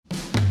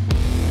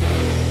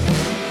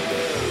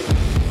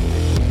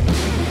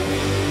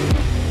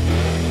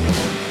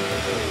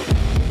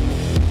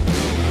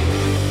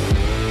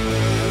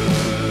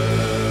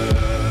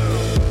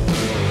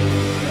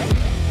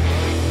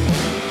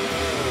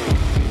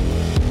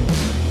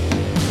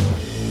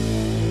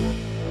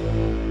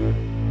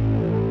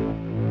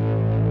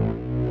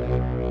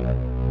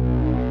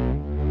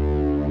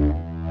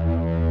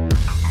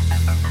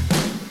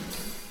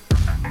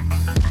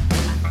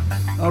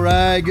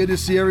right, good to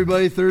see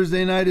everybody.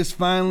 Thursday night is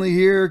finally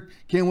here.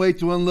 Can't wait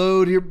to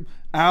unload here.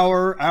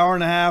 Hour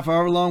and a half,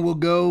 however long we'll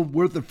go,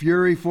 worth of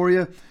fury for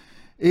you.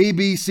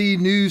 ABC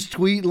News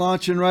tweet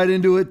launching right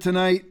into it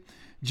tonight.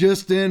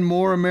 Just in,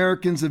 more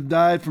Americans have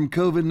died from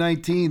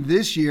COVID-19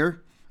 this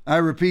year. I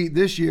repeat,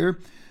 this year,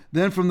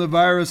 than from the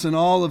virus in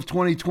all of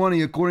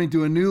 2020, according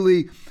to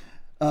newly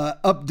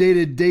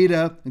updated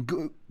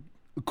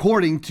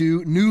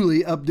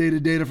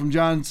data from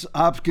Johns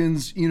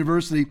Hopkins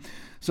University.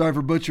 Sorry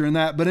for butchering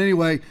that. But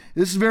anyway,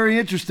 this is very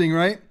interesting,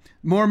 right?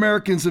 More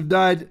Americans have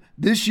died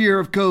this year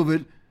of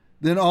COVID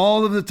than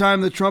all of the time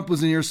that Trump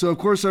was in here. So, of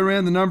course, I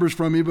ran the numbers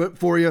for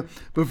you.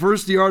 But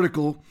first, the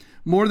article.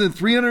 More than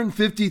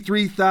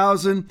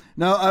 353,000.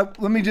 Now,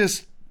 let me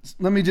just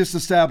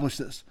establish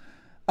this.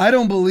 I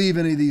don't believe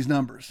any of these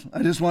numbers.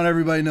 I just want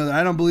everybody to know that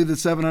I don't believe that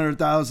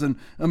 700,000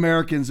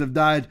 Americans have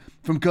died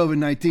from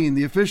COVID-19.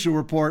 The official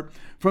report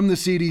from the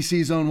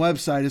CDC's own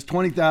website is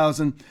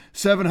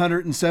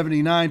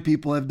 20,779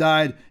 people have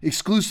died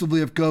exclusively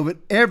of COVID.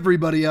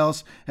 Everybody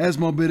else has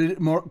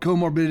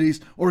comorbidities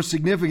or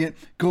significant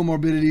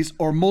comorbidities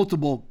or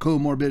multiple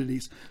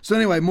comorbidities. So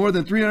anyway, more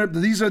than 300.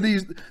 These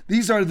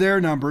are their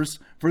numbers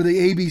for the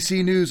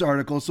ABC News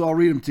article. So I'll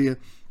read them to you.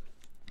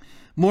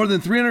 More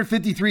than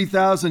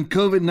 353,000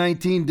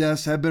 COVID-19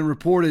 deaths have been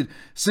reported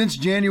since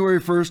January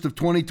 1st of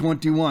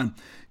 2021,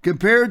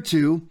 compared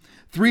to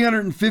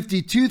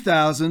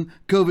 352,000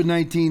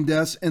 COVID-19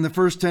 deaths in the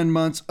first 10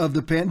 months of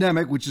the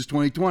pandemic, which is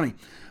 2020.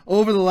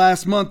 Over the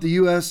last month, the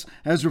U.S.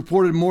 has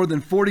reported more than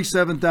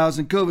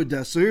 47,000 COVID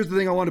deaths. So here's the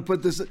thing: I want to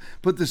put these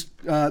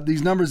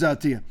numbers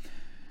out to you.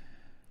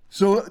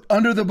 So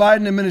under the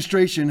Biden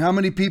administration, how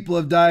many people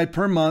have died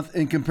per month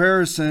in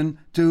comparison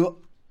to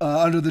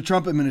under the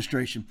Trump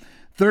administration?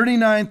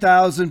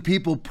 39,000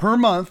 people per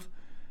month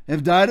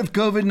have died of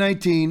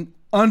COVID-19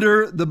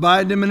 under the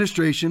Biden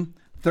administration.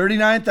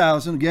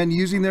 39,000, again,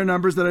 using their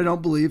numbers that I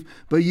don't believe,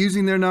 but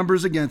using their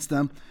numbers against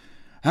them.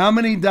 How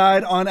many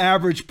died on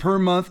average per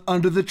month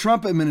under the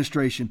Trump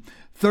administration?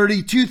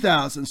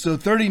 32,000. So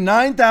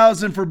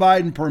 39,000 for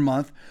Biden per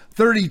month,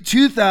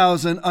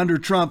 32,000 under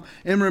Trump.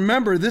 And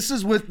remember, this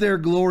is with their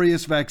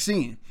glorious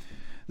vaccine.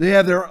 They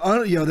have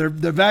their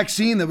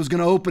vaccine that was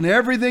going to open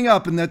everything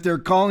up, and that they're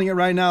calling it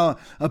right now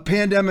a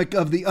pandemic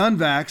of the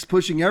unvaxxed,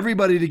 pushing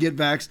everybody to get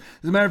vaxxed.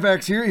 As a matter of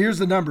fact, here's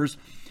the numbers.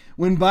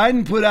 When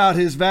Biden put out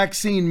his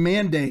vaccine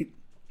mandate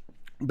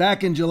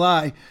back in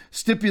July,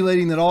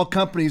 stipulating that all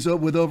companies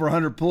with over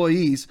 100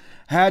 employees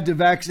had to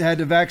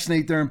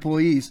vaccinate their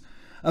employees,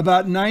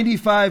 about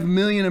 95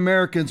 million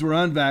Americans were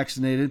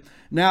unvaccinated.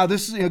 Now,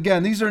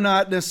 these are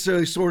not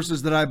necessarily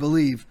sources that I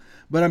believe,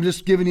 but I'm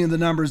just giving you the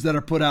numbers that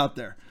are put out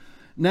there.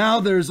 Now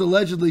there's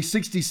allegedly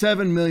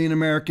 67 million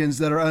Americans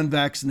that are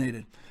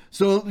unvaccinated.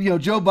 So,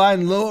 Joe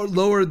Biden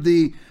lowered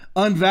the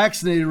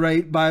unvaccinated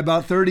rate by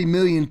about 30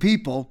 million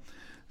people.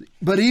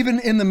 But even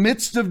in the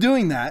midst of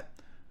doing that,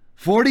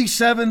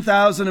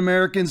 47,000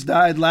 Americans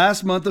died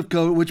last month of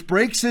COVID, which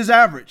breaks his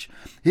average.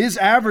 His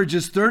average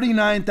is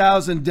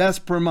 39,000 deaths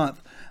per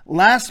month.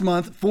 Last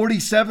month,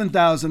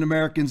 47,000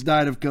 Americans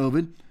died of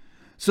COVID.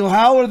 So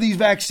how are these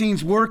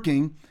vaccines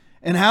working?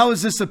 And how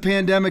is this a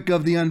pandemic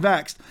of the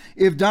unvaxxed?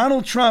 If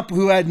Donald Trump,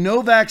 who had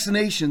no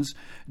vaccinations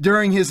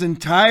during his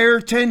entire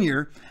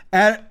tenure,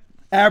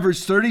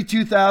 averaged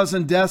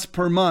 32,000 deaths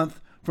per month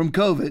from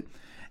COVID,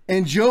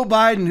 and Joe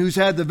Biden, who's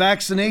had the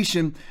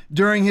vaccination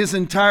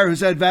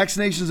who's had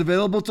vaccinations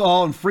available to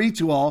all and free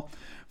to all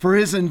for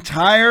his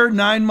entire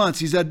 9 months,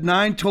 he's had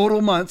 9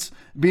 total months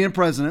being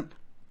president.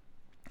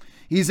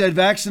 He's had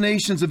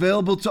vaccinations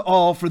available to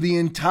all for the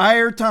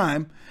entire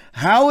time.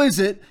 How is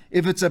it,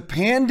 if it's a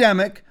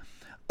pandemic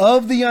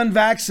of the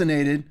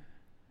unvaccinated,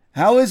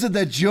 how is it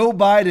that Joe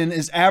Biden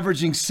is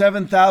averaging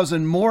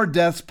 7,000 more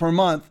deaths per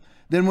month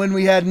than when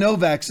we had no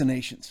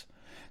vaccinations?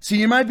 So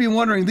you might be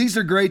wondering, these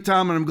are great,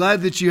 Tom, and I'm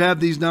glad that you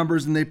have these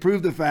numbers and they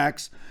prove the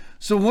facts.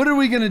 So what are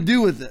we going to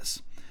do with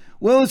this?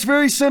 Well, it's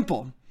very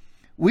simple.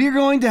 We are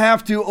going to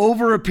have to,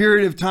 over a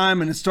period of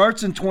time, and it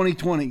starts in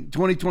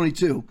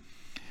 2022,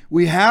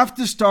 we have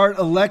to start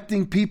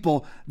electing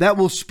people that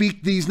will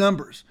speak these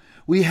numbers.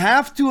 We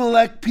have to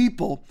elect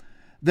people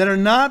that are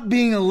not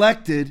being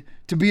elected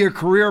to be a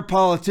career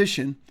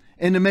politician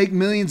and to make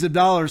millions of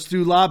dollars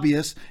through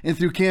lobbyists and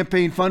through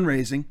campaign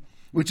fundraising,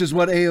 which is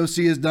what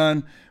AOC has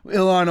done.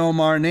 Ilhan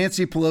Omar,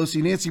 Nancy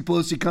Pelosi. Nancy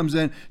Pelosi comes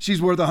in.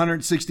 She's worth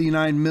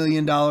 $169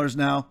 million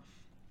now.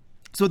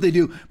 That's what they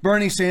do.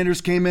 Bernie Sanders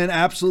came in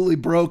absolutely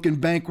broke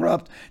and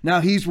bankrupt.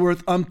 Now he's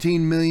worth umpteen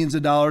millions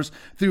of dollars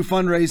through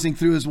fundraising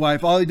through his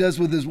wife. All he does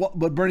with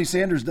what Bernie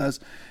Sanders does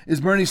is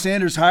Bernie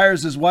Sanders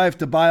hires his wife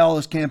to buy all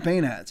his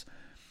campaign ads.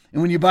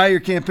 And when you buy your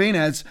campaign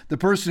ads, the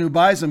person who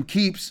buys them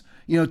keeps,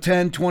 10,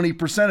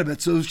 20% of it.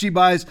 So if she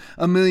buys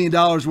 $1 million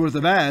worth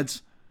of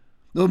ads,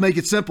 they'll make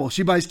it simple.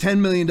 She buys $10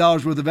 million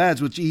worth of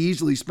ads, which he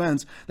easily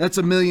spends. That's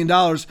 $1 million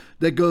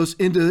that goes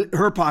into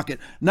her pocket,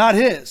 not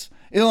his.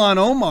 Ilhan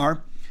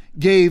Omar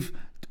gave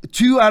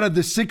 $2 out of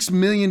the $6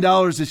 million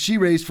that she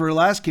raised for her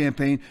last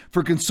campaign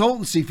for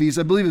consultancy fees.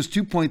 I believe it was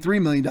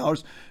 $2.3 million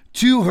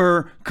to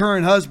her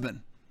current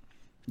husband.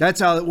 That's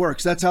how it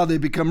works. That's how they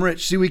become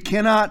rich. See, we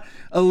cannot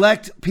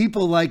elect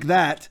people like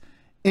that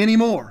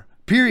anymore,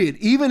 period,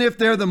 even if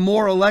they're the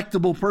more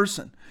electable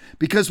person.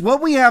 Because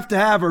what we have to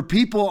have are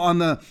people on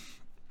the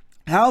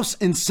House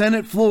and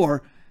Senate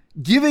floor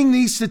giving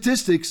these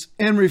statistics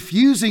and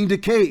refusing to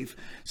cave.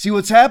 See,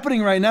 what's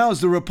happening right now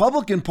is the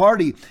Republican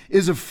Party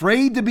is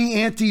afraid to be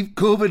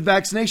anti-COVID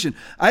vaccination.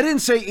 I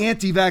didn't say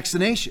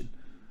anti-vaccination.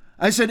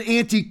 I said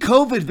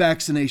anti-COVID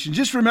vaccination.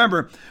 Just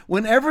remember,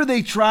 whenever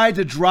they try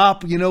to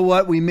drop, you know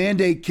what, we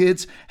mandate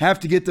kids have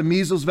to get the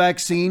measles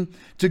vaccine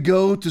to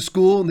go to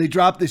school, and they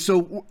drop this.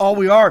 So all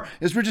we are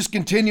is we're just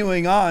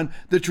continuing on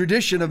the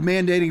tradition of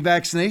mandating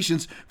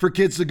vaccinations for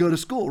kids to go to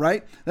school,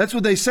 right? That's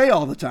what they say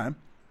all the time.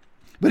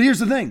 But here's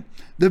the thing.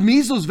 The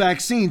measles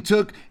vaccine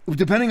took,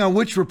 depending on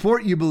which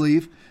report you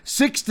believe,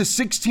 6 to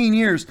 16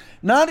 years,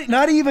 not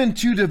even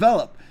to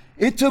develop.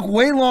 It took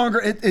way longer.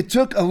 It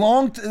took a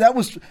long,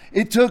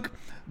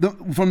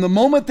 from the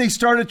moment they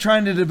started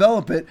trying to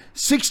develop it,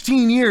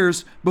 16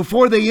 years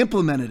before they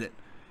implemented it.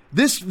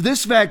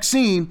 This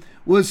vaccine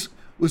was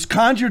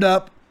conjured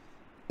up,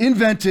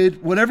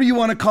 invented, whatever you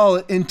want to call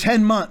it, in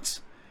 10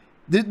 months.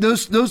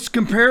 Those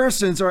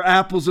comparisons are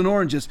apples and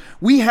oranges.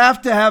 We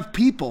have to have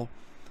people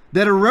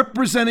that are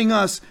representing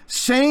us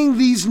saying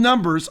these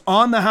numbers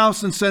on the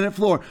House and Senate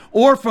floor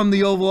or from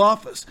the Oval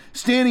Office,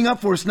 standing up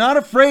for us, not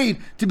afraid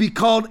to be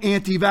called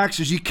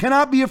anti-vaxxers. You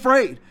cannot be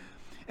afraid.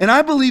 And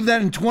I believe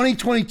that in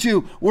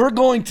 2022, we're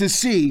going to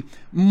see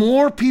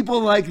more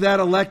people like that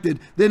elected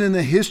than in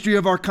the history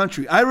of our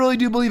country. I really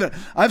do believe it.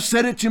 I've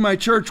said it to my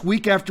church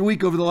week after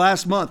week over the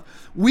last month.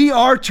 We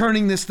are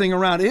turning this thing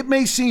around. It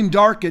may seem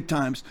dark at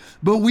times,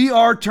 but we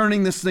are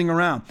turning this thing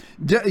around.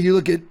 You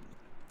look at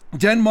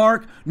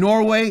Denmark,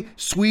 Norway,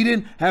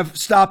 Sweden have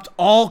stopped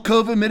all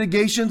COVID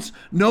mitigations,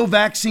 no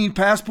vaccine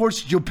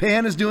passports.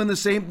 Japan is doing the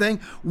same thing.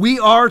 We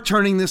are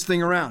turning this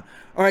thing around.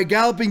 All right,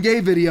 Galloping Gay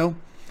video.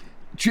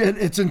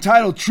 It's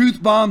entitled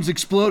Truth Bombs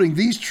Exploding.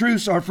 These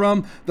truths are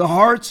from the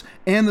hearts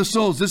and the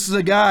souls. This is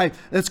a guy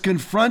that's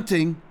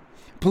confronting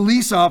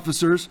police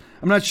officers.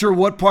 I'm not sure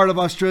what part of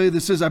Australia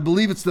this is. I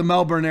believe it's the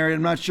Melbourne area.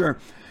 I'm not sure.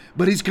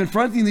 But he's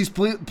confronting these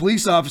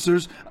police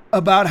officers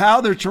about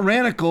how they're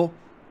tyrannical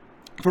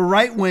for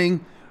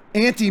right-wing,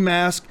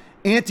 anti-mask,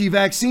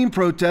 anti-vaccine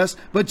protests,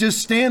 but just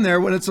stand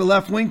there when it's a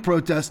left-wing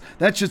protest.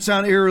 That should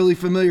sound eerily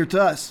familiar to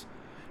us.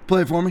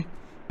 Play it for me.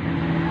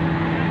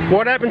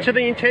 What happened to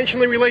the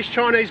intentionally released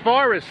Chinese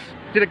virus?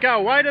 Did it go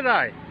away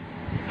today?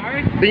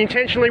 Sorry? The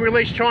intentionally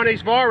released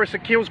Chinese virus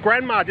that kills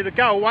grandma, did it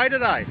go away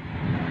today?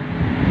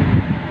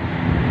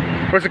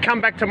 Or does it come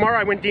back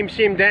tomorrow when Dim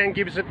Sim Dan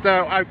gives it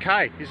the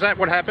okay? Is that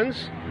what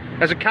happens?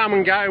 Does it come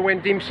and go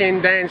when Dim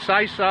Sim Dan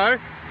says so?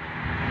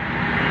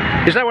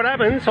 Is that what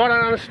happens? I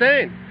don't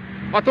understand.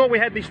 I thought we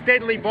had this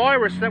deadly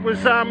virus that was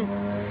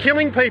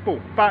killing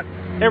people, but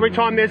every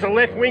time there's a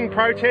left-wing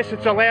protest,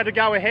 it's allowed to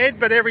go ahead,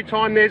 but every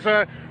time there's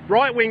a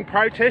right-wing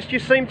protest, you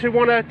seem to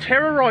want to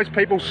terrorise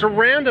people,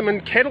 surround them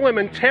and kettle them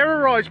and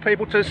terrorise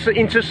people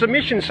into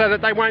submission so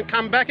that they won't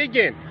come back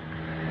again.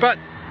 But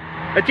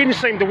it didn't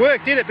seem to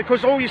work, did it?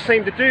 Because all you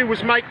seemed to do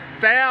was make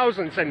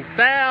thousands and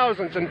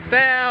thousands and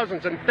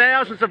thousands and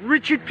thousands of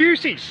Richard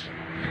Puseys.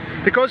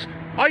 Because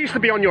I used to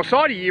be on your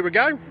side a year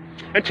ago,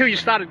 until you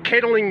started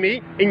kettling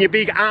me in your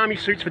big army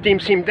suits for Dim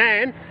Sim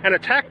Dan and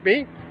attacked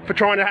me for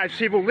trying to have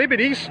civil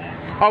liberties.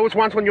 I was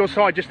once on your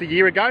side just a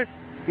year ago.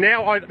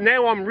 Now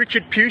I'm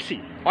Richard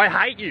Pusey. I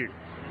hate you.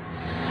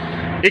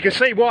 You can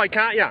see why,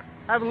 can't you?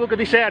 Have a look at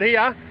this out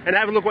here and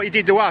have a look what you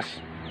did to us.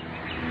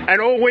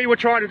 And all we were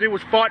trying to do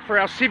was fight for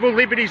our civil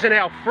liberties and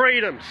our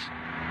freedoms.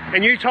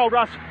 And you told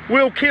us,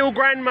 we'll kill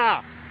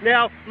grandma.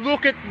 Now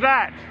look at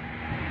that.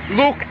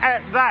 Look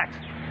at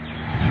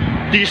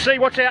that. Do you see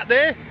what's out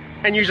there?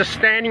 And you're just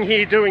standing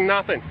here doing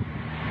nothing.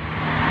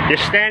 You're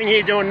standing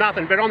here doing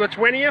nothing. But on the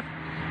 20th,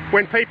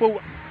 when people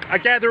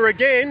gather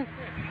again,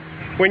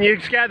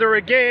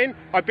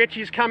 I bet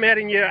you's come out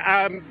in your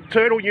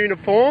turtle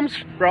uniforms,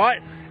 right?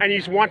 And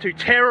you want to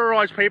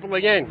terrorise people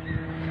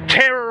again.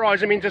 Terrorise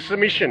them into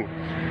submission.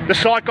 The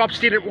psych ops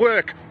didn't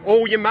work.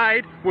 All you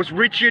made was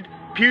Richard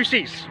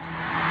Puseys.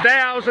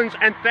 Thousands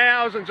and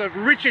thousands of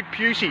Richard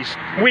Puseys.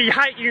 We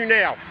hate you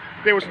now.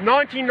 There was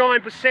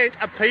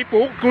 99% of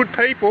people, good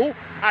people,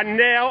 are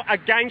now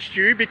against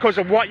you because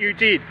of what you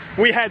did.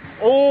 We had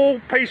all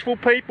peaceful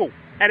people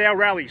at our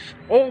rallies,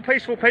 all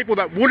peaceful people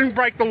that wouldn't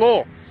break the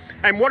law.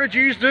 And what did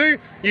you do?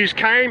 You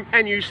came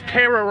and you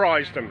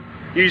terrorised them.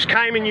 You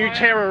came and you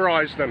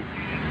terrorised them.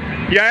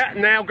 Yeah,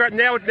 now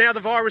the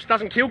virus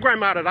doesn't kill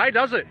grandma today,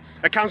 does it?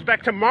 It comes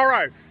back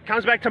tomorrow.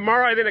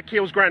 Then it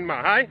kills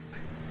grandma, hey?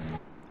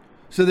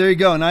 So there you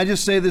go. And I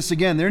just say this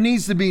again. There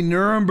needs to be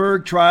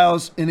Nuremberg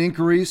trials and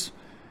inquiries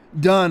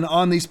done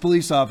on these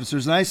police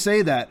officers. And I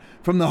say that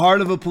from the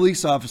heart of a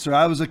police officer.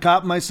 I was a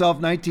cop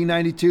myself,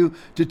 1992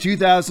 to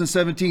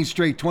 2017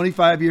 straight,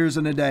 25 years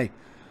and a day.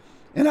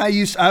 And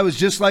I was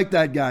just like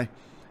that guy.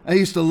 I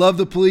used to love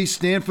the police,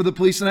 stand for the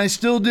police, and I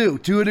still do,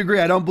 to a degree.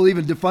 I don't believe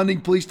in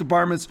defunding police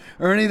departments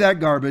or any of that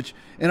garbage.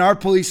 And our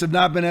police have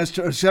not been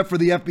except for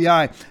the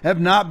FBI,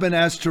 have not been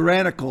as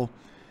tyrannical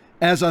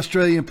as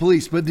Australian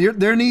police. But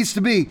there needs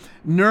to be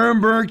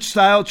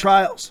Nuremberg-style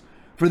trials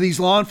for these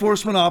law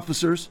enforcement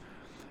officers,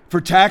 for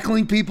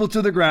tackling people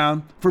to the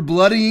ground, for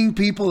bloodying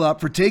people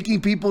up, for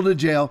taking people to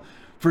jail,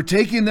 for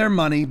taking their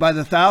money by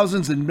the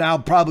thousands and now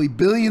probably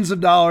billions of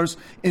dollars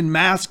in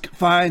mask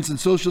fines and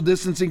social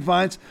distancing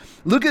fines.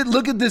 Look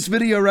at this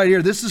video right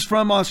here. This is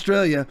from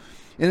Australia,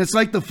 and it's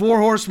like the 4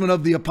 horsemen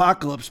of the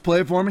apocalypse.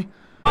 Play it for me.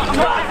 Fuck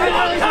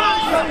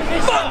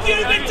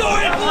you,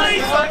 Victoria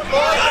Police!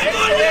 Shame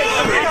on you!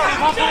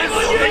 Shame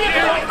on you!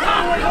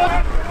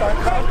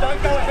 Don't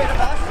go ahead of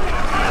us.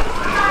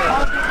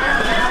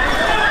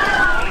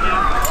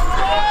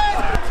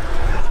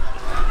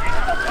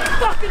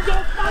 Fucking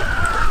dog,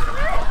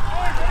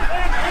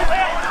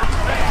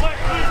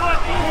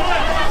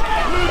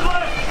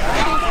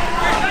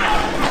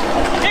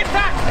 get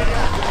back!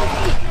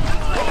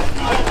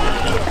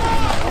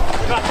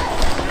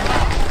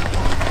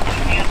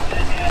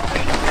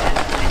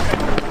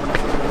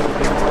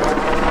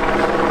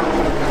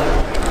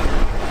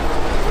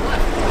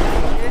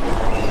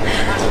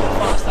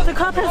 The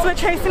coppers were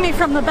chasing me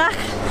from the back.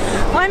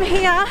 I'm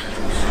here.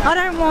 I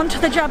don't want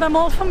the jab. I'm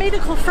all for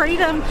medical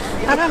freedom,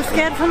 and I'm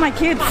scared for my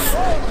kids.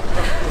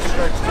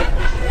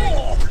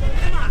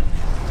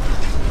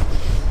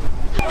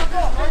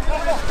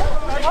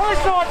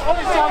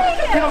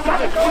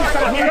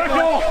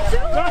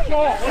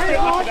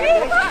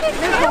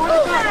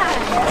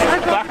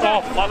 Back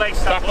off, my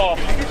legs, back off.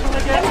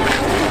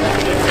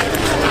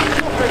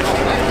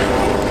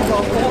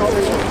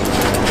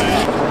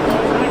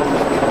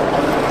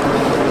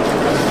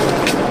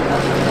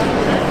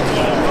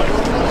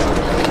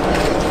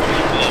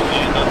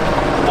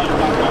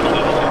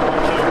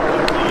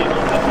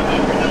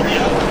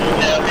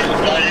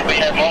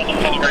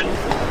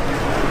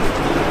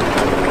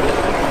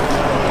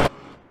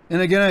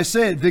 And again, I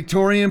say it,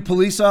 Victorian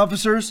police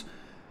officers,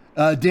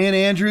 Dan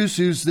Andrews,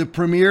 who's the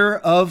premier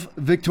of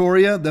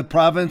Victoria, the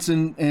province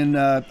in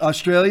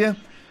Australia.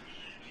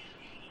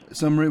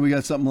 We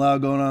got something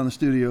loud going on in the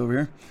studio over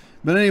here.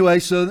 But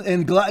anyway,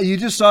 you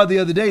just saw the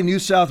other day, New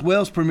South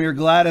Wales Premier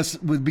Gladys,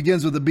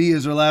 begins with a B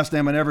as her last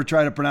name. I never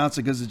try to pronounce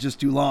it because it's just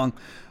too long.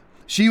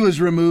 She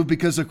was removed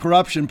because of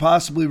corruption,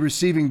 possibly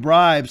receiving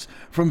bribes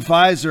from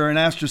Pfizer and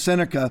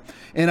AstraZeneca.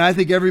 And I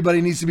think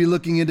everybody needs to be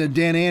looking into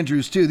Dan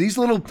Andrews too. These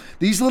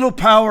little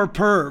power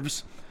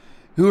pervs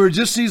who are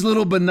just these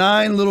little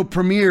benign little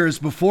premiers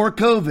before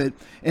COVID.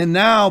 And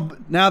now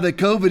that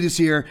COVID is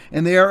here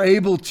and they are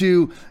able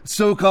to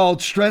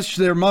so-called stretch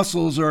their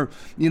muscles or,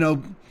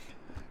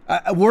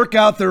 work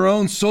out their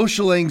own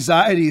social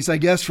anxieties, I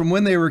guess, from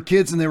when they were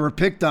kids and they were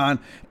picked on.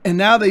 And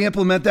now they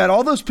implement that.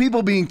 All those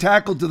people being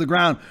tackled to the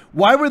ground.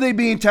 Why were they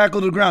being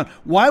tackled to the ground?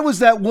 Why was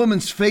that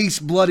woman's face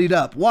bloodied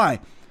up? Why?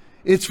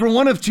 It's for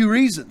one of 2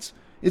 reasons.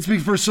 It's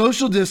for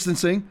social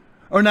distancing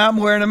or not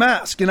wearing a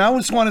mask. And I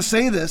just want to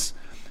say this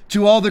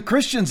to all the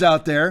Christians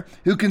out there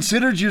who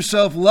considered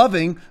yourself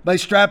loving by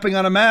strapping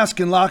on a mask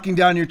and locking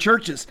down your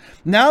churches.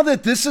 Now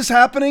that this is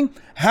happening,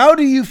 how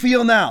do you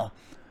feel now?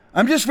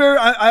 I'm just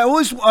I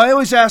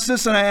always ask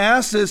this, and I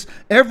ask this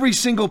every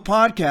single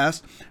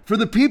podcast for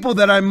the people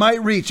that I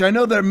might reach. I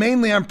know that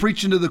mainly I'm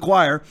preaching to the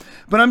choir,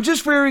 but I'm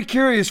just very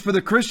curious for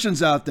the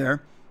Christians out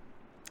there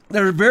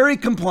that are very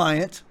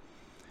compliant.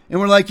 And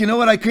we're like, you know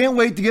what? I can't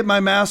wait to get my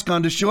mask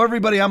on to show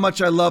everybody how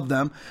much I love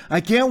them. I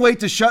can't wait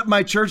to shut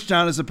my church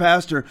down as a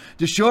pastor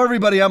to show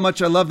everybody how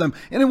much I love them.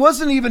 And it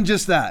wasn't even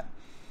just that.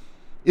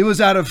 It was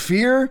out of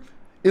fear.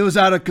 It was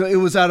out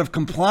of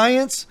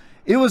compliance.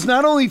 It was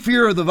not only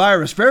fear of the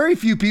virus. Very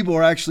few people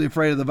were actually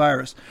afraid of the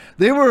virus.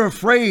 They were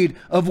afraid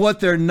of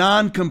what their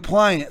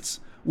non-compliance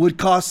would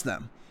cost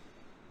them.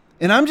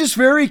 And I'm just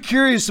very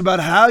curious about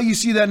how you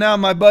see that now.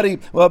 My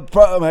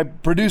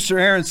producer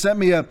Aaron sent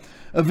me a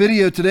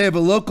video today of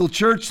a local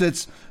church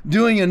that's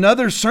doing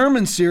another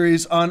sermon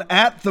series on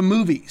At the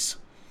Movies.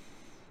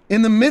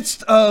 In the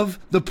midst of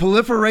the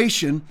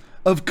proliferation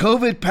of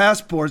COVID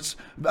passports,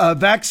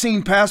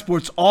 vaccine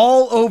passports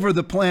all over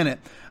the planet,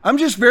 I'm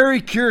just very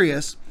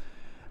curious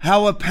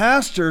how a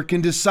pastor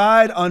can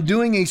decide on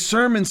doing a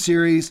sermon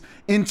series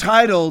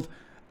entitled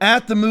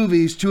At the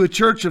Movies to a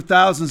church of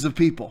thousands of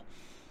people.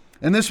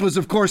 And this was,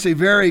 of course, a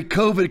very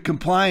COVID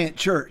compliant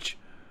church.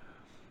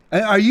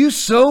 Are you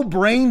so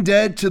brain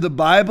dead to the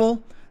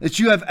Bible that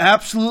you have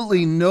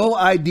absolutely no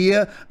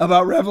idea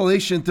about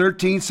Revelation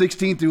 13,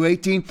 16 through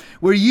 18,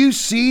 where you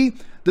see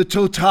the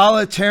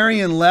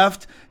totalitarian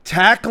left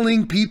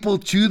tackling people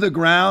to the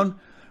ground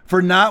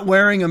for not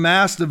wearing a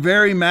mask, the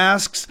very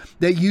masks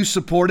that you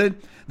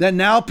supported? That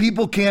now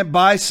people can't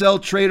buy, sell,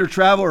 trade, or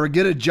travel or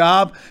get a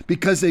job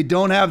because they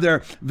don't have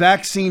their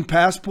vaccine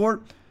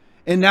passport.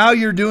 And now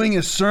you're doing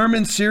a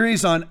sermon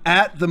series on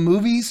At the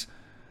Movies.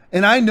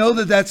 And I know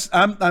that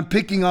I'm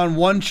picking on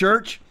one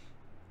church,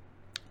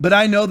 but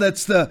I know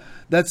that's the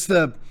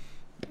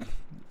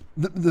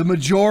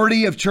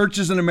majority of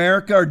churches in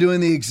America are doing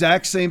the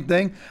exact same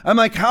thing. I'm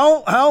like,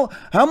 how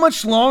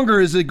much longer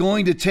is it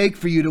going to take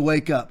for you to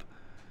wake up?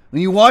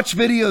 When you watch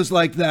videos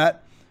like that,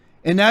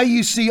 And now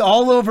you see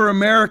all over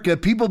America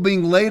people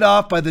being laid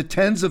off by the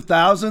tens of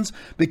thousands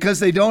because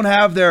they don't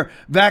have their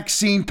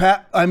vaccine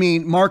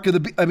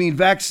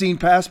vaccine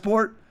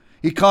passport.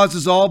 He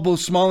causes all,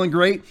 both small and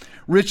great,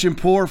 rich and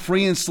poor,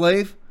 free and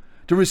slave,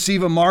 to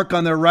receive a mark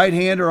on their right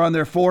hand or on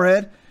their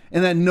forehead,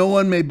 and that no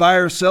one may buy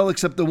or sell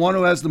except the one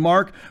who has the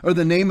mark or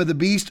the name of the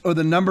beast or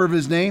the number of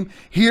his name.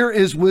 Here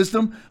is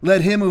wisdom.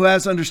 Let him who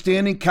has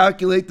understanding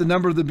calculate the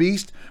number of the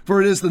beast,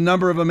 for it is the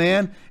number of a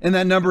man, and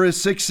that number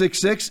is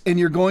 666. And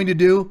you're going to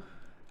do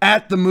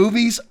at the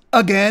movies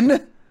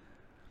again?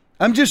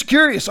 I'm just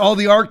curious. All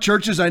the ARC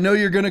churches, I know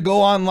you're going to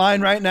go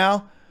online right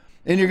now,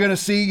 and you're going to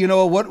see,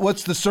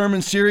 what's the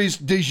sermon series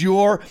du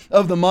jour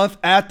of the month,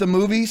 at the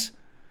movies,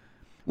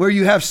 where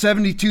you have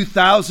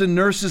 72,000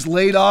 nurses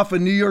laid off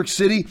in New York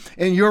City,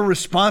 and your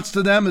response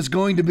to them is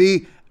going to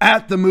be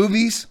at the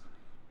movies.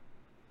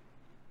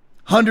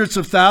 Hundreds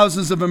of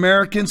thousands of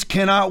Americans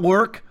cannot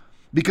work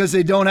because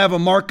they don't have a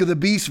mark of the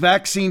beast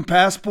vaccine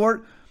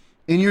passport,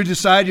 and you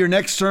decide your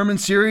next sermon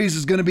series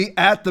is going to be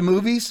at the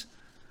movies.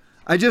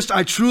 I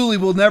truly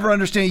will never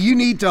understand. You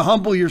need to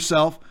humble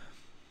yourself,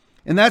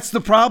 and that's the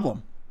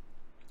problem.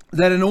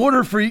 That in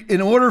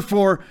order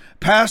for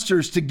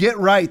pastors to get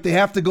right, they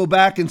have to go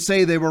back and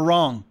say they were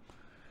wrong.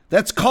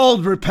 That's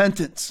called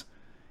repentance.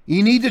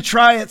 You need to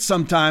try it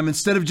sometime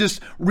instead of just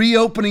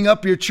reopening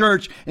up your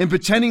church and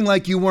pretending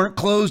like you weren't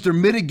closed or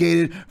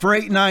mitigated for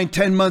 8, 9,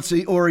 10 months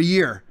or a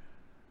year.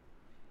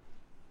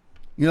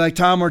 You're like,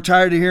 Tom, we're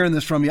tired of hearing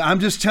this from you. I'm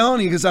just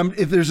telling you, because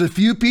if there's a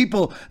few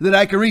people that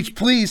I can reach,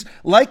 please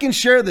like and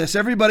share this.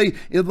 Everybody,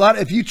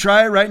 if you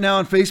try it right now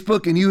on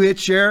Facebook and you hit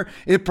share,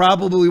 it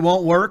probably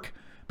won't work,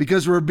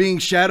 because we're being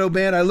shadow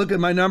banned. I look at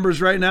my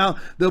numbers right now.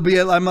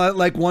 I'm at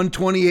like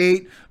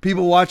 128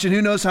 people watching.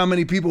 Who knows how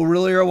many people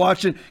really are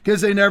watching, because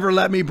they never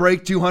let me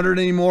break 200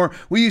 anymore.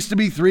 We used to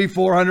be 300,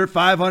 400,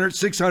 500,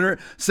 600,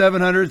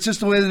 700. It's just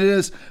the way that it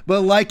is.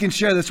 But like and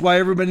share. That's why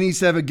everybody needs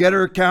to have a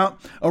Getter account,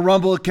 a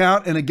Rumble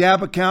account, and a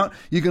Gab account.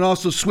 You can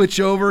also switch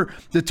over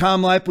to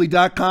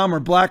TomLipley.com or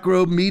Black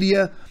Robe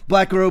Media.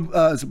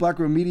 Is it Black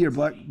Robe Media or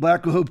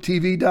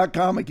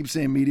BlackRobeTV.com? I keep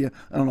saying media.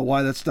 I don't know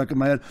why that's stuck in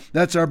my head.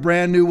 That's our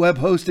brand new web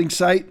hosting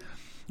site,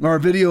 or our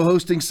video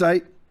hosting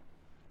site.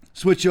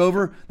 Switch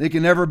over. They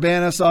can never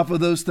ban us off of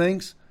those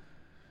things.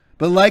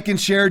 But like and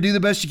share, do the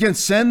best you can.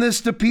 Send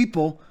this to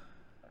people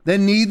that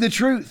need the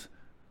truth.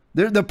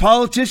 The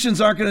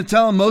politicians aren't going to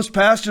tell them. Most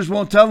pastors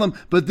won't tell them,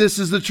 but this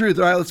is the truth.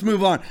 All right, let's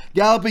move on.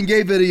 Galloping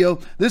Gay video.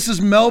 This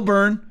is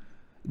Melbourne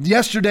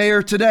yesterday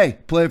or today.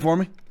 Play it for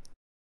me.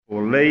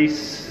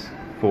 Police,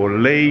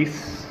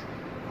 police,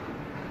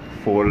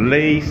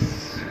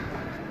 police,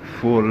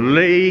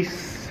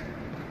 police,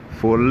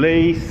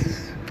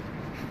 police,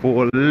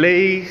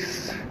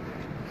 police,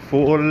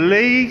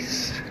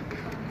 police,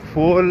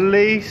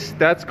 police.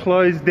 That's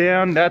closed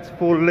down. That's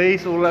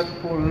police. All that's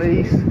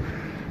police.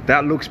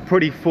 That looks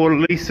pretty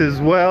police as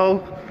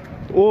well.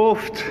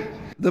 Oofed.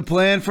 The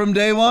plan from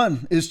day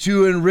one is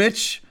to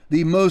enrich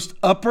the most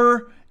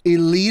upper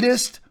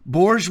elitist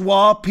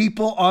bourgeois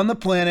people on the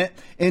planet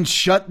and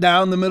shut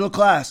down the middle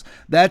class.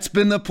 That's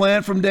been the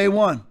plan from day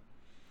one.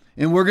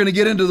 And we're going to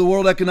get into the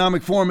World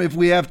Economic Forum if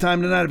we have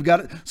time tonight. I've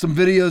got some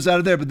videos out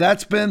of there, but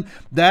that's been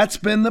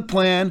the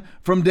plan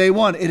from day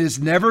one. It has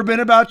never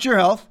been about your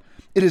health.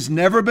 It has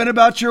never been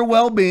about your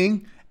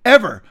well-being,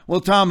 ever.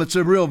 Well, Tom, it's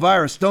a real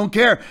virus. Don't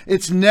care.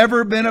 It's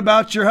never been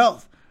about your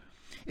health.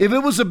 If it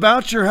was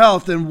about your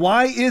health, then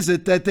why is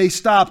it that they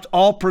stopped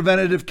all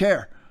preventative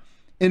care?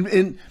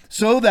 And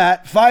so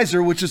that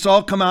Pfizer, which has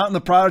all come out in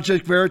the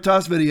Project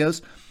Veritas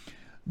videos,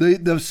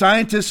 the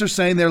scientists are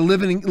saying they're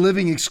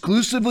living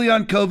exclusively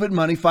on COVID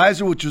money.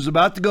 Pfizer, which was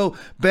about to go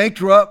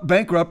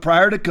bankrupt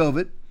prior to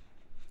COVID,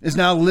 is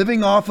now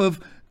living off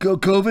of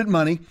COVID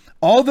money.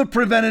 All the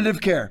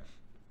preventative care,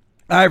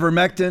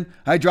 ivermectin,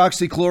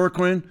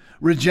 hydroxychloroquine,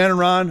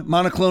 Regeneron,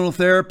 monoclonal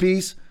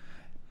therapies,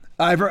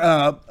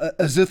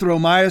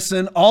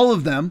 azithromycin, all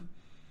of them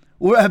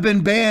have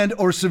been banned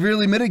or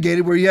severely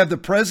mitigated, where you have the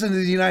president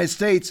of the United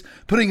States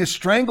putting a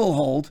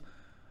stranglehold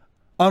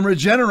on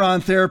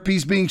Regeneron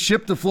therapies being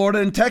shipped to Florida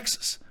and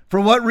Texas.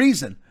 For what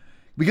reason?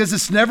 Because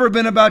it's never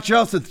been about your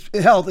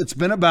health. It's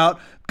been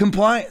about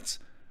compliance.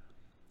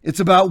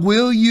 It's about,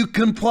 will you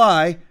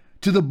comply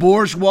to the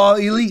bourgeois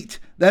elite?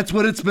 That's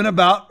what it's been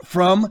about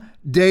from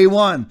day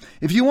one.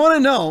 If you want to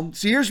know,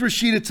 see, here's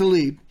Rashida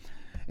Tlaib,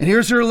 and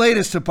here's her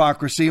latest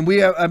hypocrisy. And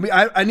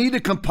I need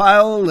to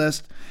compile a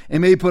list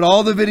and maybe put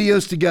all the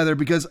videos together,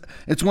 because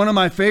it's one of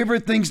my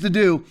favorite things to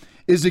do,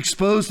 is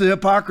expose the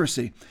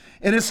hypocrisy.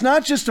 And it's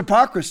not just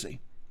hypocrisy.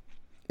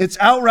 It's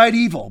outright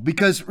evil,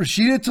 because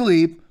Rashida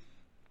Tlaib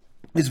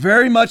is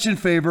very much in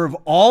favor of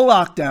all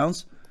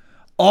lockdowns,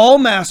 all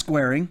mask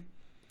wearing,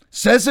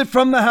 says it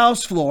from the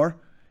House floor,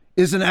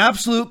 is an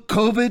absolute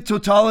COVID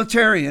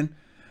totalitarian.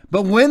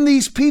 But when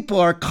these people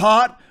are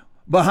caught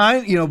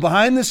behind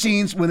the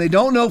scenes, when they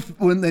don't know,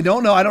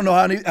 I don't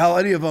know how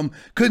any of them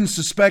couldn't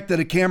suspect that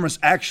a camera's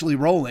actually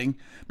rolling,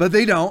 but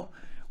they don't.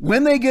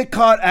 When they get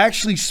caught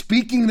actually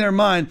speaking their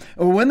mind,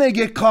 or when they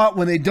get caught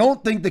when they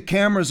don't think the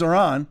cameras are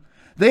on,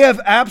 They have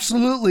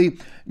absolutely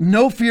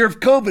no fear of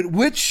COVID,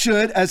 which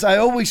should, as I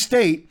always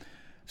state,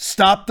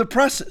 stop the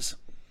presses.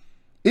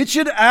 It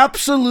should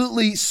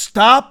absolutely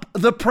stop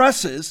the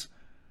presses.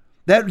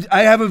 That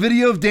I have a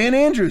video of Dan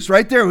Andrews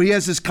right there. He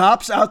has his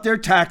cops out there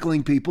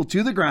tackling people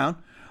to the ground,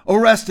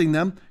 arresting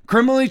them,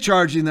 criminally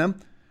charging them,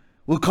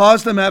 will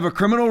cause them to have a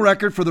criminal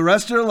record for the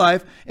rest of their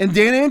life. And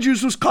Dan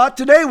Andrews was caught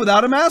today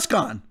without a mask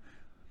on.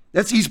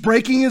 He's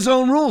breaking his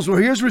own rules. Well,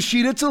 here's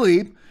Rashida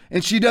Tlaib,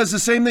 and she does the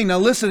same thing. Now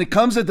listen, it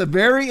comes at the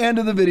very end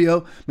of the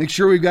video. Make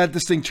sure we've got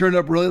this thing turned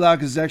up really loud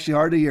because it's actually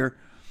hard to hear.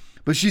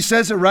 But she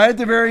says it right at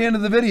the very end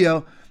of the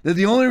video that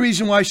the only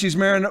reason why she's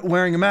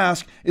wearing a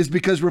mask is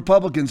because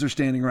Republicans are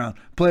standing around.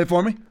 Play it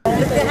for me.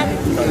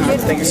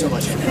 Thank you so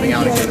much for coming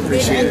out again.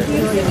 Appreciate it.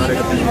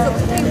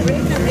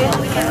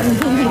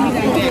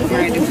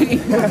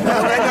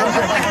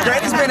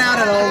 Brandy's been out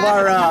at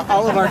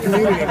all of our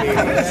community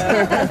meetings.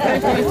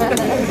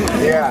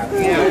 Yeah,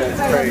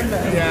 it's great.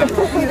 Yeah.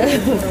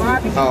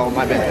 Oh,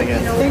 my bad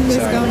again.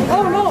 Sorry.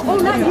 Oh, no,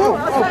 not you.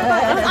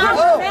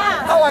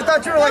 Oh, I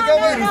thought you were like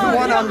only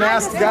one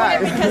unmasked guy.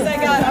 Because I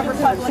got a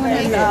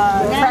Republican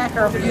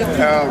tracker.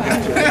 Oh,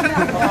 gotcha.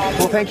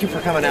 Well, thank you for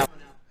coming out.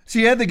 So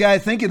you had the guy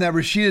thinking that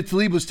Rashida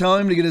Tlaib was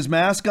telling him to get his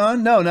mask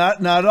on? No,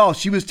 not at all.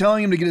 She was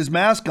telling him to get his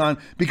mask on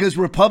because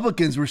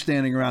Republicans were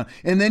standing around.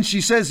 And then she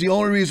says the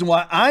only reason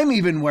why I'm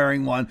even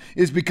wearing one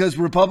is because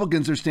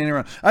Republicans are standing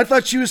around. I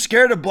thought she was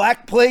scared of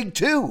Black Plague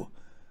too.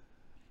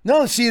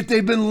 No, see, if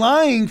they've been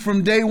lying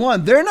from day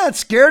one, they're not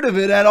scared of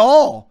it at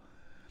all.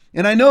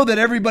 And I know that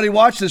everybody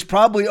watching this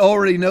probably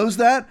already knows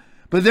that,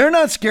 but they're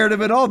not scared of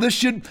it at all. This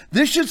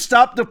should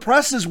stop the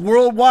presses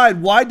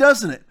worldwide. Why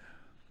doesn't it?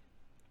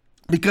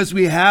 Because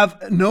we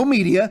have no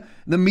media.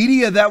 The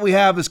media that we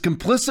have is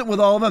complicit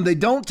with all of them. They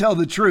don't tell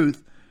the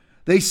truth.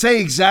 They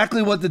say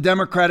exactly what the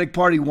Democratic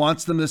Party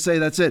wants them to say.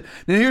 That's it.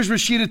 Now here's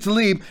Rashida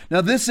Tlaib. Now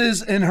this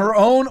is in her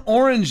own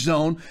orange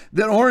zone.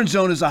 That orange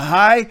zone is a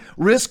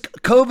high-risk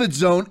COVID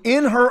zone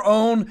in her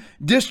own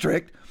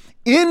district,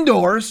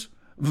 indoors,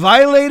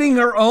 violating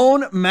her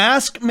own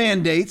mask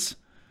mandates,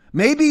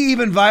 maybe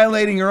even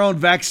violating her own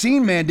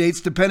vaccine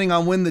mandates, depending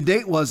on when the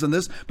date was on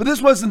this. But this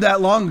wasn't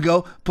that long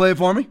ago. Play it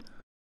for me.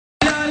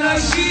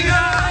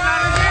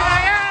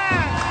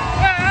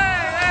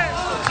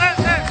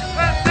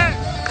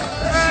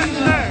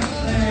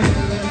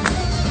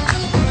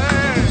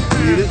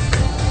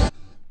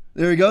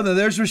 There we go. Now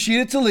there's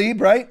Rashida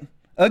Tlaib, right?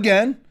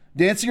 Again,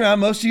 dancing around.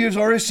 Most of you have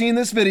already seen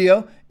this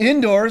video.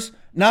 Indoors,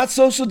 not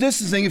social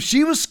distancing. If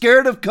she was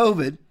scared of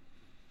COVID,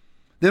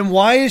 then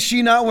why is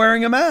she not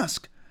wearing a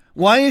mask?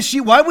 Why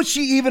would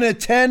she even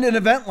attend an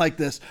event like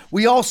this?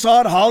 We all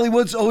saw it.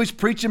 Hollywood's always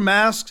preaching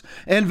masks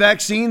and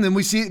vaccine. Then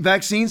we see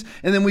vaccines,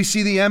 and then we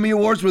see the Emmy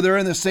Awards where they're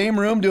in the same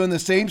room doing the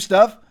same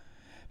stuff.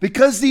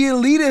 Because the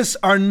elitists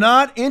are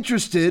not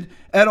interested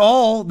at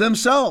all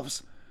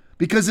themselves.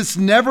 Because it's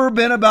never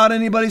been about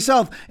anybody's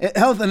health.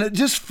 And it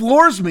just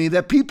floors me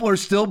that people are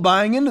still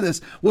buying into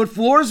this. What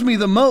floors me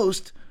the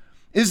most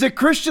is that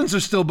Christians are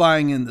still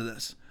buying into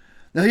this.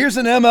 Now here's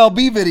an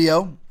MLB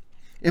video.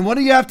 And what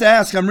do you have to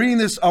ask? I'm reading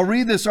this. I'll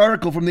read this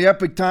article from the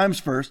Epic Times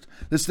first.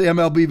 This is the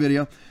MLB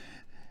video.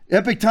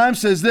 Epic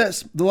Times says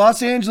this: the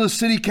Los Angeles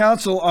City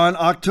Council on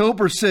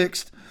October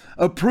 6th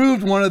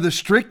approved one of the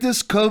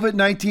strictest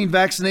COVID-19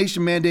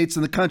 vaccination mandates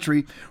in the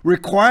country,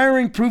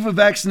 requiring proof of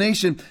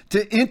vaccination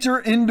to enter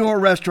indoor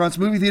restaurants,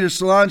 movie theaters,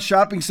 salons,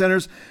 shopping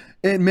centers,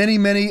 and many,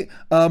 many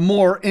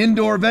more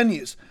indoor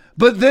venues.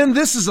 But then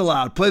this is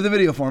allowed. Play the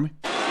video for me.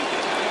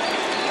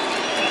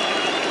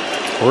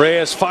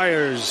 Reyes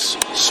fires,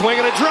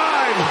 swinging a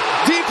drive,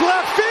 deep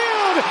left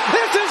field.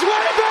 This is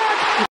way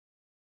back.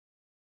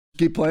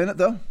 Keep playing it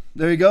though.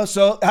 There you go.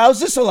 So how's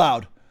this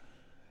allowed?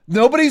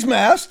 Nobody's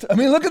masked. I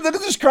mean, look at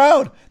this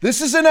crowd.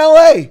 This is in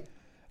LA.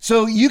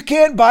 So you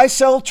can't buy,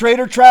 sell, trade,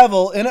 or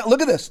travel. And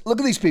look at this. Look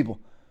at these people.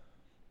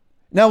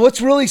 Now, what's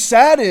really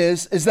sad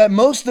is that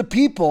most of the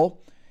people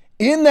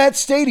in that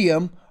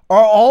stadium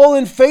are all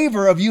in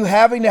favor of you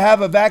having to have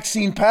a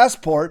vaccine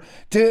passport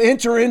to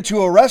enter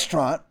into a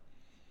restaurant.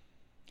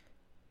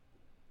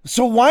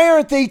 So why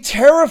aren't they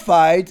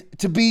terrified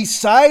to be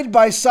side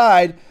by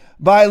side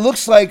by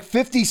looks like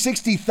 50,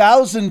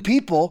 60,000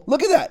 people?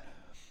 Look at that.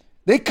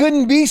 They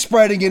couldn't be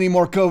spreading any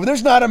more COVID.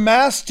 There's not a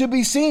mask to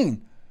be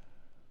seen.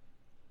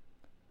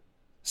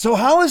 So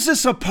how is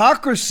this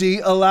hypocrisy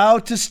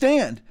allowed to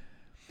stand?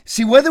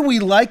 See, whether we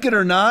like it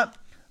or not,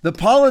 the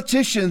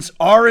politicians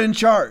are in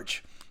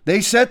charge.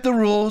 They set the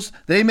rules.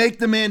 They make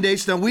the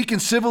mandates. Now we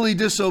can civilly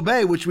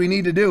disobey, which we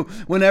need to do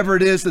whenever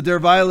it is that they're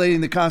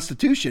violating the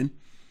Constitution.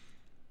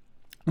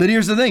 But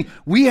here's the thing.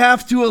 We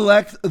have to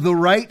elect the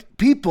right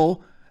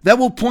people that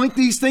will point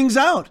these things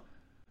out.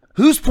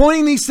 Who's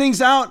pointing these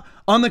things out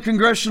on the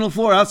congressional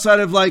floor outside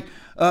of like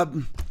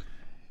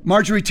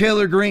Marjorie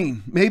Taylor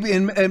Greene, maybe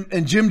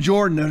and Jim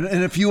Jordan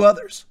and a few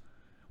others?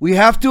 We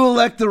have to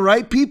elect the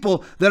right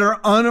people that are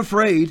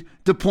unafraid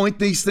to point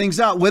these things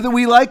out, whether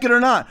we like it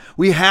or not.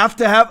 We have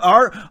to have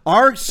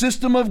our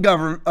system of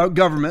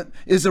government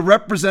is a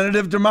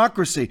representative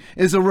democracy,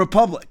 is a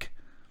republic.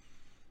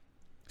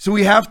 So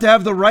we have to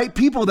have the right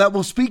people that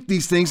will speak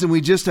these things, and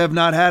we just have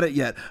not had it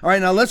yet. All right,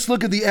 now let's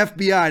look at the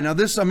FBI. Now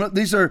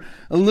these are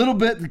a little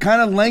bit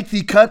kind of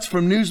lengthy cuts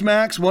from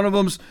Newsmax. One of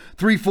them's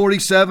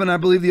 347. I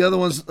believe the other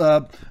one's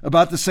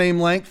about the same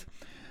length.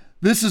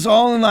 This is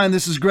all in line.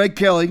 This is Greg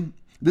Kelly.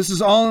 This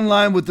is all in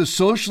line with the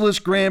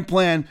socialist grand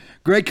plan.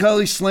 Greg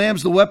Kelly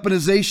slams the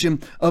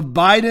weaponization of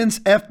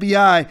Biden's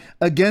FBI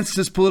against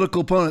his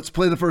political opponents.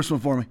 Play the first one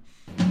for me.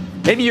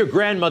 Maybe your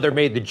grandmother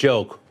made the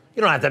joke.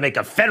 You don't have to make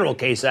a federal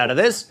case out of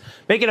this.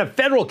 Making a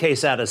federal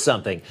case out of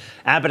something.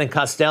 Abbott and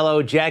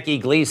Costello, Jackie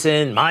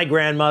Gleason, my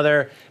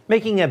grandmother,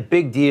 making a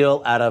big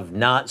deal out of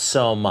not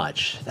so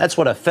much. That's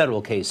what a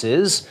federal case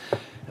is.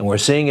 And we're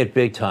seeing it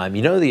big time.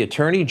 You know, the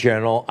Attorney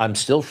General, I'm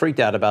still freaked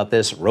out about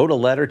this, wrote a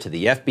letter to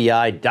the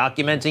FBI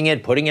documenting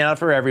it, putting it out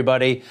for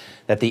everybody,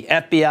 that the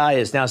FBI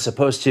is now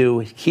supposed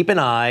to keep an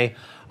eye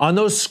on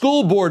those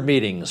school board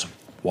meetings.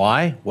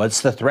 Why? What's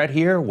the threat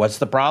here? What's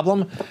the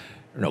problem?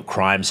 There are no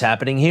crimes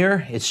happening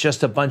here. It's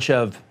just a bunch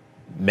of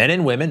men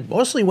and women,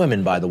 mostly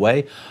women, by the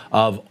way,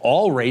 of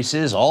all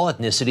races, all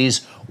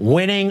ethnicities,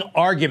 winning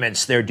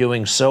arguments. They're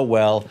doing so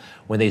well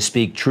when they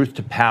speak truth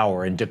to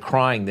power and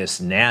decrying this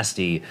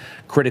nasty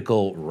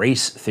critical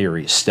race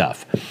theory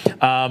stuff.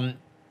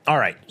 All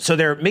right, so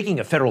they're making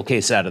a federal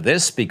case out of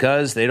this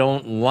because they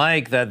don't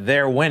like that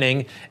they're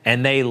winning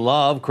and they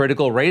love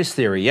critical race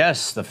theory.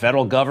 Yes, the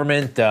federal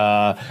government,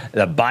 the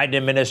Biden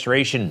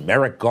administration,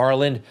 Merrick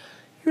Garland.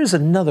 Here's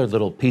another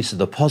little piece of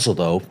the puzzle,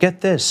 though.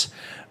 Get this.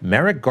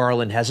 Merrick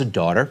Garland has a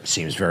daughter.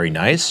 Seems very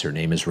nice. Her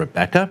name is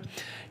Rebecca.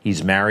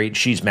 She's married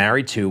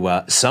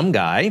to some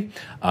guy.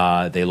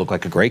 They look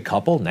like a great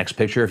couple. Next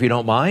picture, if you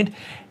don't mind.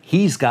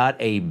 He's got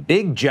a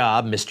big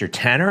job, Mr.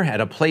 Tanner, at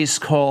a place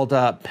called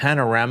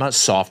Panorama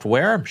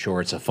Software. I'm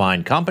sure it's a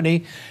fine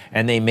company.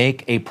 And they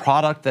make a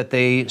product that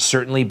they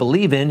certainly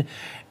believe in,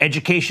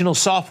 educational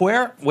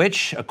software,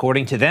 which,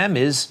 according to them,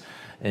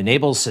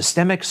 enables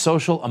systemic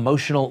social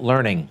emotional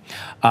learning.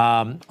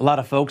 A lot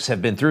of folks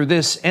have been through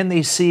this, and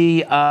they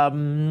see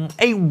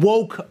a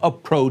woke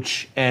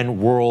approach and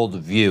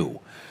worldview.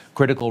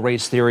 Critical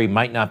race theory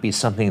might not be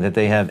something that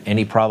they have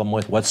any problem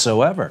with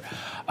whatsoever.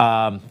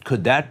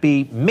 Could that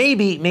be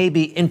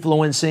maybe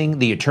influencing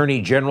the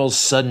Attorney General's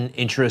sudden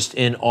interest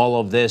in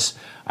all of this?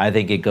 I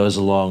think it goes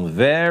along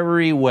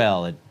very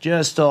well. It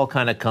just all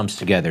kind of comes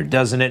together,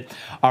 doesn't it?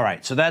 All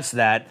right, so that's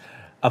that.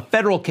 A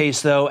federal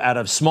case, though, out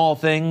of small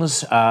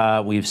things.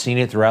 We've seen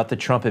it throughout the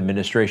Trump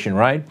administration,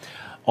 right?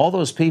 All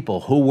those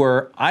people who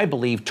were, I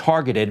believe,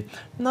 targeted,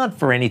 not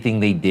for anything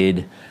they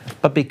did,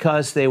 but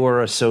because they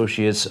were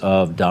associates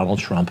of Donald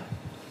Trump.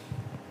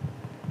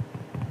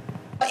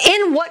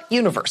 In what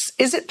universe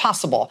is it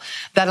possible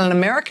that an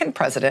American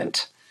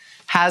president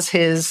has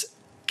his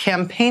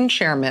campaign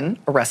chairman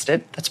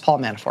arrested, that's Paul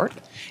Manafort,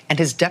 and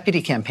his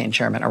deputy campaign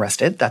chairman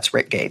arrested, that's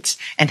Rick Gates,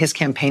 and his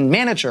campaign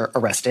manager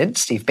arrested,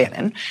 Steve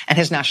Bannon, and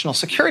his national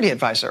security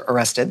advisor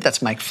arrested,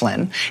 that's Mike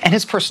Flynn, and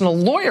his personal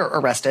lawyer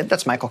arrested,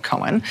 that's Michael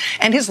Cohen,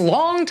 and his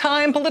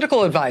longtime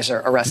political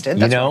advisor arrested,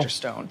 that's Roger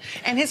Stone,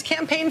 and his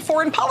campaign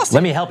foreign policy.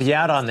 Let me help you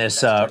out on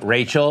this,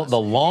 Rachel. The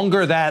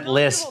longer that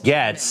list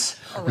gets,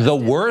 the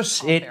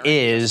worse it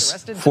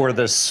is for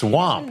the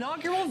swamp,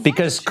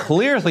 because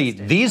clearly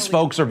these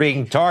folks are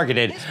being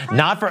targeted,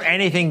 not for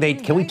anything they,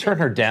 can we turn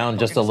her down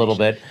just a little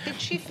bit?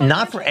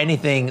 Not for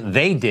anything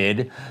they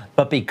did,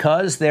 but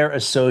because they're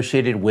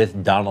associated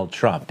with Donald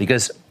Trump.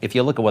 Because if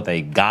you look at what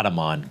they got him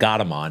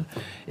on,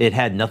 it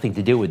had nothing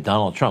to do with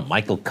Donald Trump.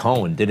 Michael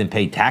Cohen didn't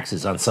pay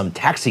taxes on some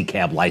taxi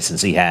cab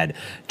license he had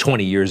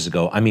 20 years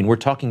ago. I mean, we're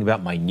talking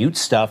about minute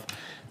stuff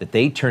that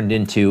they turned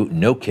into,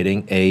 no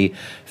kidding, a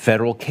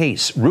federal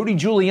case. Rudy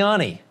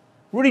Giuliani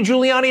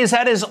has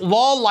had his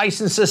law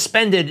license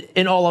suspended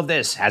in all of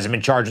this. Hasn't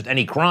been charged with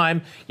any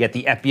crime, yet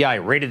the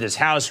FBI raided his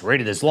house,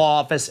 raided his law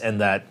office,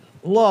 and that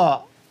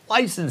law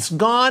license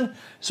gone.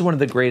 He's one of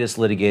the greatest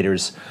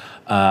litigators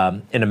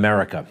in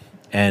America.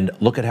 And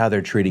look at how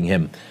they're treating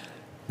him.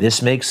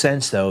 This makes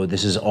sense, though.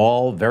 This is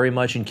all very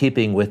much in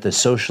keeping with the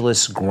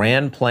socialist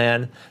grand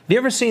plan. Have you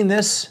ever seen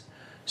this?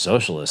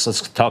 Socialists,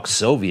 let's talk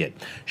Soviet.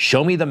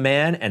 Show me the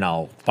man and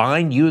I'll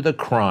find you the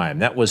crime.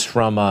 That was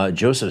from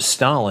Joseph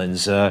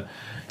Stalin's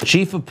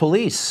chief of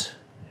police.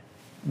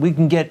 We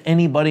can get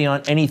anybody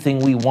on anything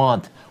we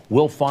want.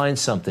 We'll find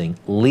something.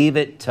 Leave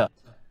it to.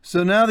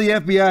 So now the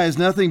FBI has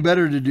nothing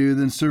better to do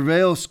than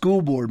surveil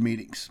school board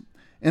meetings.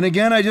 And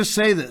again, I just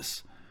say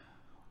this.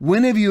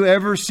 When have you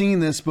ever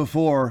seen this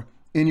before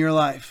in your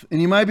life?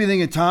 And you might be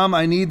thinking, Tom,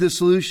 I need the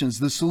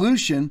solutions. The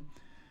solution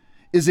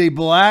is a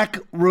black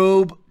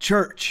robe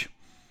church,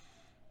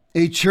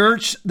 a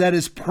church that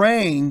is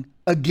praying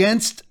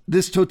against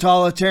this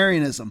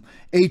totalitarianism,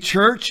 a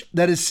church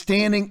that is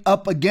standing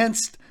up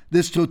against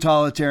this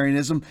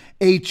totalitarianism,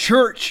 a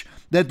church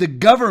that the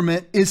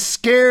government is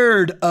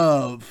scared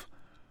of.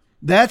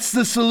 That's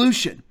the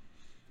solution.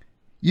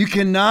 You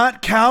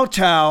cannot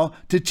kowtow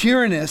to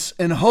tyrannists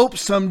and hope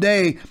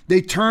someday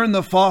they turn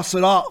the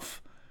faucet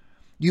off.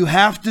 You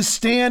have to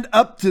stand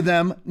up to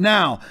them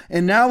now.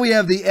 And now we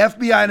have the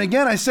FBI. And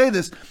again, I say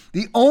this,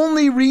 the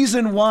only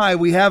reason why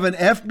we have an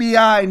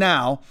FBI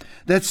now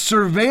that's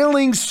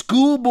surveilling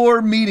school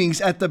board meetings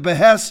at the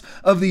behest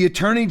of the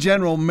Attorney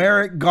General,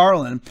 Merrick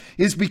Garland,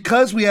 is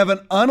because we have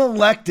an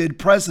unelected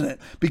president,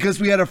 because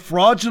we had a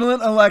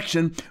fraudulent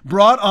election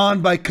brought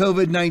on by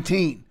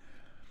COVID-19.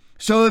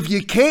 So if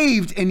you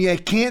caved and you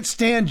can't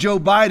stand Joe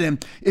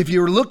Biden, if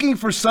you're looking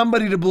for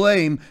somebody to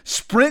blame,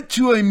 sprint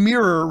to a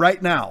mirror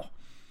right now.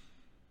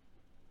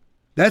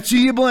 That's who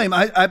you blame.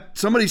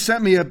 Somebody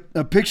sent me a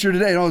picture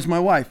today. Oh, it was my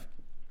wife.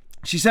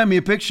 She sent me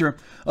a picture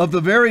of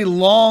the very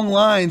long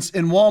lines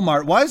in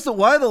Walmart. Why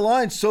are the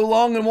lines so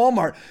long in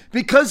Walmart?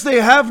 Because they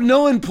have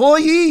no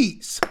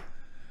employees.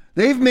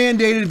 They've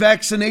mandated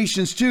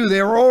vaccinations too.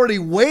 They were already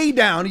way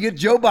down. You get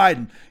Joe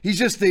Biden. He's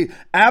just the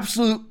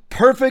absolute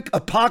perfect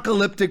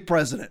apocalyptic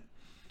president.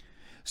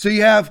 So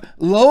you have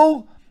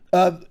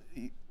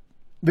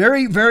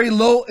very, very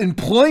low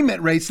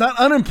employment rates, not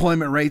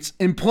unemployment rates,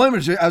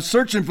 employment rates. I was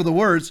searching for the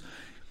words.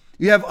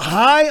 You have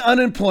high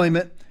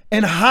unemployment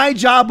and high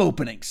job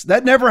openings.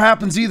 That never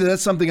happens either.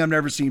 That's something I've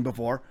never seen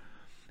before.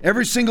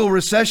 Every single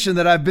recession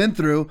that I've been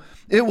through,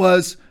 it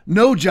was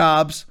no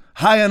jobs,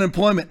 high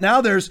unemployment. Now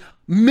there's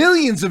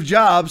millions of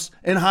jobs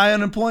and high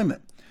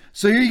unemployment.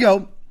 So here you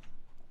go.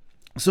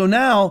 So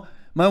now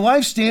my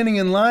wife's standing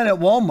in line at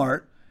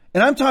Walmart,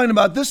 and I'm talking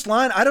about this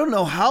line. I don't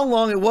know how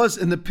long it was.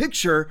 In the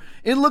picture,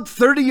 it looked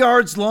 30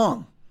 yards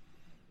long.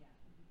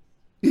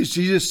 She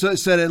just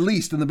said at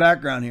least in the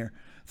background here.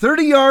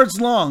 30 yards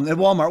long at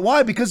Walmart.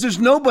 Why? Because there's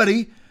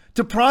nobody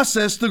to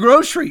process the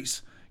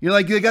groceries. You're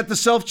like, they got the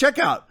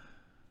self-checkout.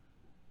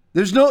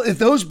 If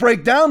those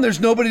break down, there's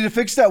nobody to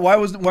fix that. Why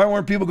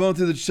weren't people going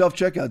through the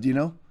self-checkout? Do you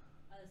know?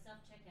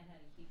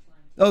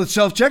 The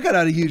self-checkout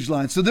had a huge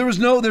line. So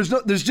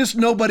there's just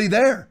nobody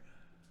there.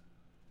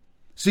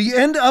 So you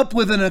end up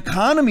with an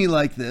economy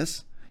like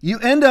this. You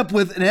end up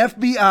with an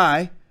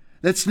FBI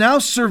that's now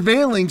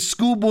surveilling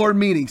school board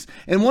meetings.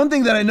 And one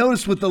thing that I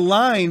noticed with the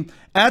line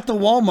at the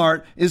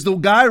Walmart is the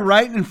guy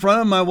right in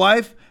front of my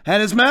wife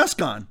had his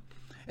mask on.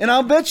 And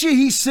I'll bet you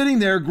he's sitting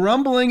there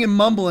grumbling and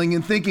mumbling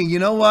and thinking, you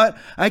know what?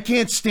 I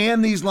can't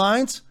stand these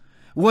lines.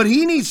 What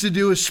he needs to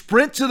do is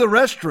sprint to the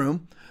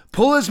restroom,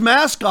 pull his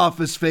mask off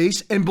his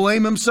face, and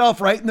blame himself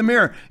right in the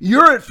mirror.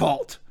 You're at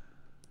fault.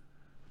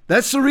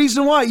 That's the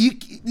reason why.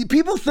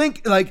 People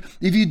think like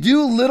if you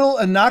do little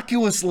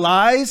innocuous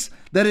lies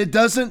that it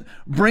doesn't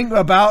bring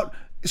about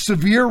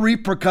severe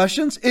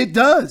repercussions. It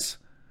does.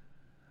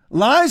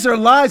 Lies are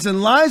lies,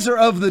 and lies are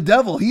of the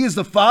devil. He is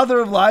the father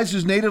of lies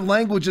whose native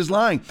language is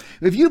lying.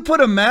 If you put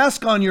a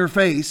mask on your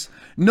face,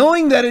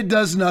 knowing that it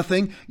does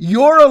nothing,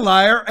 you're a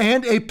liar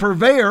and a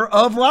purveyor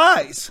of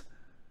lies.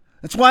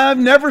 That's why I've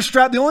never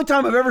the only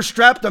time I've ever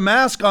strapped a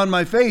mask on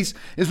my face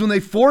is when they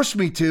forced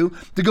me to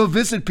go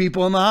visit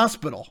people in the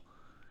hospital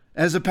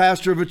as a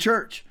pastor of a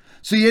church.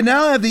 So you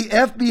now have the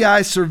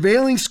FBI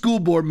surveilling school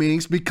board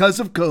meetings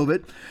because of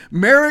COVID.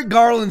 Merrick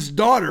Garland's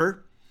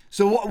daughter.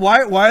 So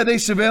why are they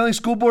surveilling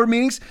school board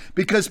meetings?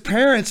 Because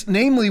parents,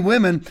 namely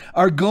women,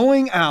 are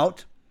going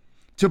out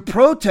to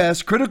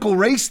protest critical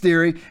race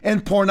theory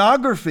and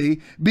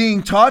pornography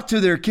being taught to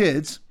their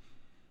kids.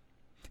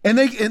 And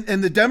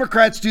the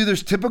Democrats do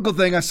this typical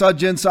thing. I saw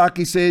Jen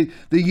Psaki say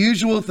the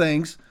usual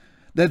things,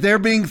 that they're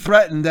being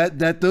threatened,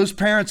 that those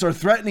parents are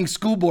threatening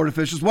school board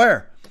officials.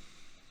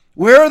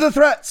 Where are the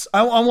threats?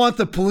 I want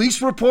the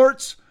police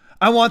reports.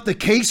 I want the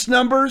case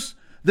numbers.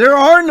 There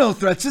are no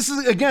threats. This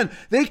is, again,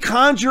 they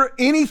conjure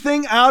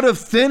anything out of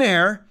thin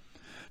air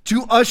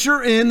to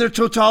usher in their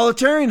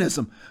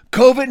totalitarianism.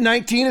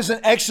 COVID-19 is an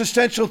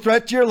existential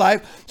threat to your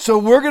life, so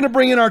we're going to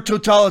bring in our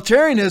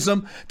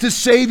totalitarianism to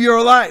save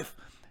your life.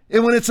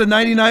 And when it's a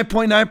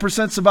 99.9%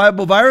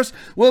 survivable virus,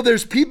 well,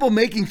 there's people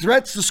making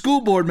threats to school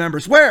board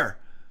members. Where?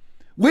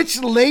 Which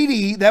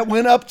lady that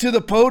went up to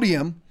the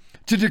podium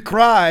to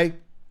decry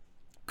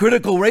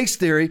critical race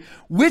theory,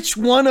 which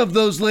one of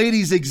those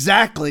ladies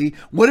exactly?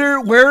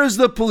 Where is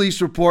the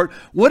police report?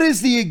 What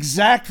is the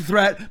exact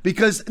threat?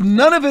 Because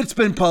none of it's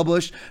been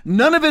published.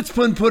 None of it's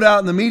been put out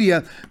in the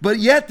media. But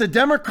yet the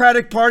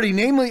Democratic Party,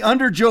 namely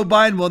under Joe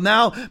Biden, will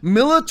now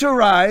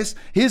militarize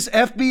his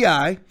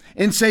FBI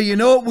and say, you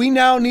know what, we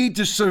now need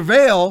to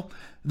surveil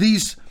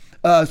these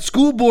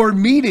school board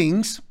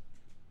meetings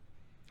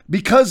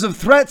because of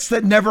threats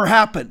that never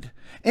happened.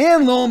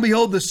 And lo and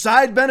behold, the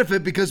side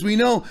benefit, because we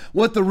know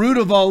what the root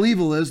of all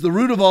evil is. The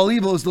root of all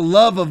evil is the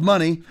love of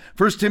money.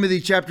 1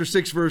 Timothy chapter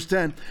 6, verse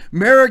 10.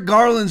 Merrick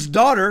Garland's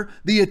daughter,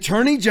 the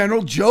Attorney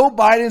General, Joe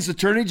Biden's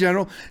Attorney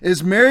General,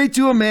 is married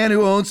to a man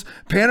who owns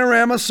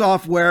Panorama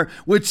Software,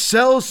 which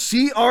sells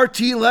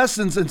CRT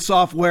lessons and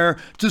software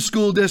to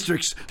school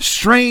districts.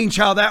 Strange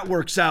how that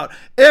works out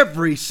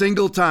every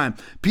single time.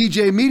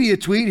 PJ Media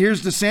tweet,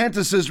 here's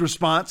DeSantis'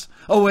 response.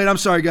 Oh, wait, I'm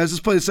sorry, guys. Let's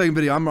play the second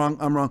video. I'm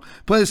wrong.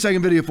 Play the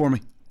second video for me.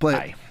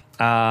 Hi.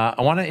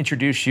 I want to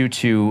introduce you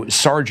to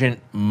Sergeant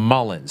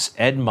Mullins,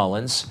 Ed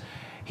Mullins.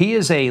 He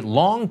is a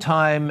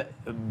longtime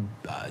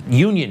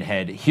union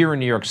head here in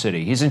New York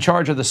City. He's in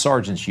charge of the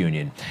Sergeants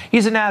Union.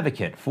 He's an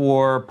advocate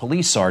for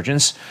police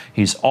sergeants.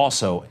 He's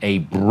also a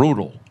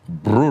brutal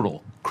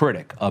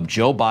critic of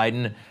Joe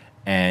Biden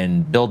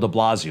and Bill de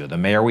Blasio, the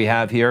mayor we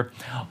have here.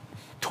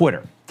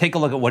 Twitter. Take a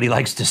look at what he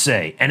likes to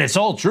say. And it's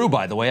all true,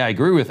 by the way. I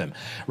agree with him.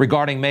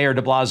 Regarding Mayor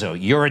de Blasio,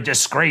 you're a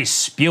disgrace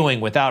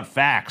spewing without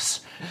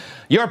facts.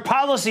 Your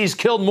policies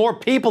killed more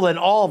people than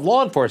all of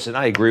law enforcement.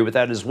 I agree with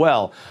that as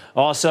well.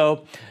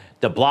 Also,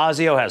 de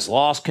Blasio has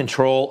lost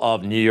control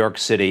of New York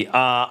City.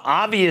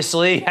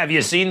 Obviously, have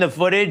you seen the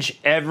footage?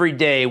 Every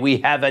day we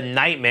have a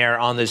nightmare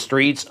on the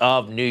streets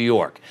of New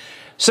York.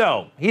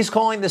 So he's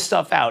calling this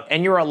stuff out,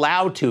 and you're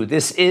allowed to.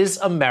 This is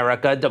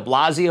America. De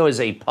Blasio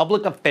is a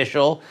public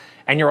official,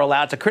 and you're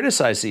allowed to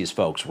criticize these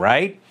folks,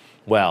 right?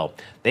 Well,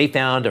 they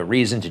found a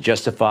reason to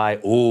justify,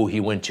 he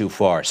went too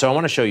far. So I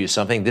want to show you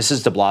something. This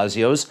is de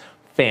Blasio's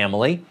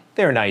family.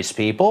 They're nice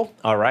people,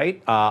 all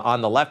right?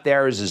 On the left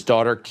there is his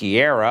daughter,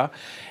 Kiara.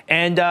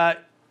 And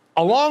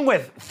along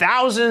with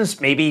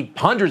thousands, maybe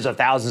hundreds of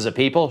thousands of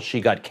people,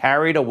 she got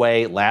carried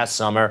away last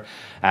summer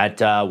at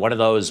one of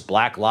those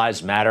Black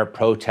Lives Matter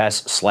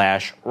protests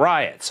 /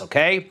 riots,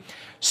 okay?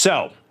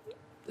 So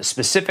the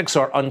specifics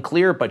are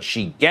unclear, but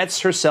she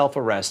gets herself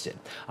arrested.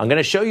 I'm going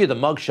to show you the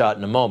mugshot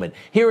in a moment.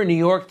 Here in New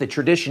York, the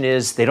tradition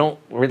is they don't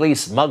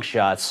release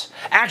mugshots.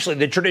 Actually,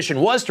 the tradition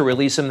was to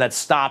release them. That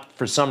stopped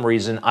for some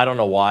reason. I don't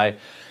know why.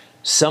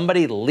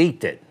 Somebody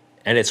leaked it,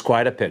 and it's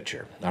quite a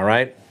picture, all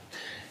right?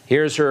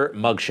 Here's her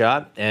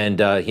mugshot, and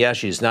yeah,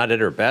 she's not at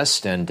her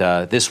best, and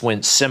this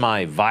went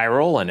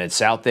semi-viral, and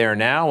it's out there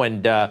now,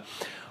 and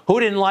who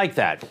didn't like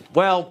that?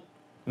 Well,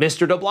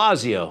 Mr. de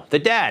Blasio, the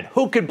dad.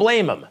 Who could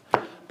blame him?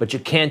 But you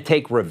can't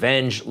take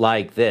revenge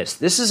like this.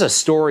 This is a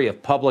story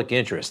of public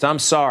interest. I'm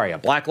sorry, a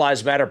Black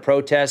Lives Matter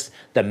protest,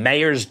 the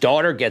mayor's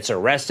daughter gets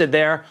arrested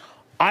there.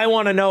 I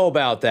want to know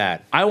about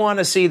that. I want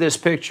to see this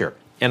picture,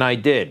 and I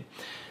did.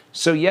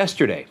 So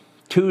yesterday,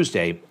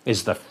 Tuesday,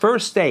 is the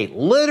first day,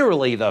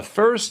 literally the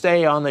first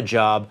day on the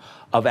job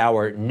of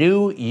our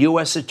new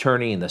U.S.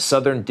 attorney in the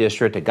Southern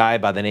District, a guy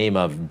by the name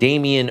of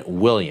Damian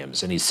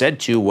Williams. And he's said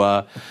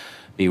to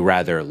be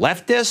rather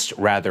leftist,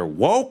 rather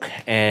woke,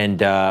 and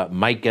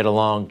might get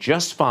along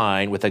just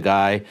fine with a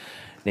guy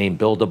named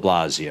Bill de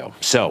Blasio.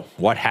 So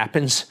what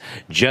happens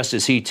just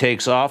as he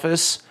takes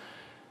office?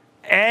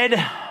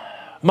 Ed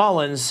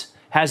Mullins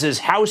has his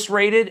house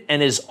raided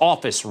and his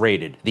office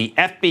raided. The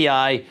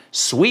FBI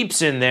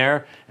sweeps in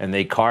there and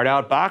they cart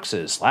out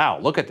boxes. Wow,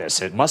 look at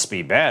this. It must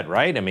be bad,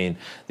 right? I mean,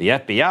 the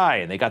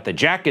FBI, and they got the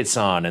jackets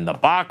on and the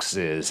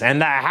boxes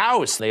and the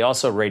house. They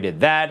also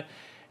raided that.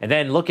 And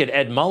then look at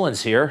Ed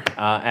Mullins here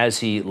as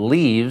he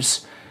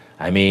leaves.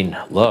 I mean,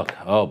 look,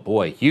 oh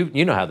boy,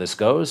 you know how this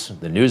goes.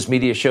 The news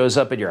media shows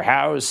up at your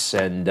house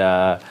and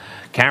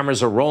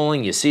cameras are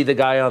rolling. You see the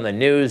guy on the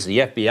news. The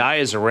FBI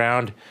is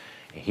around.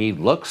 He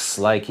looks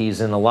like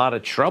he's in a lot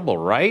of trouble,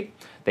 right?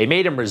 They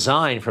made him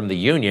resign from the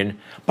union,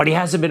 but he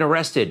hasn't been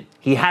arrested.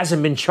 He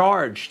hasn't been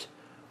charged.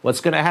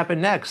 What's going to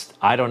happen next?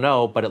 I don't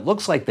know, but it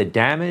looks like the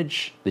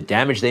damage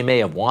they may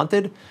have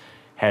wanted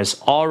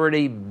has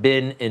already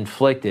been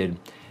inflicted,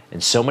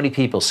 and so many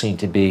people seem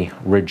to be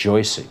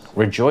rejoicing.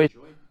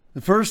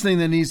 The first thing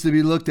that needs to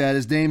be looked at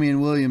is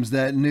Damian Williams,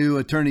 that new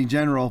attorney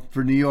general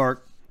for New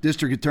York,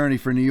 district attorney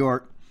for New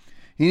York.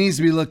 He needs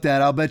to be looked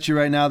at. I'll bet you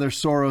right now there's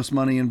Soros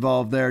money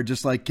involved there,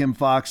 just like Kim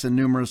Foxx and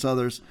numerous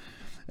others.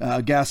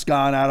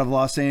 Gascon out of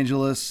Los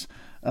Angeles,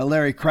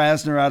 Larry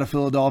Krasner out of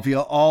Philadelphia,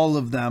 all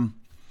of them.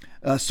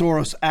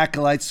 Soros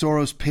acolytes,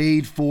 Soros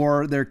paid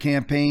for their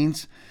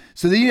campaigns.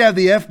 So then you have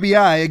the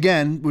FBI,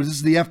 again, this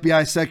is the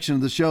FBI section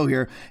of the show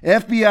here.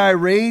 FBI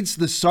raids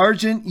the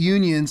Sergeant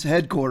Union's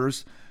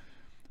headquarters.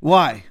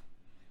 Why?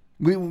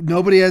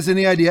 Nobody has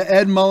any idea.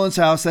 Ed Mullins'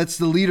 house, that's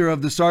the leader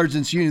of the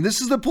Sergeants Union.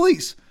 This is the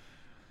police.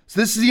 So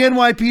this is the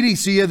NYPD.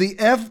 So you have the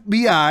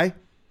FBI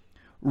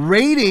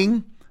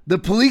raiding the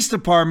police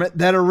department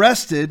that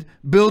arrested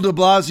Bill de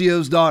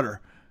Blasio's daughter.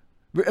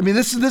 I mean,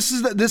 this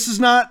is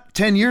not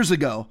 10 years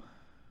ago.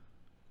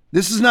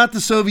 This is not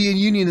the Soviet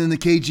Union and the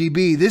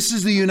KGB. This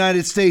is the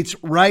United States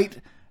right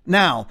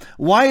now.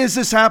 Why is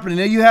this happening?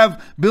 Now you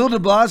have Bill de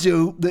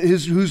Blasio,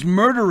 whose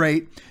murder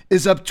rate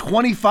is up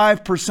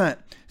 25%.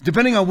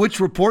 Depending on which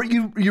report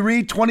you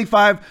read,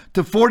 25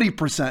 to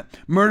 40%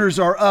 murders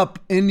are up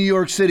in New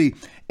York City.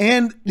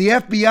 And the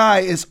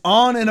FBI is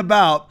on and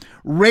about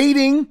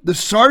raiding the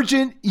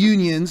Sergeant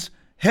Union's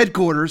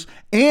headquarters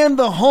and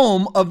the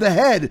home of the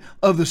head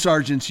of the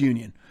Sergeants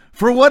Union.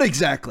 For what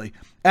exactly?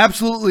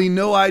 Absolutely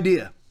no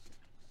idea.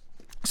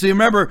 So you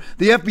remember,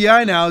 the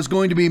FBI now is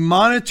going to be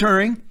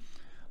monitoring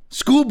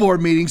school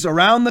board meetings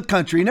around the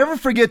country. Never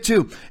forget,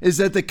 too, is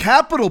that the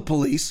Capitol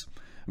Police,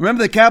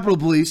 remember the Capitol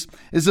Police,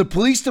 is a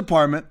police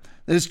department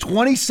that has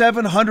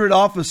 2,700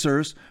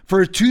 officers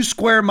for a 2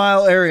 square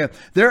mile area.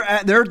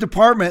 Their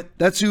department,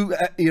 that's who,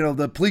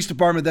 the police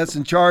department that's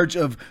in charge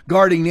of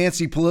guarding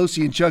Nancy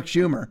Pelosi and Chuck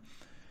Schumer,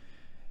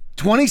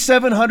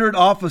 2,700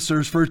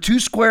 officers for a 2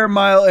 square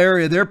mile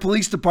area. Their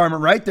police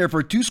department right there for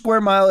a 2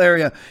 square mile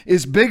area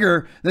is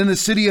bigger than the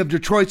city of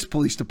Detroit's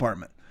police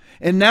department.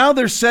 And now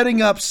they're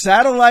setting up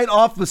satellite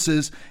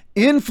offices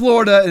in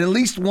Florida and at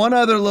least one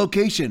other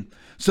location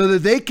so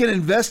that they can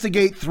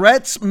investigate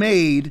threats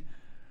made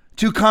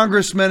to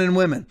congressmen and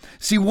women.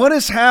 See, what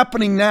is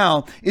happening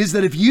now is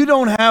that if you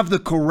don't have the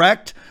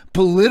correct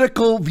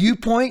political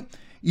viewpoint,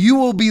 you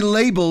will be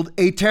labeled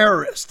a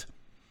terrorist.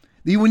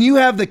 When you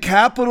have the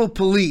Capitol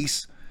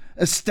Police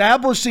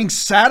establishing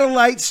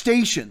satellite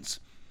stations,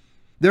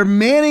 they're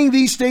manning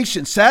these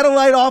stations,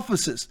 satellite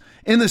offices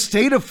in the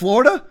state of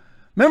Florida.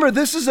 Remember,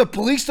 this is a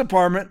police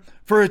department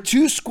for a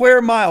 2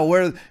 square mile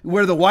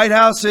where the White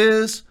House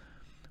is,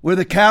 where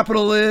the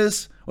Capitol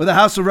is, where the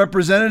House of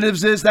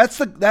Representatives is.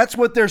 That's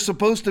what they're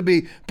supposed to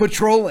be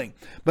patrolling.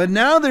 But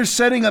now they're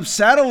setting up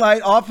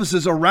satellite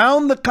offices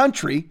around the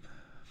country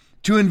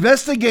to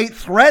investigate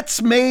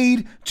threats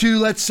made to,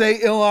 let's say,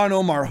 Ilhan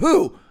Omar.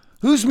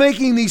 Who's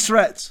making these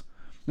threats?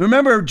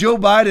 Remember, Joe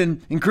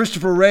Biden and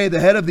Christopher Wray, the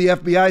head of the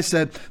FBI,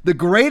 said the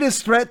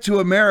greatest threat to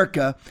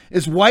America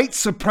is white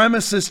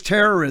supremacist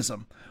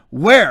terrorism.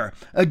 Where?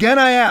 Again,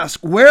 I ask,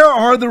 where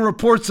are the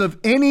reports of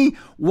any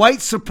white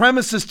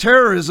supremacist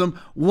terrorism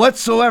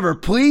whatsoever?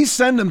 Please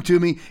send them to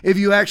me if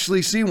you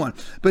actually see one.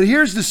 But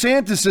here's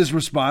DeSantis'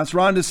 response.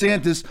 Ron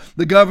DeSantis,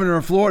 the governor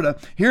of Florida.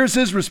 Here's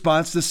his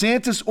response.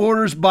 DeSantis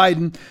orders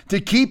Biden to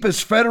keep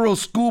his federal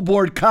school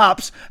board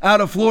cops out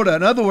of Florida.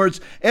 In other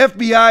words,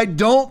 FBI,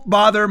 don't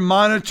bother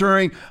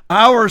monitoring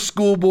our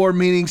school board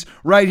meetings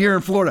right here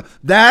in Florida.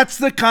 That's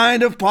the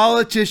kind of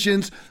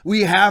politicians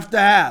we have to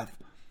have.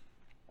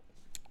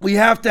 We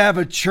have to have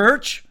a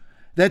church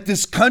that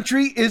this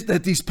country is,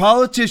 that these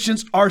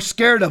politicians are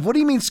scared of. What do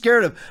you mean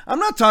scared of? I'm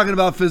not talking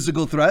about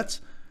physical threats.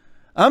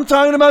 I'm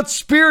talking about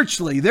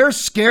spiritually. They're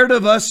scared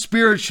of us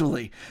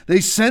spiritually. They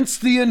sense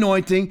the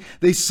anointing.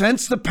 They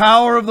sense the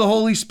power of the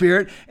Holy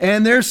Spirit,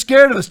 and they're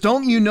scared of us.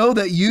 Don't you know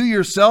that you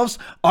yourselves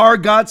are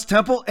God's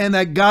temple and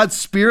that God's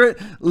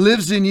Spirit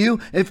lives in you?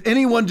 If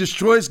anyone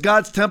destroys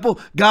God's temple,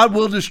 God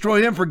will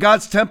destroy him, for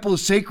God's temple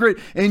is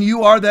sacred and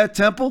you are that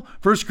temple.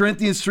 1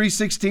 Corinthians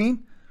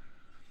 3:16.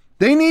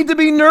 They need to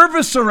be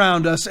nervous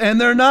around us,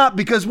 and they're not,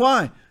 because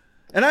why?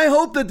 And I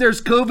hope that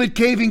there's COVID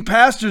caving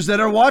pastors that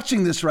are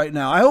watching this right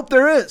now. I hope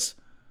there is.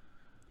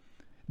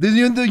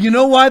 You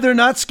know why they're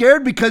not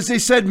scared? Because they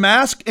said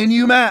mask and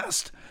you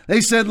masked.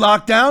 They said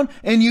lockdown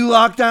and you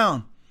locked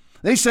down.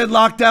 They said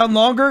lockdown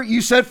longer.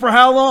 You said for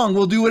how long?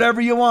 We'll do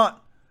whatever you want.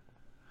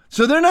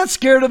 So they're not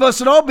scared of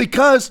us at all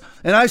because,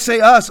 and I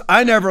say us,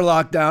 I never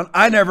locked down.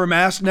 I never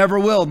masked, never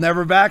will,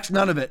 never vaxxed,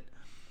 none of it.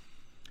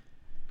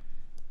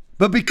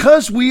 But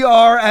because we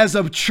are, as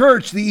a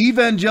church, the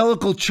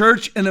evangelical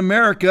church in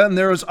America, and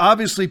there is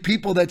obviously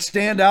people that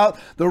stand out,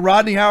 the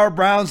Rodney Howard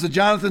Browns, the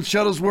Jonathan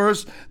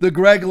Shuttlesworths, the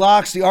Greg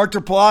Locks, the Artur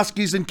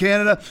Pawlowskis in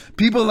Canada,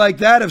 people like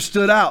that have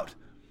stood out.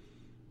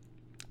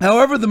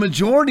 However, the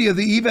majority of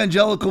the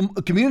evangelical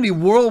community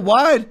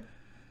worldwide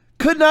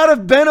could not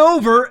have bent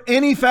over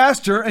any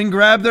faster and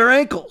grabbed their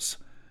ankles.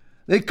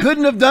 They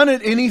couldn't have done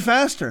it any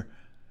faster.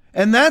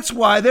 And that's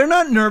why they're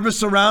not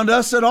nervous around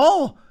us at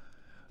all.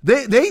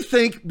 They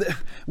think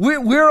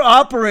we're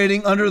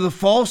operating under the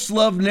false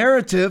love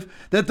narrative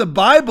that the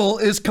Bible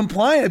is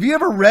compliant. Have you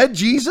ever read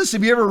Jesus?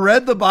 Have you ever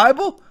read the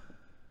Bible?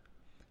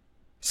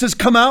 It says,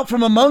 come out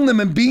from among them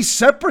and be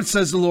separate,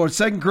 says the Lord.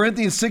 2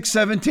 Corinthians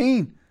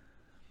 6:17.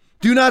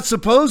 Do not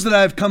suppose that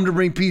I have come to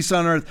bring peace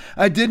on earth.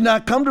 I did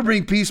not come to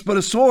bring peace, but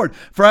a sword.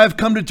 For I have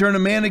come to turn a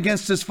man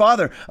against his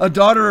father, a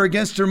daughter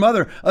against her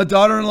mother, a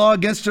daughter-in-law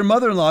against her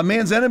mother-in-law. A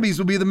man's enemies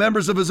will be the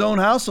members of his own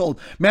household.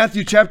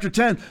 Matthew chapter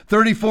 10,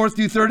 34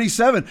 through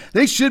 37.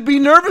 They should be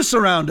nervous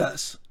around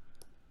us.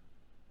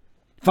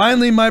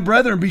 Finally, my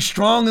brethren, be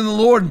strong in the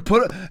Lord and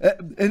put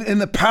in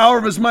the power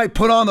of his might.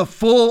 Put on the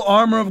full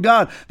armor of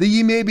God, that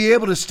ye may be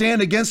able to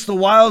stand against the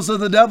wiles of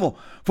the devil.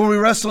 For we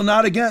wrestle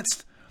not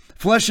against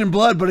flesh and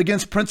blood, but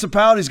against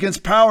principalities,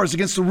 against powers,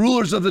 against the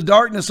rulers of the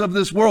darkness of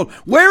this world.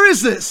 Where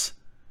is this?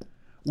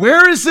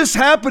 Where is this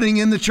happening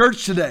in the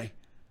church today?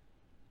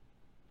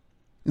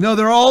 You know,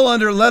 they're all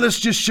under, let us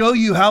just show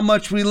you how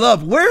much we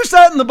love. Where's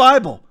that in the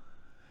Bible?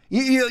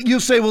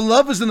 You'll say, well,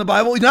 love is in the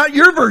Bible. Not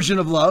your version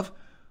of love.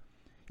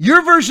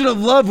 Your version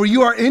of love, where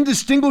you are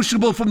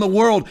indistinguishable from the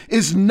world,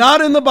 is not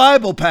in the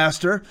Bible,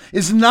 Pastor.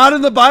 Is not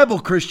in the Bible,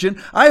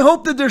 Christian. I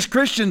hope that there's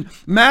Christian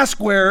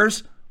mask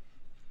wearers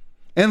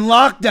and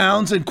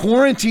lockdowns and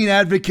quarantine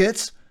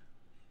advocates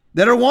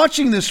that are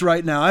watching this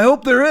right now. I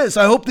hope there is.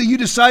 I hope that you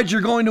decide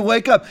you're going to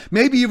wake up.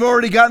 Maybe you've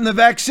already gotten the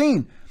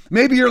vaccine.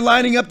 Maybe you're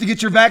lining up to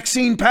get your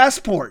vaccine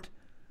passport.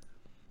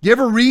 You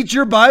ever read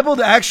your Bible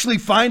to actually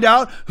find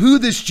out who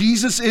this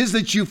Jesus is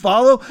that you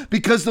follow?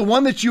 Because the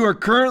one that you are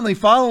currently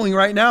following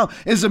right now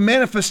is a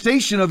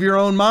manifestation of your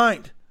own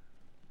mind.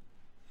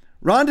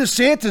 Ron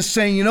DeSantis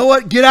saying, you know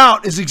what, get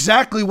out, is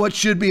exactly what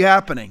should be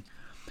happening.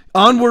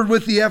 Onward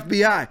with the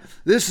FBI.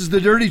 This is the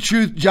Dirty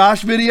Truth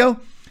Josh video.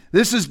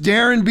 This is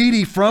Darren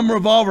Beattie from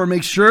Revolver.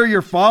 Make sure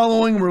you're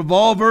following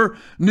Revolver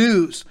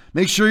News.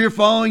 Make sure you're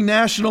following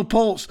National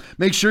Pulse.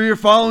 Make sure you're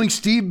following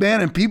Steve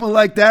Bannon, people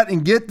like that,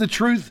 and get the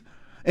truth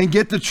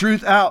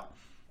out.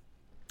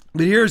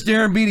 But here's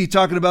Darren Beattie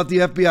talking about the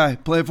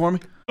FBI. Play it for me.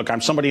 Look,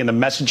 I'm somebody in the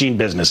messaging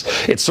business.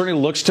 It certainly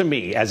looks to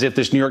me as if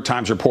this New York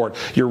Times report,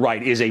 you're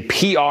right, is a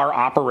PR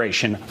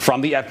operation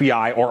from the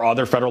FBI or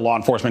other federal law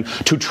enforcement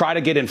to try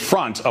to get in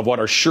front of what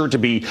are sure to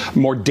be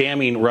more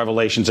damning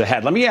revelations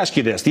ahead. Let me ask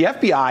you this. The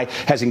FBI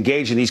has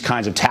engaged in these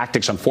kinds of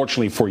tactics,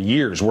 unfortunately, for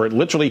years, where it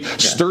literally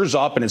stirs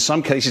up and in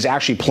some cases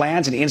actually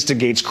plans and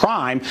instigates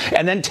crime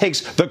and then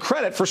takes the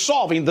credit for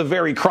solving the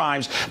very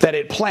crimes that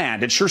it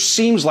planned. It sure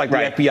seems like the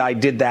FBI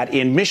did that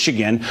in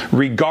Michigan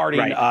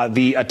regarding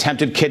the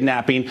attempted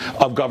kidnapping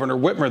of Governor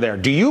Whitmer there.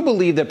 Do you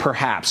believe that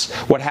perhaps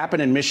what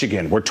happened in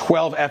Michigan, where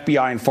 12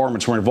 FBI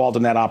informants were involved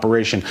in that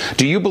operation,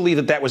 do you believe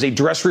that that was a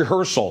dress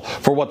rehearsal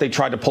for what they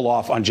tried to pull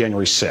off on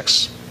January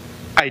 6th?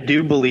 I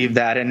do believe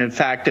that, and in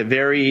fact, a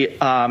very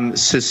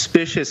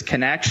suspicious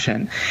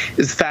connection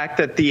is the fact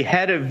that the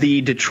head of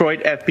the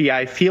Detroit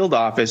FBI field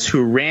office,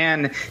 who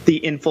ran the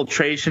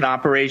infiltration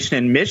operation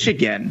in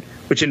Michigan,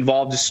 which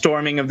involved the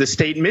storming of the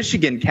state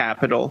Michigan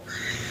Capitol,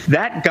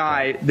 that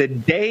guy, the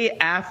day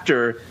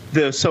after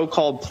the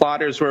so-called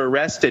plotters were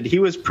arrested, he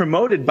was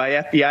promoted by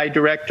FBI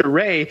Director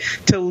Wray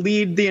to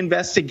lead the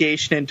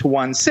investigation into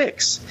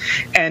 1-6.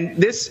 And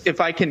this,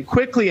 if I can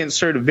quickly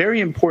insert a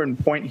very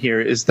important point here,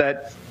 is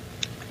that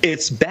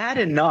it's bad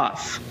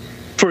enough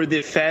for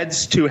the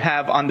feds to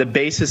have, on the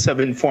basis of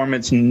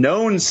informants,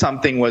 known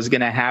something was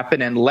going to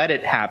happen and let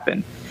it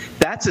happen.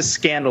 That's a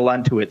scandal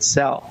unto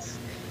itself.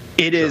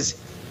 It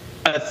is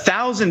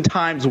 1,000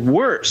 times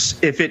worse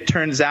if it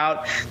turns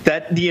out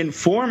that the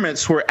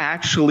informants were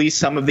actually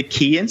some of the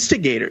key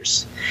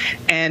instigators.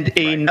 And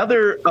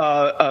another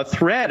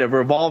thread of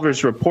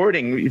Revolver's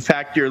reporting, in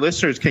fact, your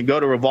listeners can go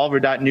to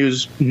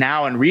revolver.news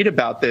now and read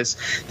about this.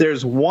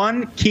 There's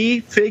one key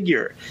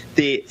figure,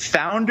 the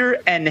founder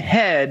and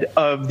head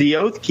of the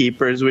Oath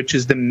Keepers, which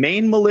is the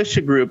main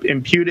militia group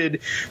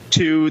imputed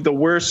to the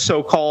worst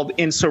so-called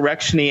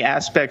insurrection-y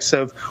aspects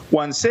of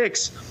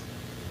 1-6.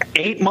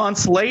 8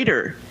 months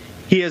later,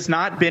 he has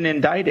not been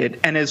indicted.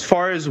 And as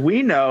far as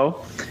we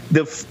know,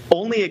 the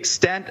only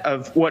extent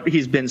of what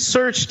he's been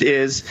searched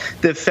is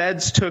the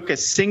feds took a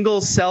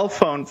single cell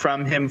phone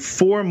from him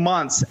 4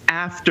 months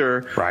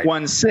after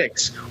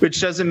 1-6, which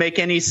doesn't make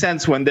any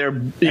sense when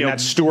they're, you know,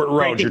 that's Stewart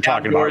Rhodes you're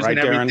talking about, right,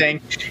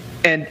 Darren?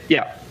 And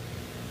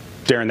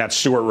Darren, that's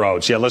Stewart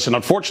Rhodes. Yeah, listen,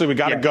 unfortunately, we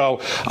got to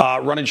go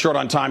running short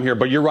on time here,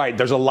 but you're right.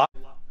 There's a lot.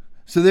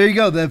 So there you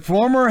go. The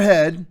former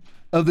head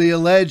of the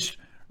alleged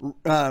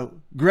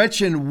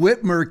Gretchen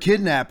Whitmer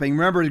kidnapping.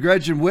 Remember the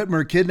Gretchen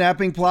Whitmer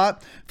kidnapping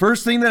plot?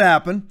 First thing that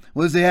happened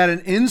was they had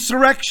an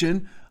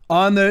insurrection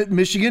on the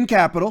Michigan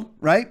Capitol,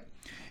 right?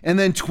 And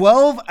then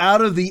 12 out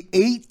of the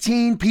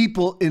 18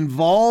 people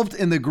involved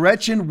in the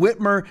Gretchen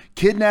Whitmer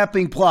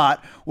kidnapping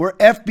plot were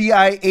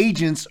FBI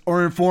agents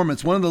or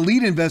informants. One of the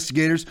lead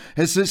investigators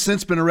has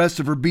since been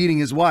arrested for beating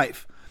his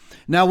wife.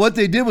 Now, what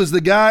they did was the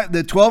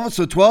 12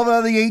 out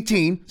of the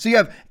 18. So you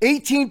have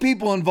 18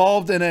 people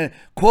involved in a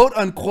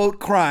quote-unquote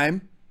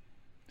crime.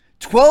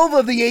 12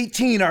 of the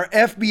 18 are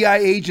FBI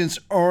agents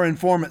or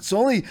informants.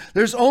 So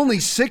there's only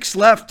 6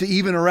 left to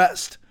even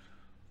arrest.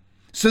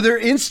 So they're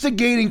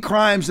instigating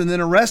crimes and then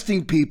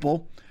arresting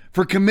people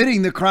for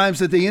committing the crimes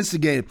that they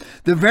instigated.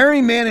 The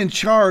very man in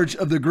charge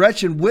of the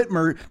Gretchen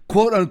Whitmer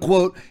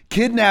quote-unquote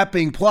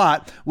kidnapping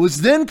plot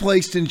was then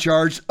placed in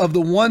charge of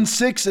the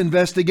 1-6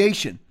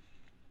 investigation.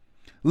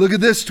 Look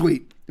at this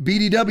tweet,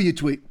 BDW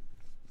tweet.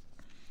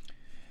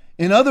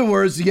 In other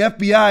words, the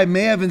FBI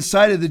may have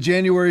incited the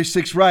January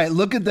 6th riot.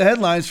 Look at the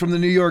headlines from the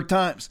New York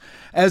Times.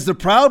 As the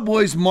Proud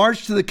Boys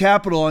marched to the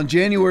Capitol on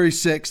January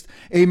 6th,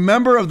 a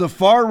member of the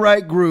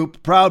far-right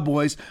group, Proud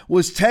Boys,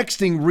 was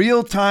texting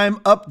real-time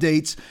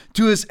updates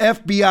to his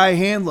FBI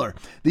handler.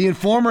 The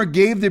informer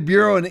gave the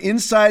Bureau an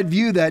inside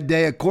view that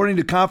day, according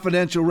to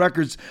confidential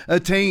records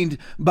attained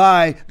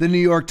by the New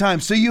York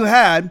Times. So you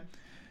had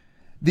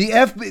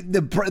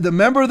the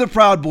member of the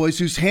Proud Boys,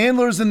 whose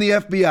handler's in the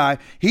FBI,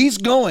 he's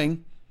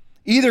going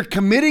either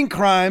committing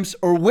crimes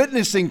or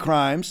witnessing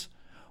crimes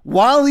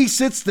while he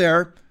sits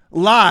there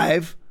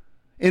live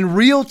in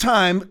real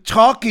time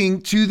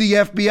talking to the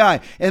FBI.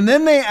 And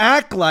then they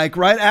act like,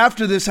 right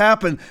after this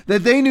happened,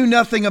 that they knew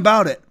nothing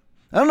about it.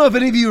 I don't know if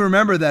any of you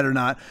remember that or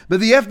not,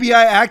 but the FBI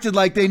acted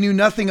like they knew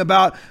nothing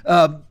about,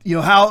 how the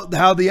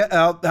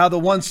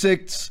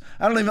 1-6.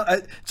 I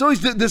don't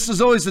even. This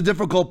is always the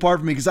difficult part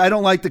for me because I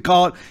don't like to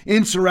call it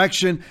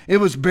insurrection. It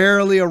was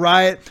barely a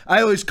riot.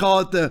 I always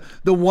call it the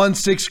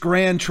 1-6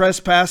 grand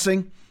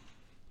trespassing.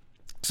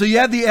 So you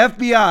had the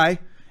FBI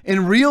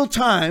in real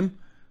time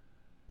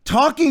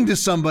talking to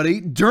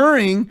somebody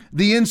during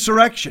the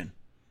insurrection.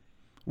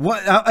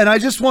 And I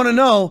just want to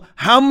know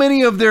how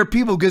many of their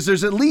people, because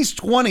there's at least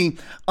 20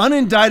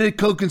 unindicted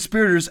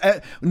co-conspirators,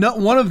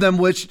 one of them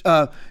which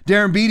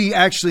Darren Beattie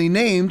actually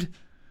named,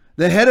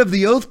 the head of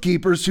the Oath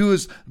Keepers, who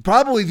is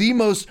probably the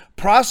most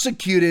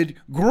prosecuted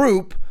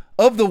group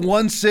of the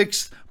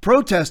 1/6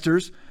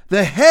 protesters,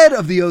 the head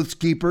of the Oath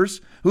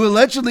Keepers, who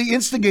allegedly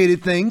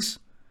instigated things,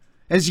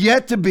 has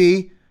yet to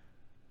be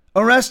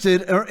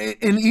arrested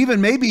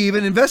and maybe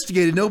even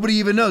investigated. Nobody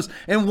even knows.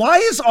 And why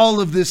is all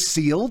of this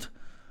sealed?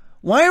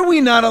 Why are we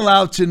not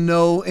allowed to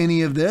know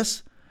any of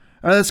this?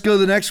 All right, let's go to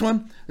the next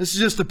one. This is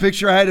just a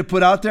picture I had to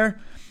put out there.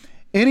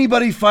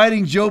 Anybody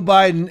fighting Joe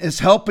Biden is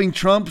helping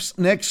Trump's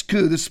next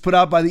coup. This is put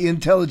out by the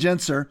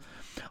Intelligencer.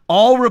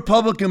 All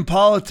Republican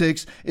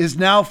politics is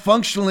now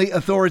functionally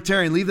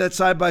authoritarian. Leave that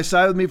side by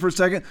side with me for a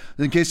second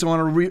in case I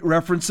want to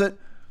reference it.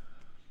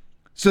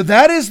 So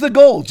that is the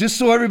goal, just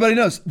so everybody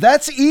knows.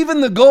 That's even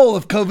the goal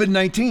of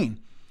COVID-19.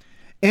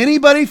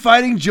 Anybody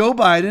fighting Joe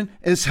Biden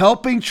is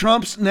helping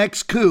Trump's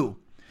next coup.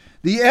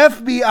 The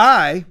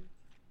FBI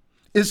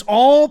is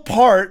all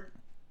part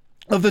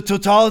of the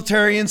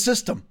totalitarian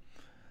system.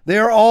 They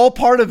are all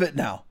part of it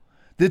now.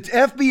 The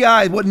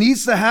FBI, what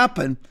needs to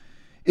happen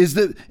is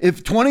that if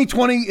in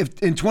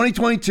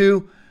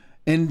 2022,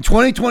 in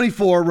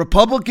 2024,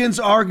 Republicans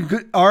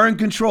are in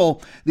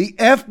control, the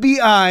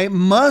FBI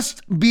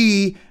must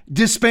be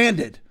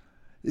disbanded.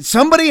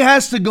 Somebody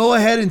has to go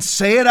ahead and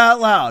say it out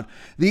loud.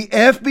 The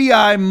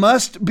FBI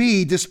must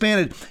be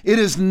disbanded. It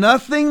is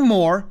nothing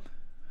more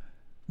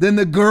than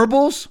the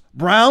Goebbels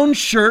brown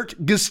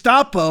shirt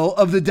Gestapo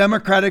of the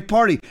Democratic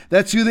Party.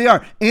 That's who they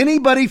are.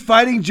 Anybody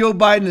fighting Joe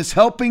Biden is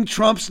helping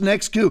Trump's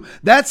next coup.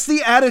 That's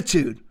the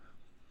attitude.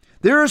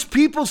 There's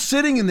people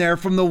sitting in there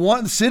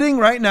sitting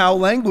right now,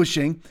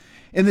 languishing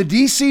in the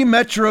DC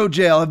Metro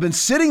Jail, have been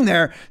sitting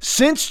there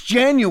since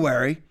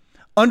January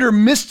under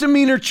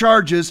misdemeanor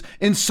charges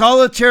in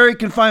solitary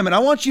confinement. I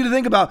want you to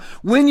think about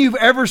when you've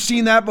ever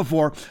seen that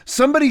before.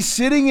 Somebody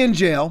sitting in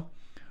jail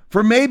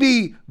for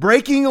maybe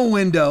breaking a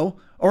window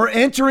or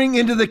entering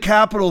into the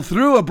Capitol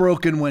through a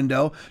broken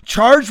window,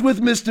 charged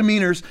with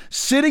misdemeanors,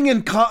 sitting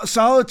in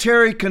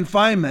solitary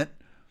confinement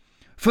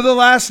for the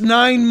last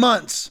 9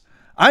 months.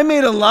 I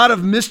made a lot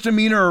of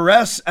misdemeanor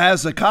arrests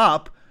as a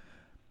cop,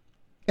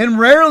 and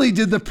rarely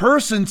did the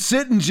person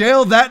sit in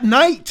jail that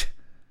night.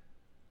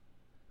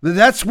 But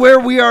that's where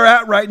we are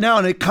at right now,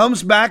 and it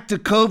comes back to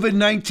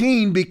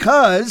COVID-19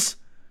 because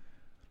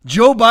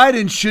Joe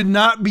Biden should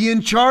not be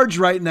in charge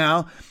right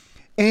now,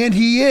 and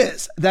he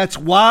is. That's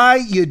why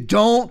you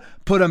don't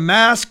put a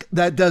mask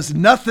that does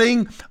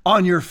nothing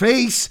on your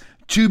face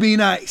to be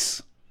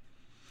nice.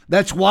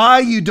 That's why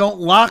you don't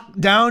lock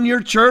down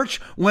your church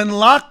when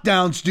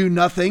lockdowns do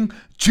nothing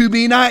to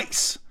be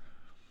nice.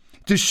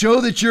 To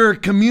show that you're a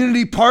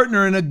community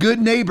partner and a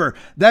good neighbor.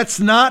 That's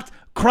not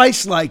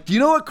Christ-like. Do you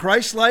know what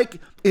Christ-like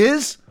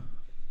is?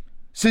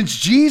 Since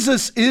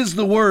Jesus is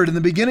the Word, in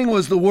the beginning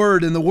was the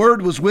Word, and the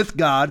Word was with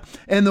God,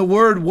 and the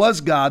Word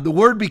was God. The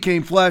Word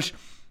became flesh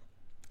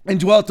and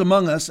dwelt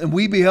among us, and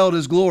we beheld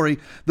his glory,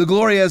 the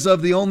glory as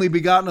of the only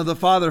begotten of the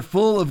Father,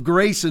 full of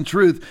grace and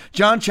truth.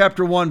 John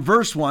chapter 1,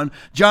 verse 1,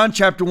 John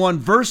chapter 1,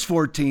 verse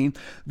 14.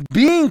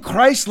 Being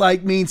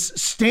Christ-like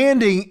means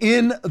standing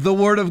in the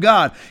Word of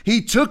God.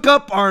 He took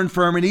up our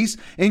infirmities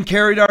and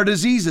carried our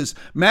diseases.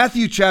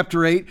 Matthew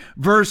chapter 8,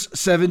 verse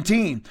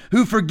 17.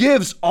 Who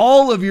forgives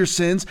all of your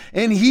sins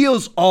and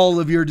heals all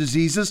of your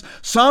diseases.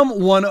 Psalm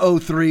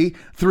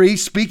 103,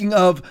 speaking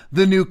of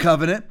the new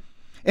covenant.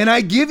 And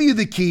I give you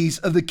the keys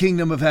of the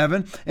kingdom of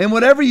heaven, and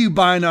whatever you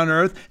bind on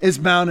earth is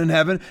bound in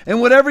heaven, and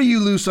whatever you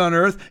loose on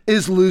earth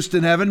is loosed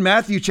in heaven.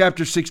 Matthew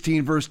chapter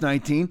 16, verse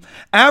 19.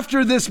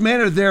 After this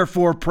manner,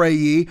 therefore, pray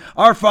ye,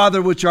 our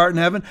Father which art in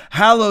heaven,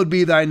 hallowed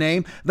be thy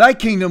name. Thy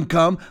kingdom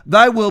come,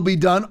 thy will be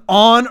done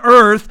on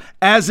earth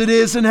as it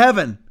is in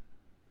heaven.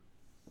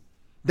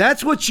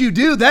 That's what you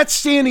do. That's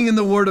standing in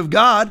the Word of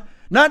God.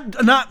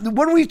 Not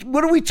what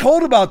are we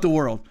told about the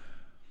world?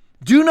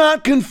 Do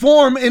not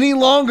conform any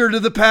longer to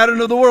the pattern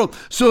of the world.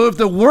 So if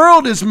the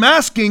world is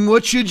masking,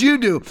 what should you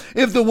do?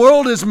 If the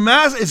world is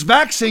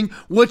vaxxing,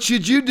 what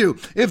should you do?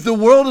 If the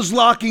world is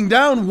locking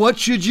down, what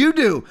should you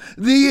do?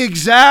 The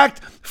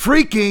exact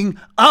freaking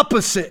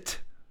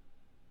opposite.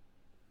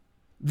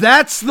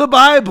 That's the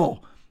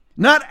Bible,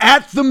 not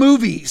at the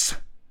movies.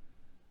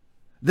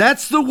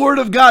 That's the Word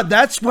of God.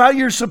 That's how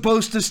you're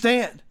supposed to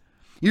stand.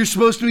 You're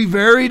supposed to be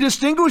very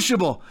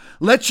distinguishable.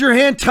 Let your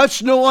hand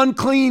touch no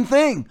unclean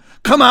thing.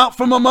 Come out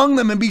from among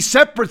them and be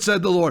separate,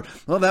 said the Lord.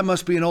 Well, that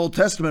must be an Old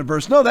Testament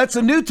verse. No, that's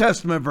a New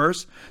Testament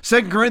verse.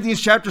 2 Corinthians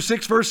chapter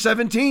 6, verse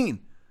 17.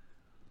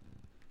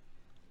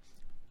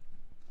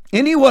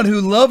 Anyone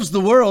who loves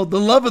the world, the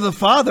love of the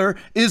Father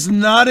is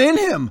not in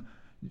him.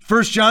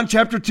 1 John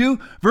chapter 2,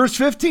 verse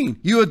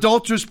 15. You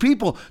adulterous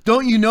people,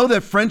 don't you know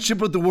that friendship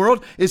with the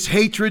world is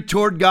hatred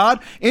toward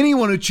God?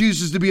 Anyone who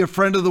chooses to be a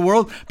friend of the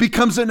world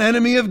becomes an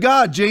enemy of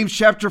God. James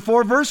chapter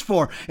 4, verse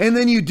 4. And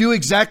then you do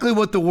exactly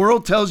what the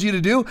world tells you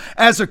to do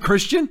as a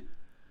Christian?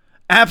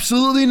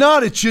 Absolutely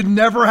not. It should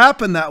never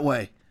happen that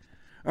way.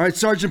 All right,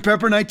 Sergeant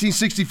Pepper,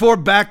 1964,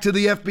 back to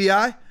the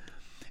FBI.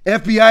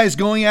 FBI is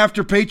going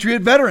after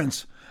Patriot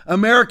veterans.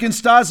 American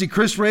Stasi,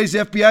 Chris Wray's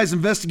FBI is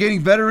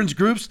investigating veterans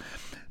groups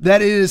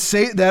that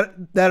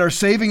are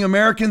saving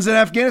Americans in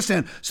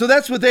Afghanistan. So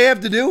that's what they have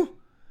to do.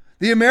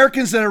 The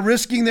Americans that are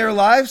risking their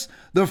lives,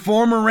 the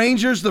former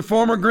Rangers, the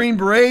former Green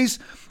Berets,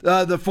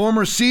 the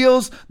former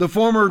SEALs, the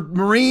former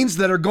Marines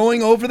that are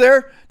going over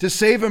there to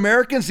save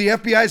Americans, the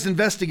FBI is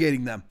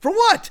investigating them. For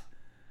what?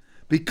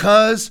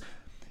 Because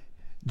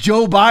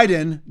Joe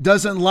Biden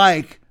doesn't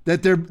like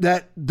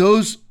that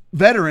those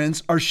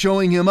veterans are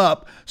showing him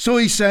up, so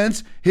he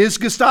sends his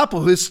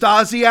Gestapo, his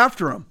Stasi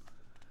after him.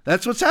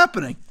 That's what's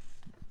happening.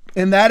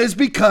 And that is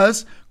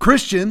because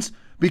Christians,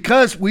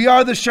 because we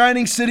are the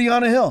shining city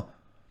on a hill.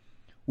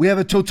 We have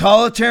a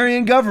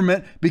totalitarian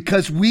government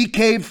because we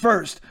caved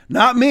first.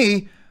 Not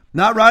me,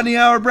 not Rodney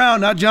Howard-Brown,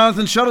 not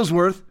Jonathan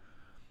Shuttlesworth,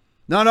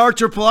 not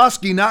Archer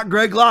Pulaski, not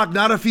Greg Locke,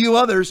 not a few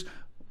others.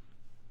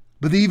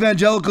 But the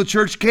evangelical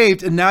church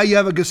caved, and now you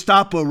have a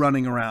Gestapo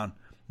running around.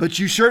 But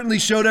you certainly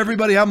showed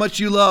everybody how much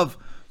you love,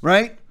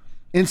 right?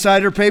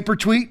 Insider paper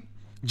tweet.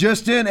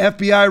 Just in,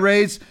 FBI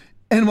raids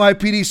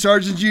NYPD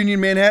Sergeants Union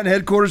Manhattan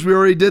headquarters. We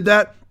already did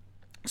that.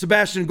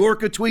 Sebastian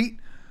Gorka tweet.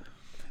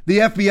 The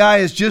FBI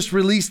has just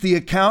released the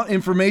account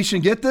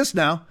information. Get this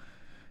now.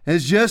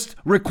 Has just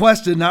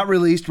requested, not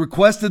released,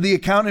 requested the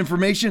account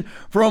information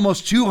for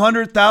almost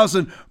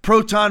 200,000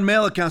 Proton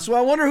Mail accounts. So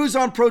I wonder who's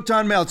on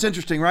Proton Mail. It's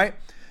interesting, right?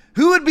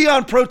 Who would be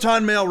on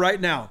Proton Mail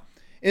right now?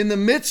 In the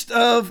midst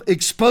of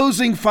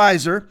exposing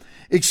Pfizer,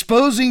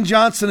 exposing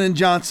Johnson &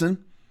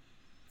 Johnson,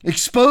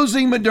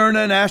 exposing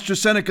Moderna and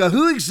AstraZeneca,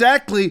 who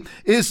exactly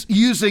is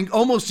using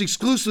almost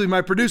exclusively,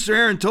 my producer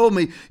Aaron told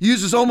me,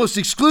 uses almost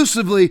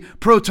exclusively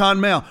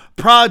Proton Mail,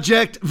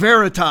 Project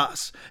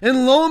Veritas.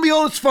 And lo and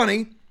behold, it's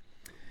funny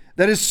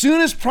that as soon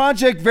as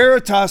Project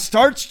Veritas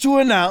starts to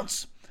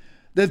announce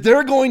that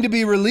they're going to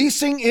be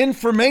releasing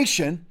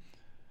information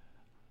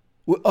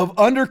of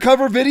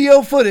undercover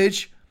video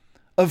footage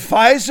of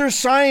Pfizer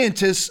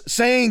scientists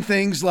saying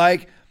things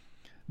like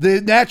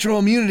the natural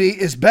immunity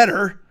is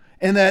better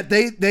and that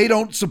they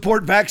don't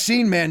support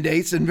vaccine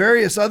mandates and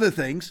various other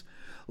things,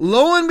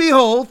 lo and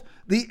behold,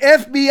 the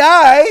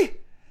FBI,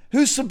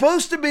 who's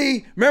supposed to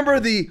be, remember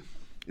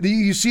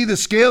you see the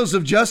scales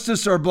of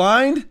justice are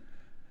blind?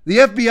 The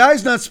FBI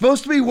is not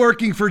supposed to be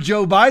working for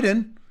Joe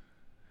Biden.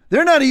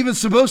 They're not even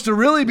supposed to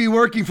really be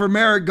working for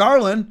Merrick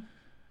Garland.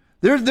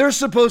 They're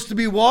supposed to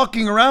be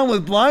walking around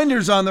with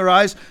blinders on their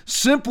eyes,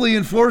 simply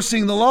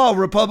enforcing the law,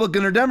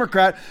 Republican or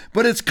Democrat.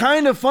 But it's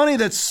kind of funny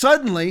that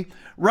suddenly,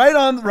 right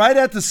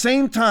at the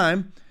same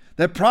time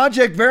that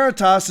Project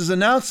Veritas is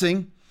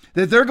announcing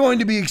that they're going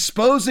to be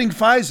exposing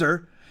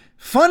Pfizer,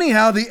 funny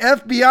how the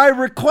FBI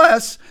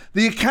requests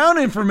the account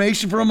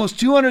information for almost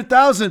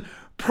 200,000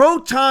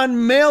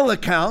 Proton Mail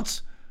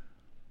accounts.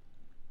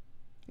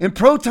 And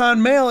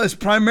Proton Mail is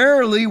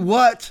primarily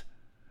what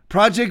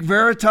Project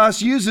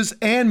Veritas uses,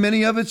 and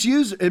many of its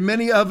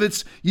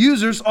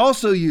users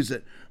also use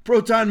it.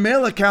 Proton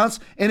Mail accounts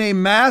in a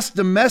mass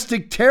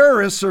domestic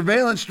terrorist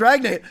surveillance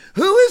dragnet.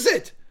 Who is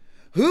it?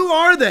 Who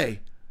are they?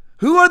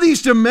 Who are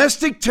these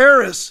domestic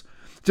terrorists?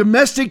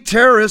 Domestic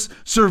terrorist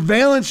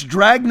surveillance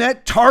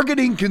dragnet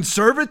targeting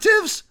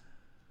conservatives?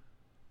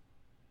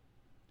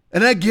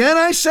 And again,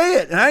 I say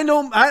it, and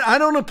I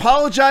don't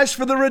apologize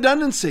for the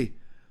redundancy.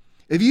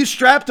 If you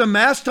strapped a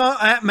mask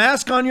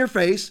on your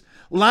face,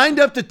 lined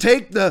up to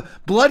take the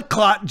blood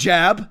clot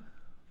jab,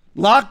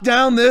 locked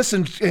down this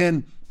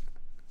and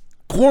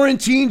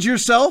quarantined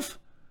yourself,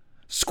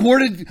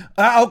 squirted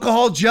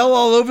alcohol gel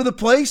all over the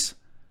place,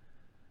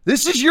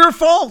 this is your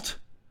fault.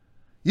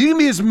 You can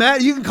be as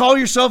mad. You can call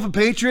yourself a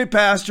patriot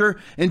pastor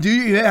and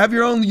have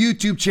your own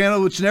YouTube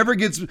channel, which never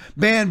gets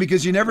banned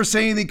because you never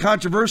say anything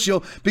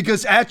controversial,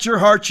 because at your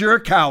heart, you're a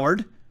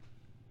coward.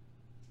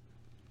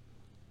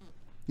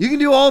 You can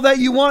do all that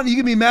you want. You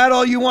can be mad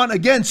all you want.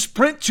 Again,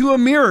 sprint to a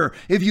mirror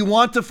if you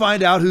want to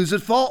find out who's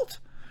at fault.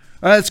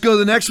 All right, let's go to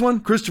the next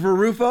one. Christopher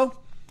Rufo.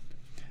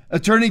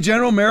 Attorney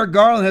General Merrick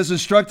Garland has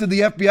instructed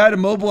the FBI to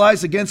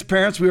mobilize against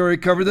parents. We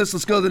already covered this.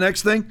 Let's go to the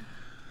next thing.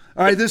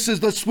 All right,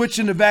 let's switch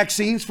into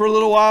vaccines for a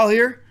little while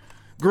here.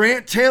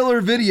 Grant Taylor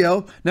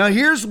video. Now,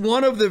 here's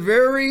one of the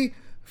very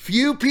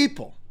few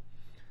people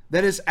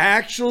that is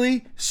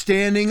actually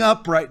standing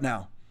up right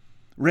now.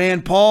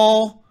 Rand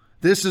Paul.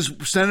 This is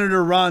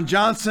Senator Ron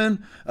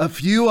Johnson, a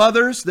few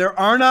others. There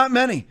are not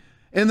many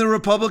in the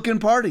Republican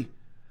Party.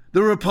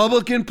 The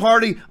Republican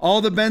Party,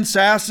 all the Ben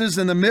Sasses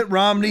and the Mitt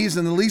Romneys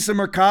and the Lisa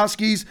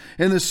Murkowskis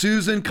and the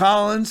Susan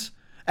Collins,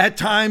 at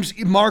times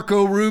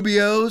Marco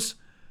Rubios,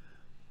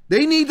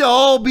 they need to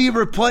all be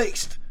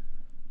replaced.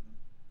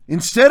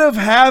 Instead of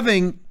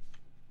having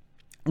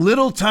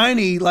little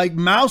tiny like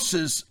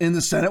mouses in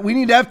the Senate, we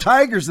need to have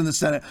tigers in the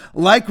Senate,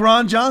 like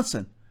Ron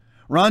Johnson.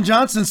 Ron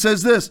Johnson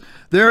says this: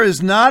 there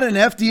is not an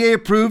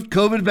FDA-approved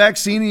COVID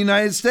vaccine in the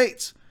United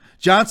States.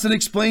 Johnson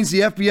explains the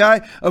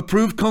FBI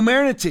approved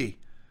Comirnaty.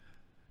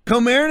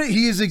 Comirnaty,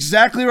 he is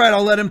exactly right.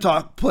 I'll let him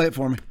talk. Play it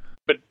for me.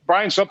 But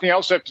Brian, something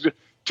else I have to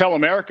tell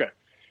America.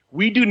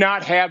 We do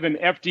not have an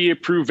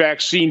FDA-approved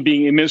vaccine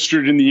being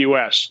administered in the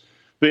U.S.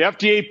 The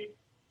FDA,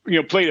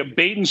 played a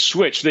bait and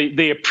switch.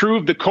 They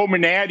approved the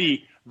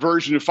Comirnaty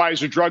version of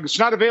Pfizer drug. It's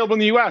not available in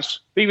the U.S.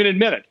 They even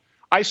admit it.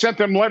 I sent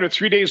them a letter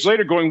 3 days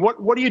later going,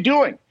 what are you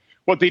doing?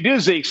 What they did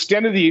is they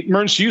extended the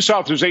emergency use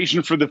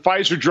authorization for the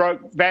Pfizer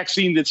drug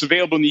vaccine that's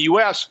available in the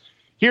U.S.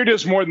 Here it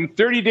is more than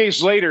 30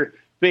 days later.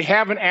 They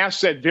haven't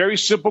asked that very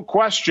simple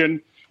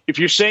question. If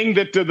you're saying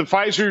that the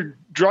Pfizer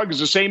drug is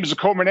the same as the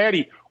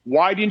Comirnaty,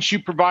 why didn't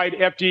you provide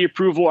FDA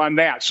approval on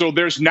that? So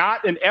there's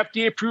not an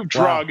FDA-approved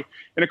drug. Wow.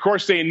 And, of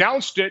course, they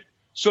announced it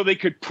so they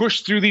could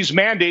push through these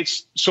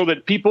mandates so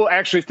that people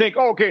actually think,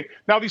 oh, okay,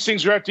 now these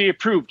things are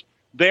FDA-approved.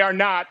 They are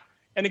not.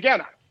 And,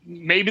 again,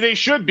 maybe they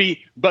should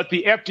be, but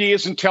the FDA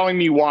isn't telling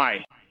me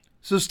why.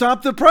 So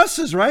stop the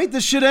presses, right?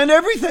 This should end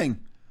everything.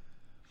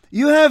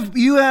 You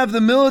have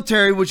the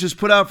military, which is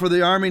put out for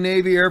the Army,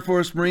 Navy, Air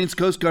Force, Marines,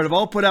 Coast Guard, have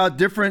all put out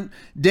different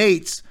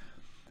dates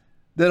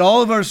that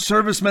all of our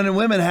servicemen and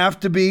women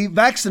have to be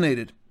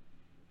vaccinated.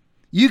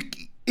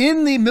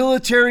 In the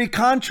military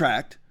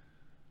contract,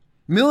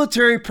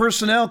 military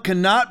personnel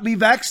cannot be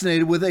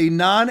vaccinated with a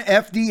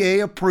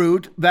non-FDA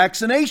approved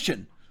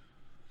vaccination.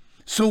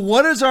 So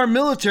what is our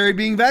military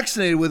being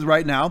vaccinated with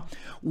right now?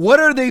 What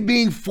are they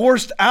being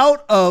forced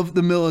out of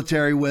the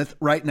military with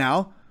right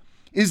now?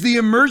 Is the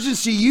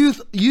emergency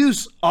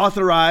use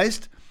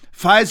authorized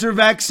Pfizer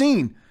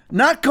vaccine,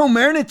 not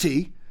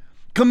Comirnaty.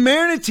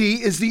 Comirnaty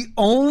is the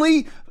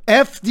only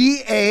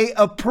FDA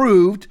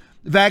approved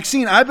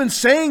vaccine. I've been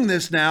saying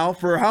this now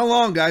for how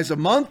long, guys? A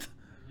month?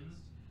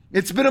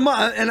 It's been a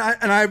month, and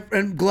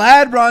I'm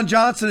glad Ron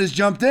Johnson has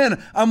jumped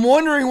in. I'm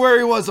wondering where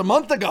he was a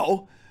month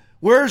ago.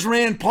 Where's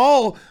Rand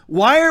Paul?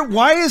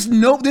 Why is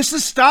this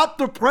is stop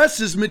the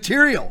presses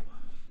material.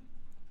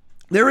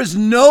 There is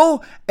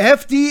no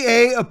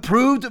FDA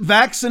approved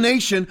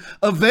vaccination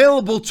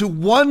available to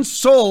one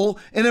soul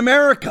in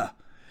America.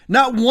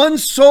 Not one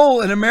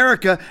soul in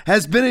America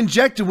has been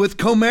injected with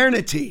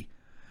Comirnaty.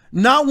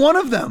 Not one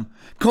of them.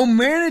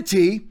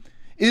 Comirnaty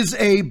is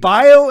a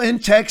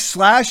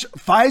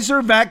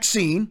BioNTech/Pfizer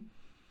vaccine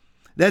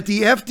that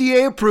the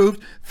FDA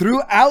approved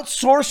through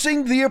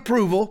outsourcing the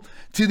approval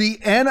to the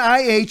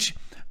NIH,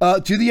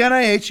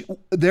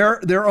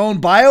 their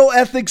own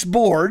bioethics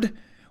board,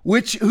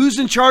 who's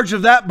in charge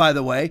of that, by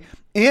the way?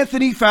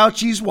 Anthony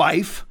Fauci's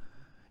wife.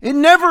 It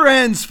never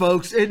ends,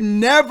 folks. It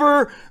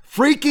never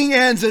freaking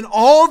ends. And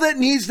all that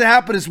needs to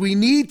happen is we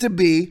need to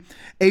be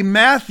a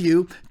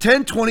Matthew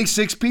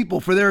 10:26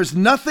 people, for there is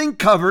nothing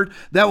covered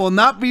that will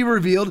not be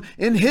revealed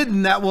and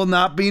hidden that will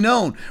not be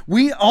known.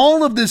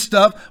 All of this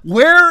stuff,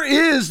 where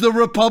is the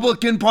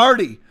Republican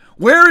Party?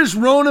 Where is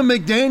Ronna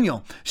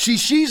McDaniel?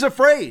 She's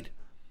afraid.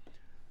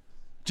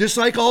 Just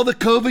like all the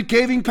COVID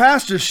caving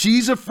pastors,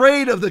 she's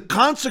afraid of the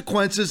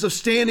consequences of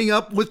standing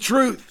up with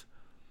truth.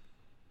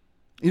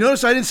 You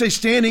notice I didn't say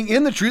standing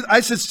in the truth.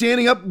 I said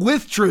standing up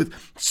with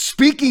truth,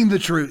 speaking the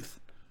truth.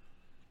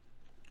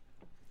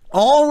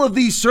 All of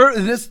these,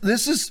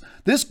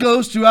 this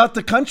goes throughout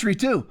the country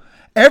too.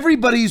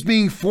 Everybody's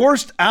being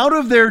forced out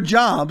of their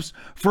jobs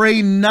for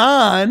a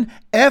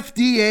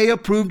non-FDA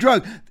approved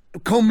drug.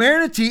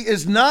 Comirnaty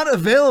is not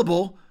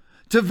available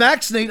to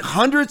vaccinate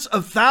hundreds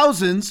of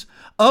thousands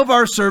of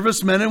our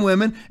servicemen and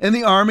women in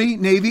the Army,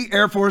 Navy,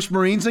 Air Force,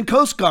 Marines, and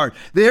Coast Guard.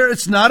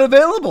 It's not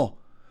available.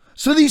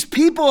 So these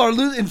people are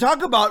losing. And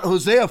talk about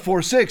Hosea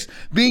 4:6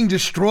 being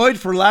destroyed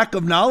for lack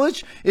of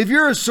knowledge. If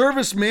you're a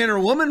serviceman or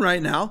woman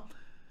right now,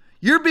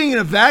 you're being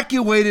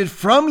evacuated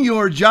from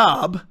your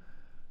job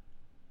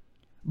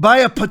by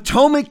a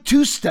Potomac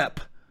two-step.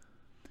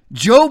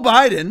 Joe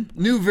Biden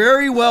knew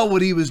very well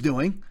what he was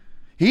doing.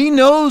 He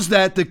knows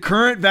that the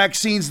current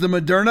vaccines, the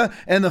Moderna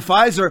and the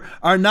Pfizer,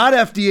 are not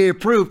FDA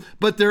approved,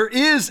 but there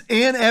is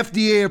an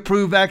FDA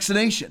approved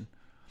vaccination.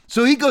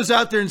 So he goes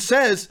out there and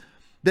says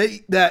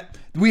that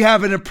we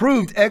have an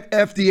approved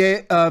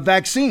FDA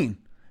vaccine.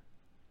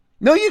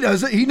 No, he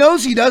doesn't. He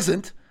knows he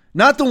doesn't.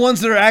 Not the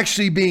ones that are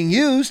actually being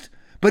used,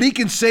 but he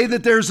can say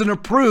that there's an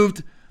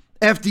approved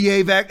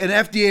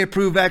FDA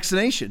approved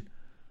vaccination.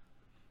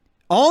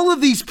 All of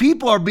these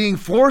people are being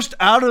forced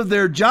out of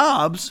their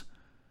jobs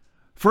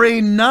for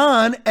a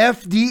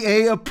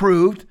non-FDA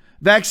approved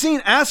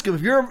vaccine. Ask them,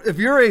 if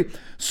you're a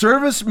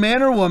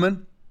serviceman or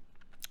woman,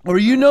 or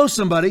you know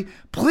somebody,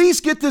 please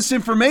get this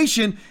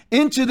information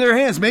into their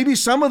hands. Maybe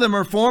some of them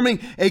are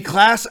forming a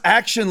class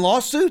action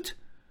lawsuit.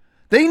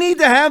 They need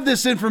to have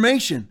this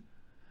information.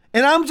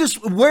 And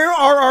where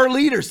are our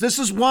leaders? This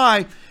is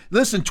why,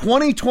 listen,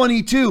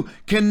 2022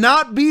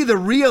 cannot be the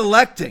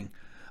re-electing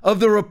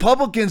of the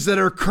Republicans that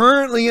are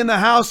currently in the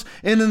House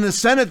and in the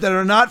Senate that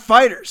are not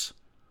fighters.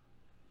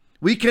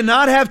 We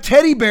cannot have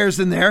teddy bears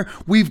in there.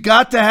 We've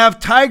got to have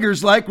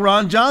tigers like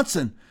Ron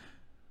Johnson.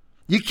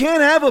 You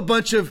can't have a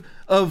bunch of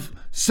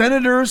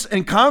senators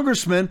and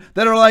congressmen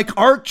that are like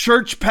our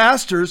church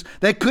pastors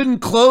that couldn't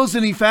close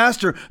any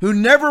faster, who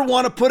never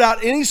want to put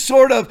out any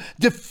sort of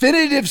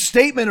definitive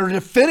statement or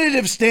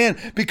definitive stand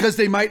because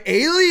they might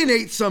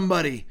alienate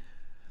somebody.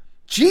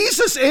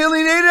 Jesus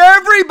alienated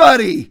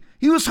everybody.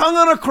 He was hung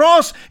on a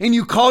cross, and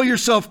you call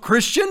yourself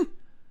Christian?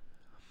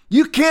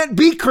 You can't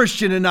be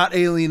Christian and not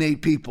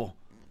alienate people.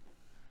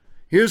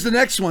 Here's the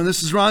next one.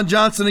 This is Ron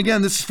Johnson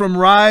again. This is from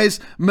Rise,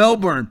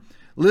 Melbourne.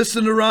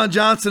 Listen to Ron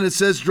Johnson. It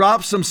says,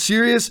 drop some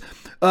serious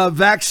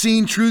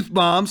vaccine truth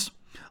bombs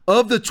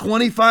Of the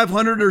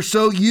 2,500 or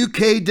so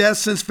UK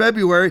deaths since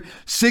February,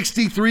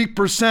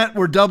 63%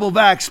 were double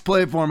vaxxed.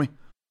 Play it for me.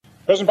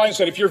 President Biden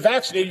said, if you're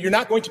vaccinated, you're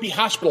not going to be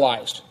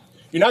hospitalized.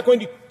 You're not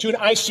going to an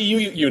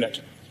ICU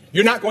unit.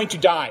 You're not going to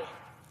die.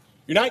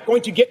 You're not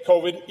going to get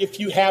COVID if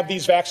you have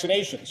these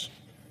vaccinations.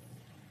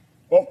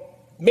 Well,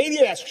 maybe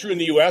that's true in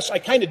the U.S. I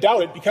kind of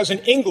doubt it, because in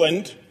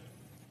England,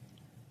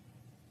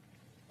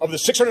 of the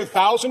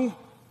 600,000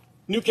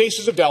 new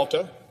cases of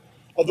Delta,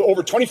 of the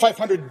over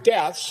 2,500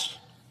 deaths,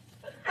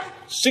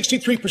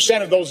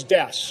 63% of those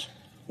deaths,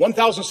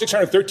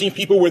 1,613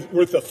 people were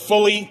with the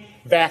fully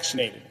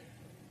vaccinated.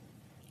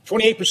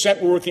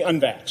 28% were with the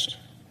unvaxxed.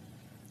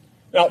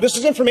 Now, this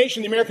is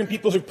information the American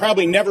people have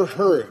probably never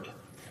heard.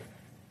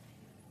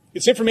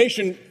 It's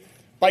information,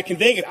 by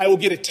conveying it, I will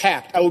get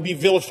attacked, I will be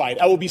vilified,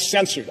 I will be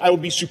censored, I will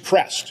be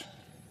suppressed.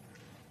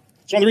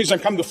 It's one of the reasons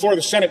I'm coming to the floor of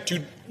the Senate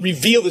to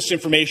reveal this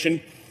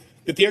information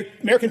that the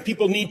American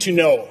people need to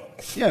know.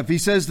 Yeah, if he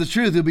says the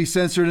truth, he'll be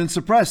censored and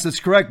suppressed. That's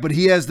correct, but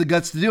he has the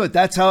guts to do it.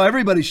 That's how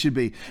everybody should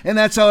be, and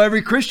that's how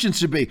every Christian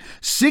should be.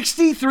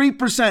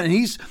 63%,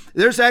 and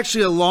there's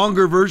actually a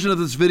longer version of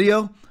this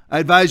video. I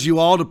advise you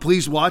all to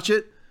please watch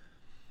it,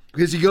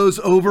 because he goes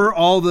over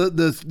all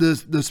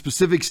the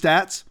specific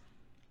stats.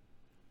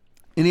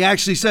 And he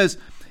actually says,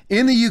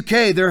 in the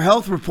UK, their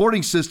health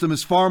reporting system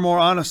is far more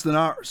honest than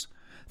ours.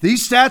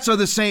 These stats are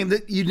the same.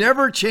 That you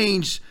never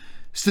change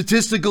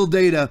statistical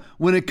data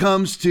when it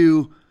comes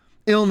to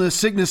illness,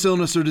 sickness,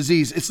 illness, or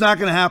disease. It's not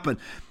going to happen.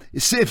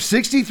 If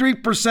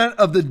 63%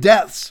 of the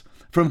deaths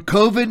from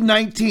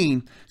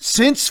COVID-19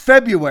 since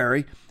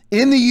February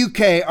in the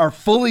UK are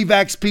fully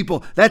vaxxed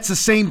people, that's the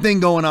same thing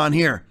going on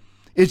here.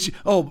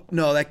 Oh,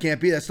 no, that can't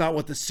be. That's not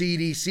what the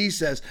CDC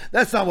says.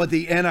 That's not what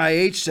the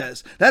NIH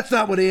says. That's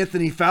not what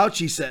Anthony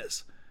Fauci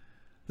says.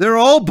 They're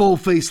all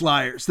bull-faced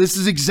liars. This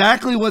is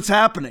exactly what's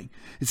happening.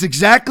 It's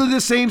exactly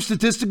the same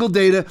statistical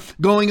data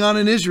going on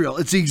in Israel.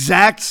 It's the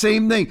exact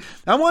same thing.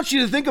 I want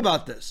you to think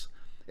about this.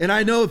 And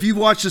I know if you've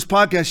watched this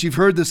podcast, you've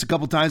heard this a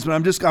couple times, but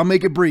I'll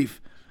make it brief.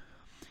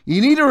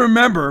 You need to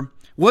remember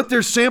what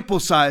their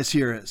sample size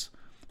here is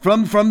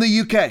from the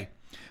UK,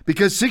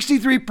 because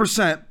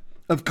 63%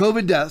 of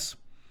COVID deaths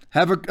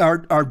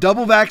are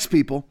double vax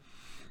people,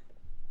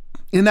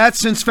 and that's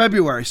since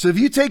February. So if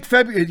you take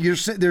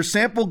their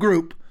sample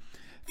group,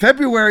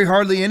 February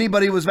hardly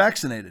anybody was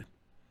vaccinated.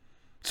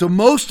 So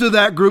most of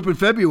that group in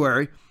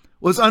February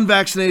was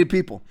unvaccinated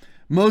people.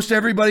 Most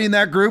everybody in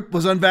that group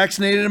was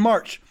unvaccinated in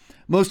March.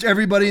 Most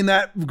everybody in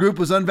that group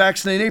was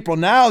unvaccinated in April.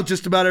 Now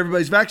just about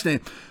everybody's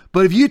vaccinated.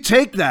 But if you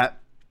take that,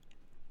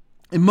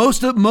 and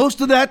most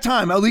of that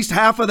time, at least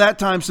half of that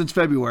time since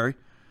February,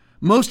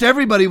 most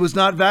everybody was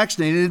not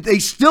vaccinated, and they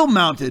still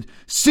mounted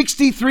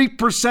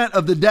 63%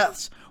 of the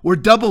deaths were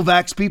double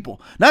vax people,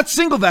 not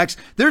single vax.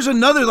 There's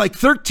another like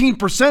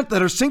 13%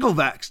 that are single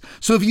vax.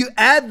 So if you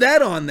add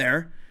that on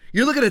there,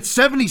 you're looking at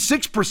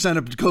 76%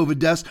 of COVID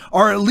deaths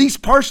are at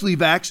least partially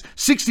vaxxed,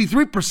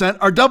 63%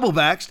 are double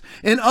vaxxed.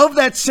 And of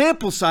that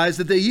sample size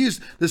that they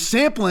used, the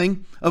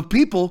sampling of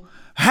people,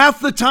 half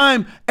the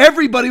time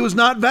everybody was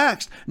not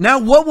vaxxed. Now,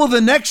 what will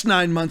the next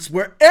 9 months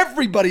where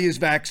everybody is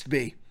vaxxed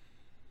be?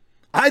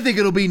 I think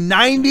it'll be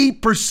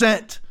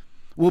 90%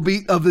 will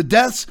be of the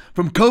deaths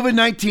from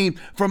COVID-19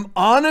 from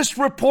honest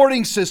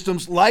reporting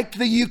systems like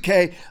the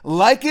UK,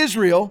 like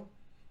Israel.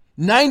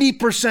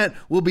 90%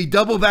 will be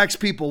double vax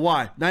people.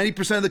 Why?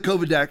 90% of the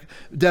COVID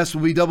deaths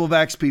will be double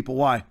vax people.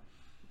 Why?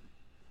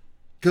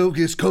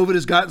 Because COVID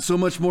has gotten so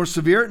much more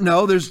severe?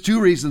 No, there's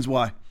two reasons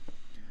why.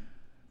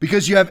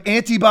 Because you have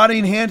antibody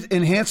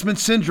enhancement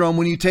syndrome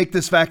when you take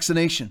this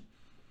vaccination,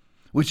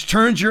 which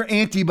turns your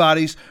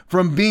antibodies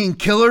from being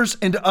killers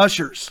into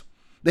ushers.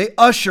 They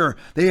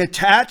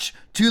attach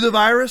to the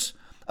virus,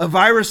 a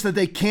virus that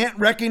they can't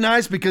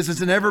recognize because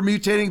it's an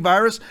ever-mutating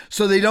virus,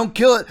 so they don't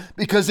kill it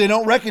because they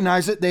don't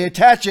recognize it. They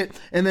attach it,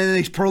 and then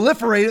they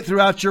proliferate it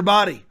throughout your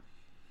body,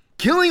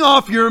 killing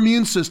off your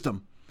immune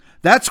system.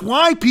 That's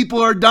why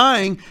people are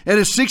dying at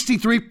a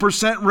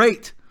 63%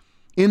 rate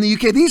in the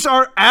UK. These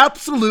are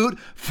absolute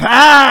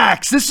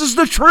facts. This is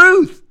the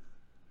truth.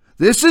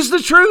 This is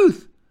the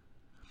truth.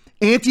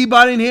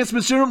 Antibody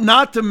enhancement syndrome,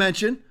 not to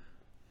mention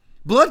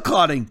blood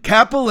clotting,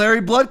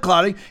 capillary blood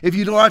clotting. If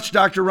you watch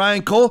Dr.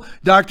 Ryan Cole,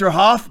 Dr.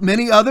 Hoff,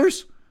 many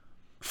others,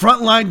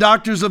 frontline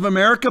doctors of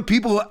America,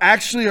 people who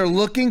actually are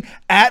looking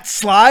at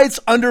slides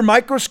under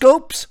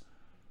microscopes,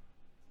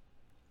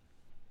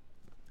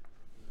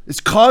 it's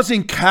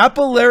causing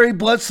capillary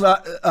blood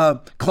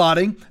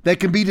clotting that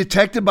can be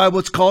detected by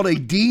what's called a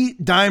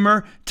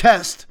D-dimer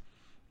test.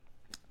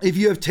 If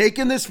you have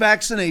taken this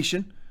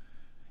vaccination,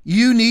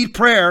 you need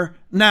prayer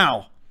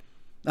now.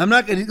 I'm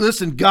not going to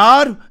listen.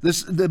 God,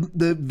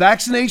 the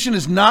vaccination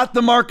is not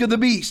the mark of the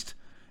beast.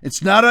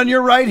 It's not on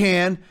your right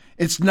hand.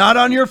 It's not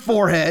on your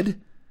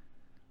forehead.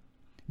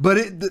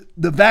 But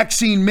the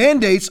vaccine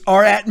mandates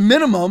are at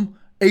minimum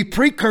a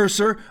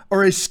precursor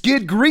or a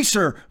skid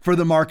greaser for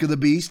the mark of the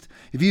beast.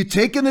 If you've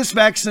taken this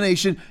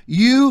vaccination,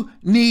 you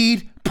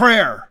need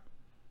prayer.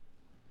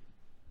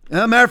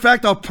 As a matter of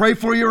fact, I'll pray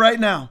for you right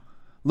now.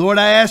 Lord,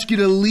 I ask you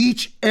to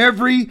leach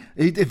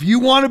if you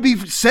want to be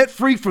set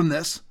free from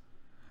this,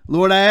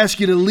 Lord, I ask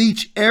you to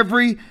leach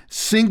every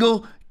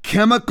single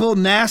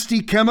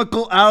nasty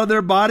chemical out of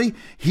their body,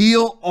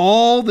 heal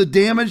all the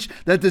damage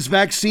that this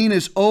vaccine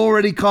has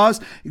already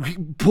caused,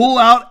 pull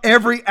out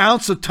every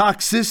ounce of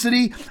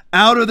toxicity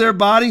out of their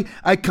body.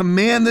 I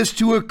command this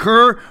to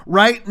occur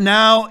right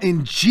now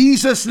in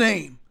Jesus'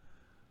 name.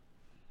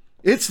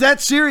 It's that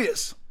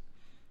serious.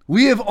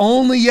 We have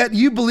only yet,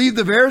 you believe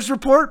the VAERS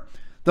report?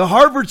 The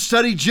Harvard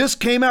study just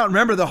came out.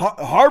 Remember the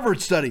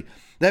Harvard study,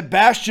 that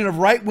bastion of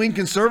right-wing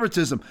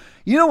conservatism.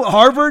 You know what?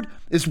 Harvard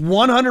is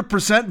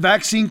 100%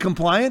 vaccine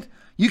compliant.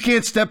 You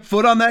can't step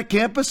foot on that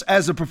campus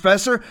as a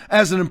professor,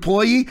 as an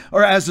employee,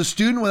 or as a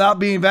student without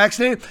being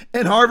vaccinated.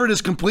 And Harvard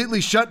is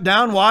completely shut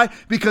down. Why?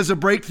 Because of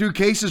breakthrough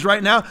cases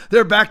right now.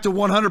 They're back to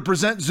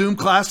 100% Zoom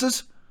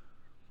classes.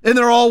 And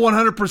they're all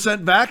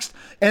 100% vaxxed.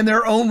 And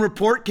their own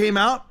report came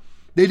out.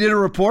 They did a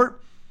report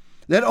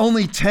that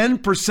only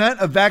 10%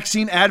 of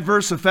vaccine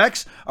adverse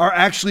effects are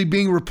actually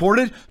being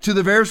reported to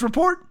the VAERS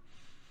report.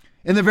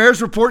 And the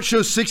VAERS report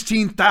shows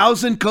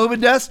 16,000 COVID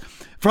deaths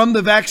from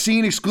the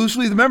vaccine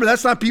exclusively. Remember,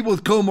 that's not people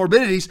with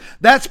comorbidities.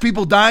 That's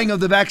people dying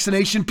of the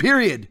vaccination,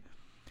 period.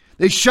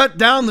 They shut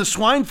down the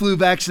swine flu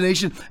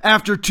vaccination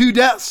after 2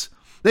 deaths.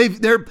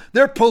 They're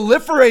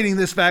proliferating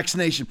this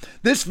vaccination.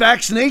 This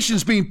vaccination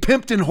is being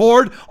pimped and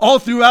whored all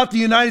throughout the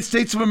United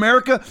States of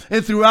America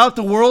and throughout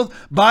the world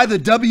by the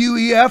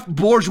WEF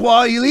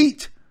bourgeois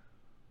elite.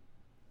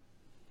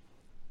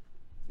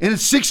 And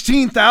it's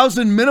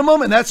 16,000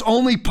 minimum, and that's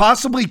only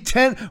possibly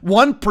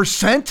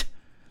 1%.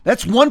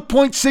 That's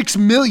 1.6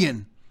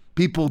 million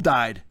people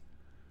died.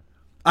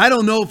 I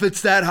don't know if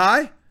it's that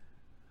high.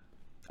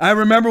 I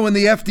remember when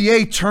the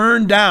FDA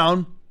turned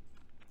down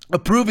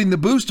approving the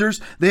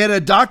boosters, they had a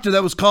doctor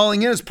that was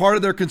calling in as part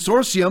of their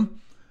consortium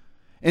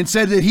and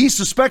said that he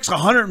suspects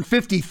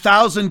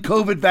 150,000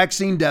 COVID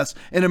vaccine deaths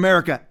in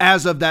America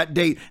as of that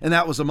date, and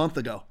that was a month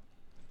ago.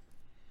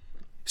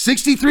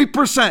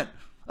 63%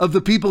 of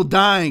the people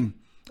dying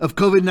of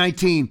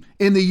COVID-19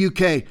 in the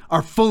UK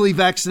are fully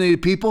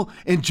vaccinated people,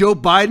 and Joe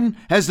Biden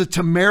has the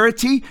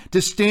temerity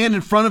to stand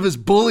in front of his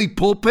bully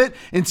pulpit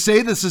and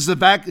say this is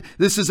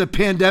a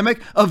pandemic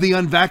of the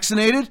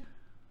unvaccinated.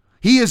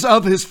 He is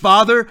of his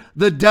father,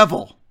 the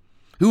devil,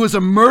 who was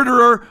a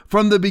murderer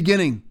from the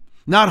beginning,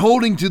 not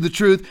holding to the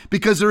truth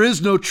because there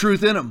is no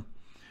truth in him.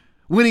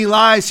 When he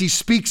lies, he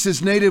speaks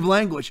his native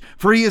language,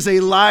 for he is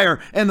a liar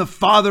and the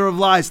father of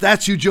lies.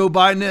 That's who Joe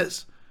Biden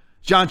is.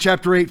 John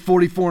chapter 8,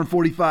 44 and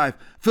 45.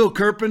 Phil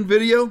Kerpen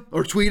video,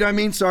 or tweet,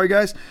 sorry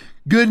guys.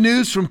 Good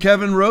news from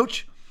Kevin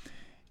Roach.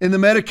 In the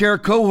Medicare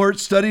cohort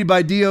studied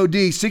by DOD,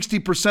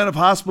 60% of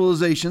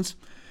hospitalizations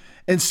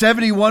and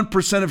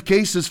 71% of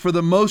cases for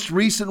the most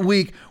recent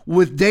week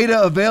with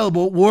data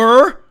available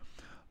were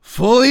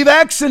fully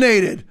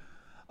vaccinated.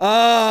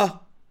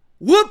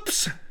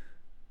 Whoops.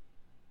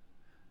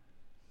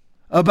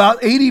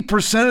 About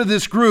 80% of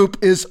this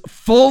group is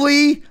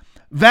fully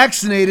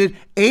vaccinated.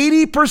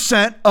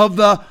 80% of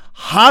the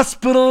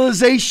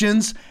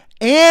hospitalizations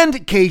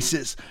and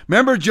cases.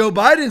 Remember, Joe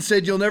Biden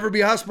said you'll never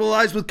be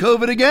hospitalized with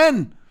COVID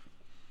again.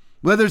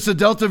 Whether it's the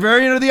Delta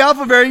variant or the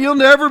Alpha variant, you'll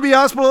never be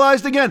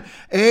hospitalized again.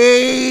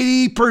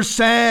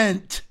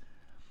 80%.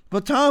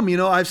 But Tom,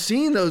 I've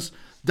seen those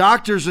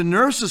doctors and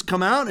nurses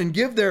come out and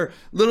give their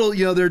little,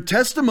 their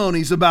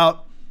testimonies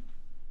about,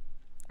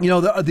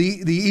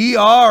 the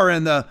ER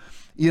and the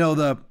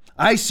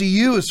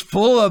ICU is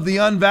full of the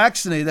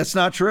unvaccinated. That's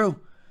not true.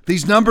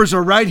 These numbers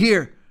are right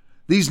here.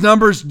 These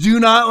numbers do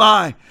not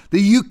lie.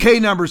 The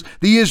UK numbers,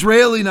 the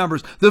Israeli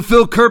numbers, the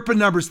Phil Kerpen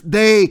numbers,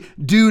 they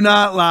do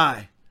not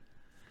lie.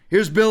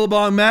 Here's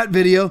Billabong Matt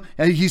video.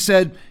 And he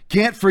said,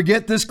 can't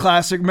forget this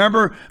classic.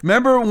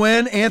 Remember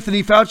when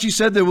Anthony Fauci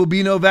said there will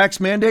be no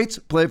vax mandates?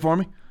 Play it for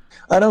me.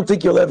 I don't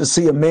think you'll ever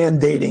see a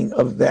mandating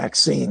of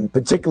vaccine,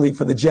 particularly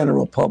for the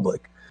general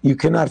public. You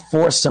cannot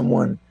force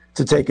someone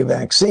to take a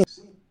vaccine.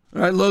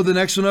 All right, load the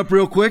next one up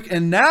real quick.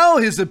 And now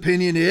his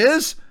opinion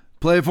is,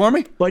 play it for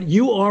me. But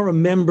you are a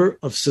member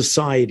of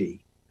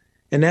society.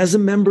 And as a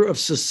member of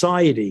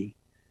society,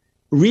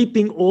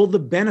 reaping all the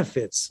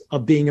benefits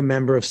of being a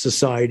member of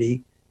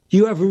society,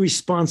 you have a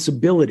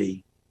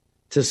responsibility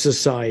to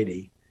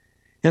society.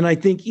 And I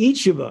think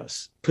each of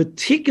us,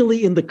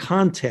 particularly in the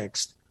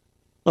context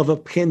of a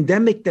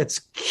pandemic that's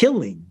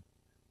killing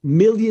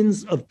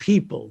millions of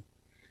people,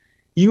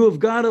 you have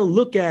got to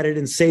look at it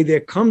and say there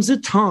comes a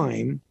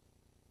time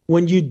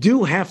when you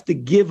do have to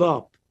give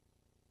up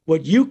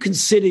what you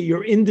consider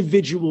your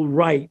individual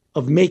right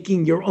of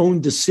making your own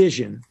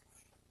decision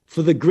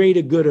for the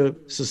greater good of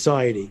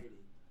society.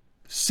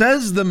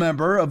 Says the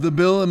member of the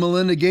Bill and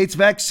Melinda Gates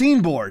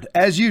Vaccine Board.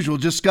 As usual,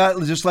 just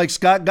like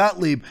Scott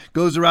Gottlieb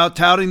goes around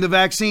touting the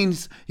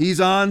vaccines,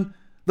 he's on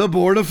the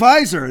board of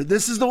Pfizer.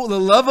 This is the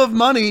love of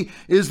money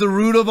is the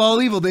root of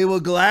all evil. They will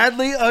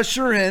gladly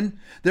usher in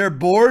their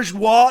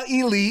bourgeois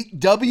elite,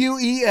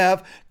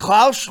 WEF,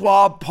 Klaus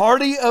Schwab,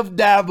 party of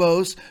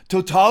Davos,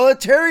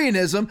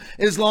 totalitarianism,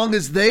 as long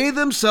as they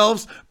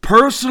themselves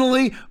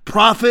personally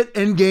profit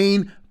and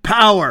gain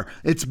power.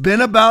 It's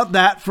been about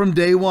that from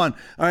day one.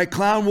 All right,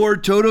 Clown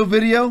Ward Toto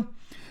video.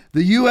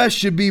 The U.S.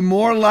 should be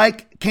more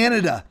like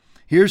Canada.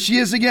 Here she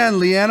is again,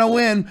 Leana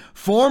Wen,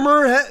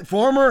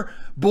 former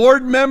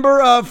board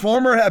member of,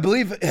 I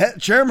believe,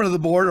 chairman of the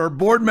board or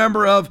board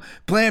member of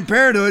Planned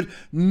Parenthood,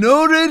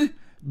 noted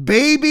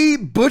baby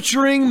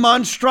butchering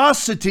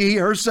monstrosity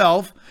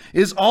herself,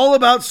 is all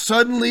about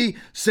suddenly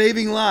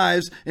saving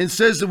lives and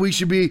says that we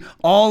should be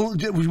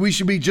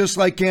just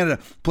like Canada.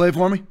 Play it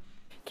for me.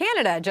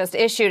 Canada just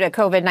issued a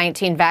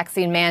COVID-19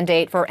 vaccine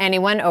mandate for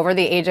anyone over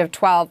the age of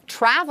 12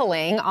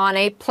 traveling on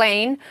a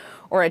plane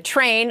or a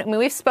train. I mean,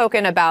 we've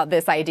spoken about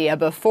this idea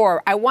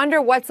before. I wonder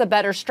what's a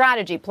better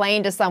strategy,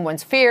 playing to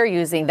someone's fear,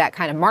 using that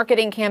kind of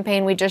marketing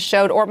campaign we just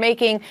showed, or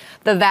making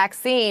the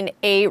vaccine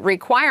a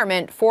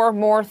requirement for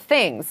more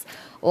things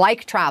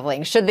like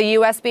traveling. Should the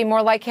U.S. be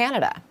more like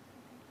Canada?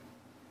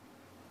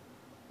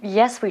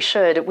 Yes, we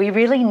should. We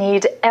really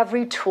need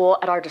every tool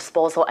at our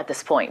disposal at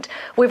this point.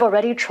 We've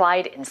already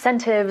tried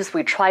incentives,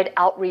 we tried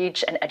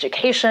outreach and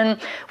education.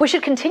 We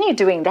should continue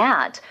doing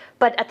that.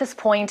 But at this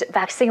point,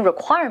 vaccine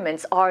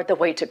requirements are the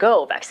way to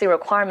go. Vaccine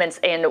requirements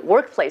in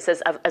workplaces,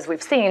 as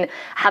we've seen,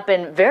 have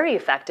been very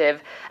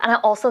effective. And I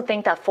also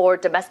think that for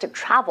domestic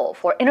travel,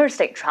 for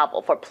interstate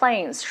travel, for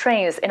planes,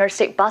 trains,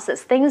 interstate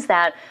buses, things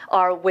that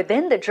are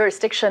within the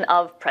jurisdiction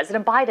of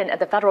President Biden and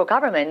the federal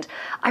government,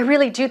 I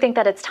really do think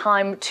that it's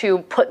time to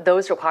put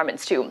those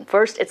requirements too.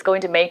 First, it's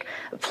going to make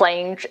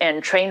plane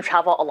and train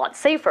travel a lot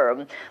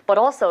safer, but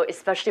also,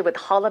 especially with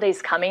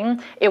holidays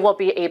coming, it will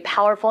be a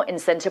powerful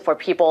incentive for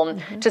people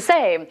to say,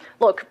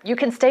 look, you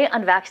can stay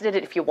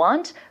unvaccinated if you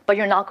want, but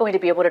you're not going to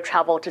be able to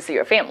travel to see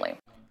your family.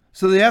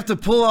 So they have to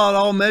pull out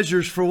all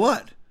measures for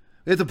what?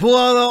 They have to pull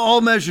out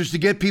all measures to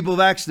get people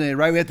vaccinated,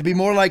 right? We have to be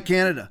more like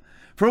Canada.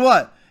 For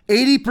what?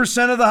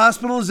 80% of the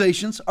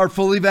hospitalizations are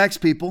fully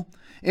vaxxed people.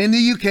 In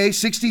the UK,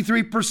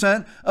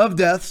 63% of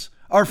deaths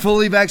are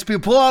fully vaxxed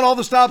people. Pull out all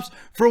the stops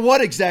for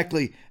what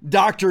exactly?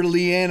 Dr.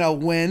 Leana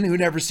Wen, who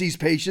never sees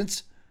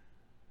patients.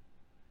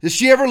 Does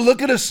she ever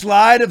look at a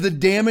slide of the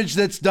damage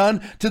that's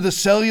done to the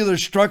cellular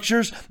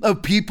structures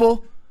of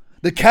people?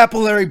 The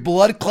capillary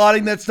blood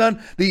clotting that's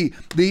done? The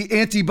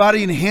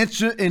antibody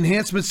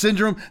enhancement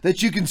syndrome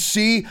that you can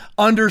see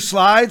under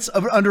slides,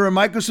 under a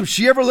microscope?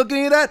 She ever look at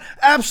any of that?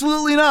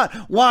 Absolutely not.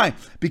 Why?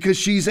 Because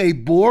she's a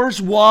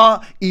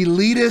bourgeois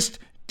elitist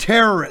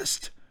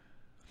terrorist.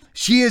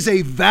 She is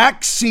a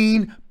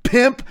vaccine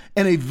pimp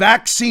and a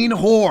vaccine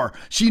whore.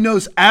 She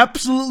knows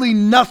absolutely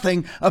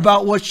nothing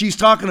about what she's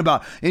talking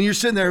about. And you're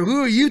sitting there,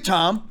 who are you,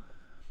 Tom?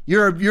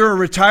 You're a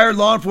retired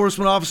law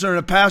enforcement officer and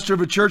a pastor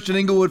of a church in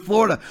Inglewood,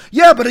 Florida.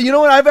 Yeah, but you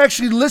know what? I've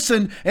actually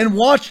listened and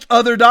watched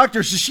other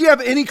doctors. Does she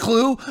have any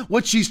clue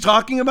what she's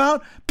talking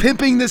about?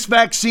 Pimping this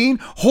vaccine,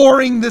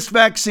 whoring this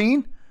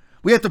vaccine.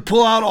 We have to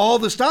pull out all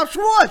the stops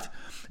for what?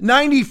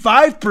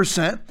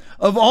 95%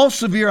 of all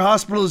severe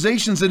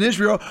hospitalizations in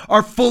Israel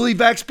are fully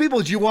vaxxed people.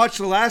 Did you watch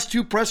the last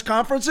two press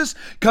conferences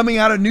coming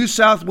out of New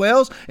South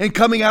Wales and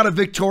coming out of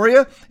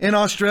Victoria in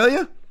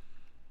Australia?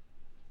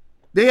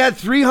 They had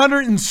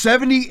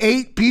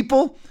 378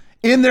 people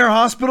in their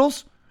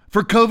hospitals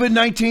for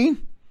COVID-19.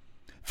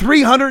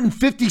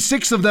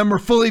 356 of them were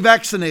fully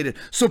vaccinated.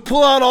 So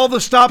pull out all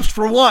the stops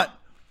for what?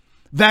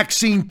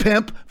 Vaccine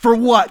pimp, for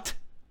what?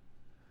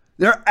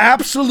 They're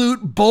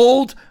absolute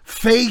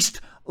bold-faced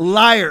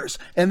liars,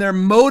 and their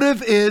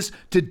motive is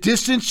to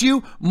distance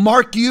you,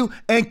 mark you,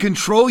 and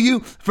control you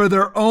for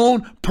their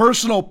own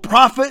personal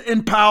profit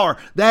and power.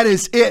 That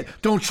is it.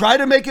 Don't try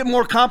to make it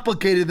more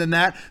complicated than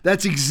that.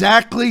 That's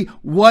exactly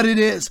what it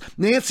is.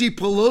 Nancy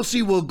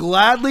Pelosi will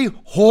gladly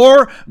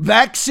whore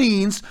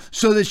vaccines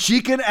so that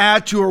she can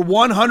add to her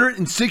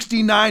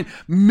 $169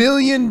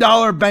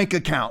 million bank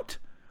account.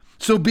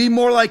 So be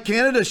more like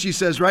Canada, she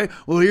says, right?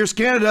 Well, here's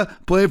Canada.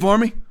 Play it for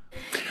me.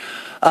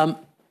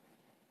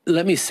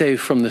 Let me say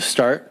from the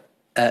start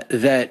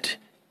that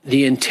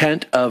the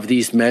intent of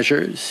these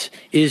measures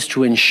is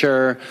to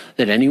ensure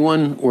that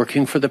anyone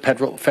working for the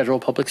federal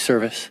public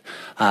service,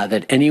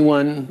 that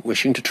anyone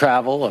wishing to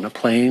travel on a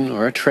plane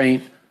or a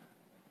train,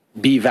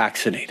 be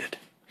vaccinated.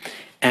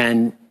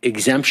 And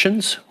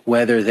exemptions,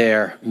 whether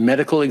they're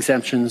medical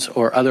exemptions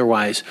or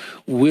otherwise,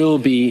 will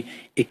be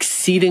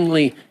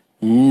exceedingly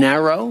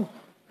narrow,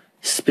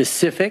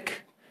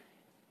 specific,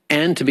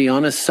 and, to be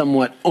honest,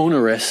 somewhat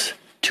onerous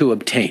to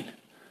obtain.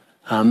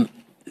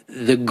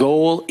 The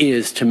goal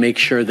is to make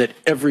sure that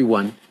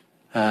everyone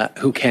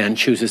who can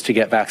chooses to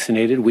get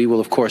vaccinated. We will,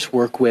 of course,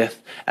 work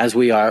with, as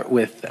we are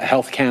with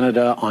Health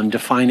Canada, on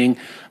defining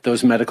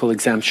those medical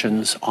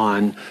exemptions,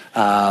 on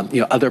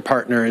other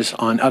partners,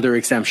 on other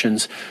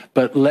exemptions.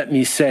 But let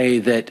me say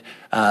that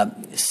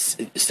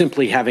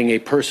simply having a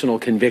personal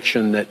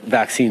conviction that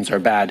vaccines are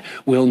bad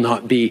will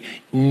not be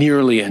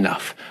nearly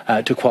enough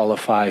to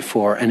qualify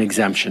for an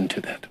exemption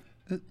to that.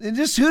 And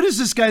just who does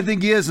this guy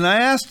think he is? And I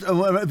asked,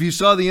 if you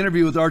saw the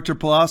interview with Artur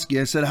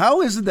Pawlowski, I said, how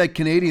is it that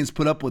Canadians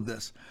put up with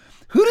this?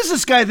 Who does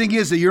this guy think he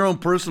is that your own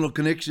personal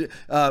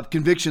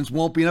convictions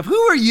won't be enough? Who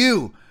are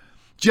you,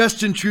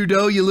 Justin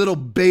Trudeau, you little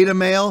beta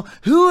male?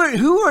 Who are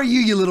you,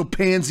 you little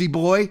pansy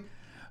boy?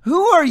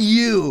 Who are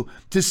you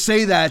to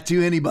say that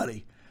to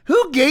anybody?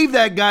 Who gave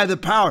that guy the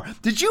power?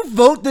 Did you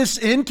vote this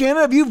in,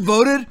 Canada? Have you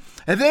voted?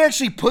 Have they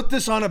actually put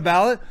this on a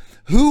ballot?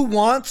 Who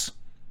wants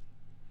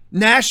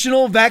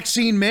national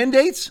vaccine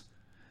mandates?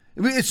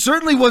 It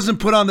certainly wasn't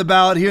put on the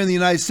ballot here in the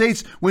United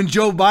States when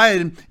Joe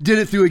Biden did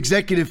it through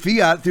executive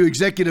fiat, through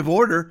executive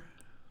order.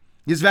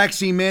 His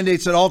vaccine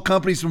mandates that all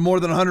companies with more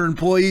than 100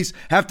 employees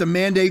have to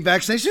mandate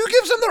vaccination. Who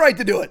gives them the right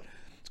to do it?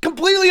 It's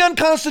completely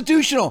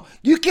unconstitutional.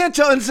 You can't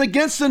tell, and it's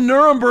against the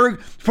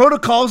Nuremberg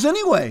protocols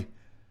anyway.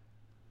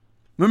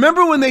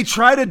 Remember when they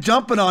tried to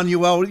dump it on you?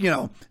 Well, you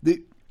know,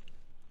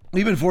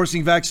 we've been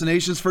forcing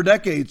vaccinations for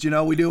decades. You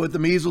know, we do it with the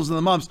measles and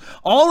the mumps.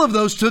 All of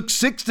those took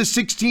 6 to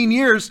 16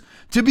 years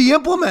to be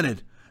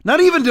implemented.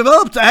 Not even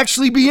developed, to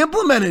actually be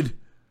implemented.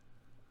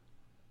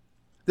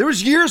 There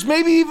was years,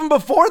 maybe even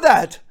before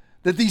that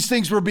these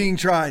things were being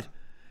tried.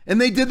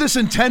 And they did this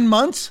in 10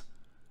 months.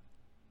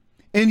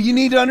 And you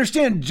need to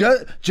understand,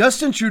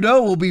 Justin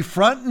Trudeau will be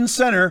front and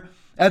center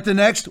at the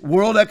next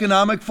World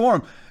Economic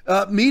Forum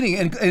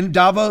meeting in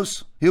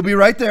Davos. He'll be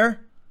right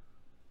there.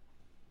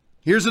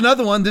 Here's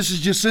another one. This is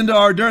Jacinda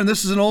Ardern.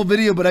 This is an old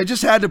video, but I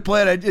just had to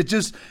play it.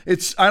 It's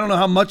I don't know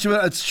how much of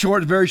it. It's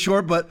short, very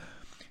short, but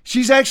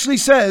she's actually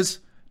says,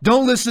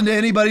 don't listen to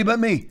anybody but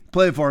me.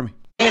 Play it for me.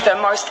 The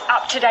most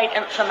up-to-date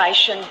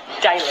information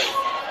daily.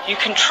 You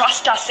can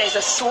trust us as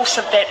a source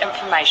of that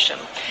information.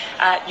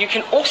 You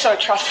can also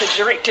trust the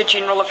Director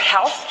General of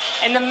Health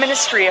and the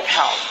Ministry of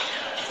Health.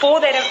 For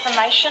that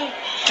information,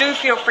 do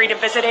feel free to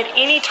visit at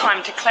any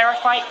time to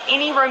clarify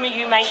any rumour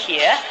you may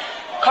hear.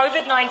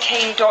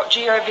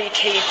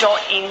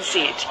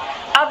 covid19.govt.nz.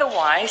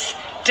 Otherwise,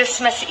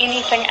 dismiss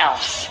anything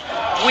else.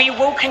 We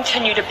will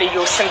continue to be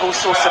your single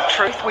source of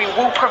truth. We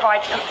will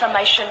provide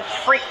information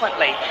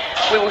frequently.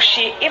 We will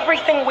share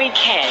everything we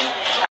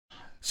can.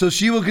 So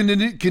she will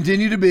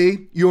continue to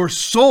be your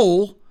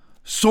sole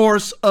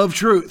source of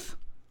truth.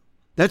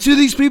 That's who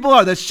these people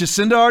are. That's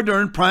Jacinda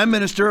Ardern, Prime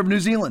Minister of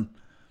New Zealand.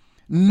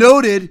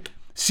 Noted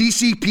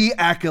CCP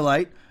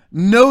acolyte,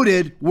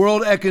 noted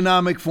World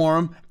Economic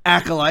Forum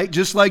acolyte,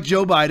 just like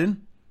Joe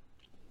Biden.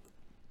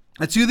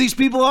 That's who these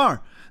people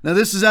are. Now,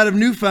 this is out of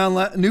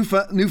Newfoundland. I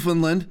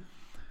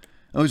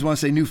always want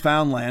to say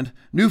Newfoundland.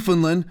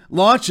 Newfoundland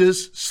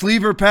launches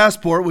Sleever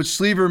Passport, which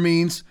Sleever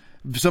means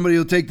somebody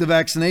will take the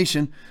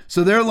vaccination.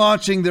 So they're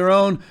launching their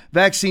own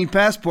vaccine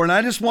passport. And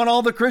I just want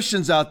all the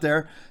Christians out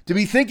there to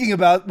be thinking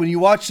about, when you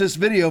watch this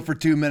video for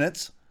 2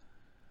 minutes,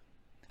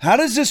 how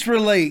does this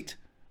relate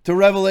to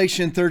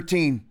Revelation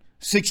 13,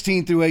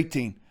 16 through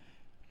 18?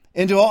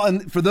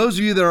 And for those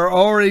of you that are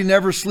already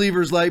never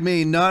sleevers like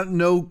me,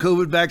 no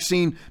COVID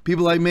vaccine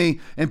people like me,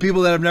 and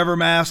people that have never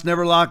masked,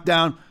 never locked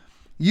down,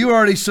 you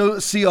already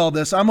see all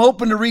this. I'm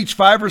hoping to reach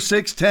 5 or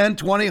 6, 10,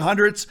 20,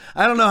 hundreds.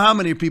 I don't know how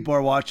many people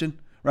are watching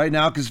right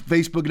now because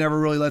Facebook never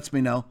really lets me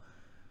know.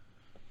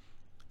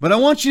 But I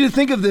want you to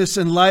think of this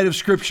in light of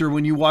Scripture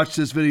when you watch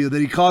this video,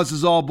 that he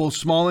causes all, both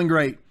small and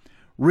great,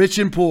 rich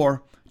and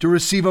poor, to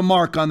receive a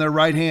mark on their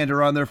right hand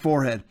or on their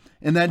forehead,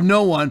 and that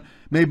no one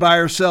may buy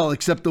or sell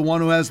except the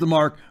one who has the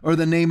mark or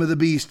the name of the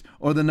beast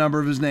or the number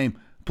of his name.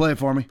 Play it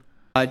for me.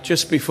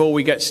 Just before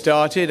we get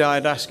started,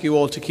 I'd ask you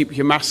all to keep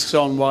your masks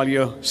on while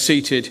you're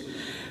seated.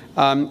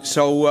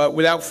 So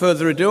without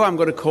further ado, I'm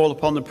going to call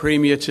upon the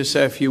Premier to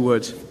say a few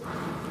words.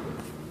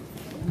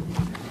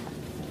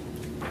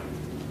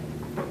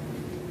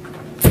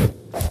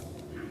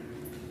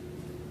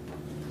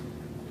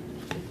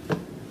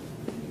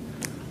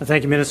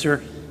 Thank you,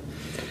 Minister.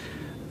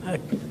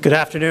 Good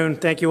afternoon.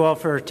 Thank you all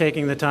for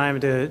taking the time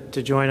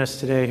to join us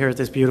today here at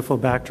this beautiful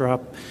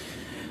backdrop.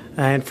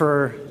 And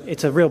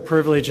it's a real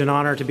privilege and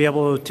honor to be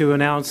able to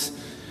announce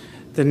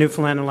the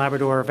Newfoundland and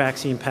Labrador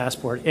Vaccine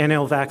Passport,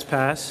 NL Vax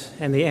Pass,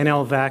 and the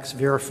NL Vax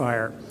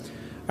Verifier,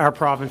 our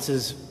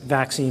province's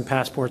vaccine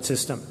passport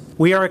system.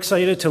 We are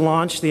excited to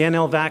launch the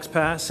NL Vax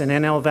Pass and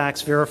NL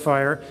Vax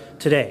Verifier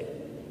today,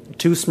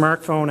 2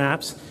 smartphone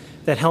apps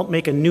that help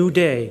make a new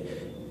day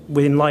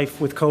in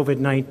life with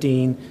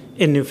COVID-19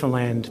 in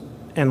Newfoundland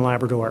and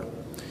Labrador.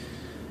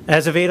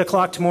 As of 8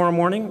 o'clock tomorrow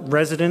morning,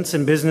 residents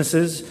and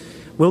businesses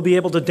will be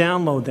able to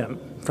download them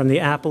from the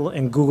Apple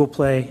and Google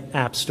Play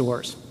app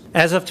stores.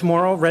 As of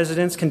tomorrow,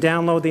 residents can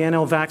download the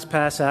NL Vax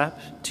Pass app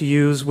to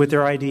use with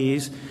their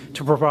IDs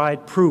to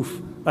provide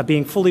proof of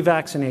being fully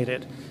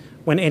vaccinated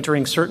when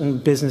entering certain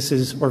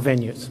businesses or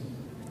venues.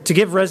 To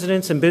give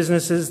residents and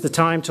businesses the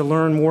time to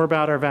learn more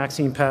about our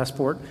vaccine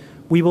passport,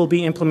 we will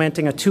be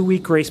implementing a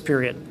 2-week grace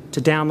period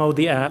to download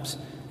the apps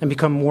and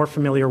become more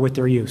familiar with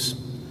their use.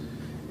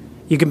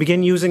 You can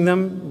begin using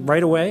them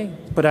right away,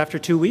 but after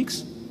 2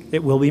 weeks,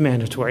 it will be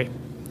mandatory.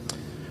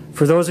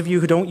 For those of you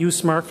who don't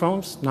use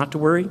smartphones, not to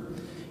worry.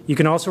 You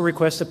can also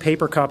request a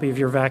paper copy of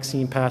your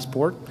vaccine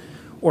passport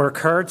or a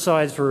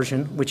card-sized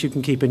version, which you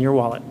can keep in your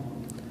wallet.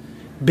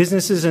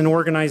 Businesses and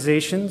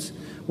organizations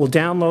will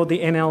download the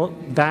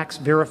NL Vax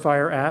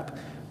Verifier app,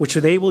 which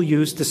they will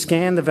use to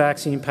scan the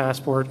vaccine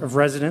passport of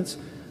residents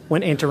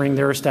when entering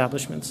their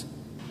establishments.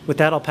 With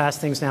that, I'll pass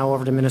things now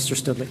over to Minister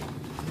Stoodley.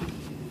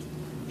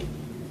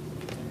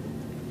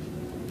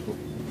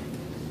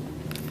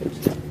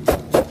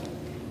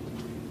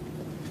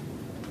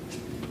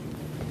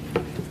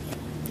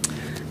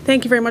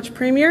 Thank you very much,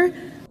 Premier.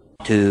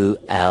 2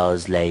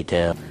 hours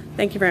later.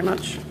 Thank you very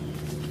much.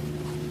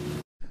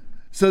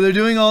 So they're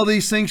doing all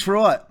these things for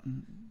what?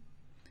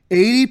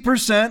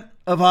 80%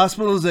 of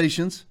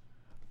hospitalizations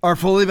are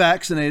fully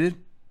vaccinated.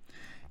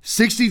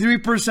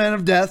 63%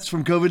 of deaths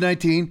from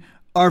COVID-19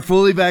 are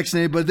fully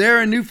vaccinated. But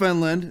there in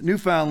Newfoundland,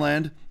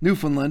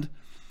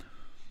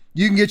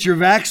 you can get your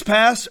Vax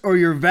Pass or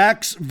your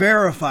Vax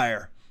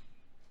Verifier.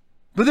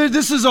 But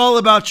this is all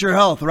about your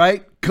health,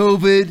 right?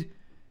 COVID,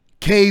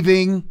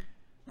 caving,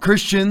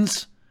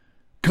 Christians,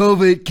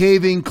 COVID,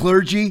 caving,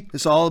 clergy.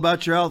 It's all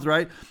about your health,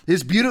 right?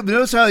 It's beautiful.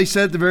 Notice how he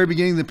said at the very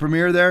beginning of the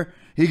premiere there?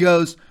 He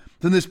goes,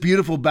 from this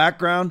beautiful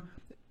background,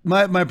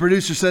 my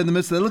producer said in the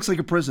midst of it looks like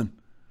a prison.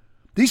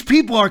 These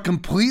people are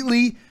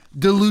completely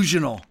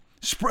delusional.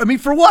 I mean,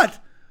 for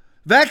what?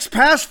 Vax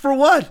Pass for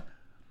what?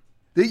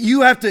 That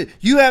you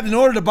have in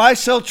order to buy,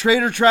 sell,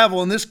 trade, or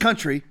travel in this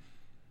country,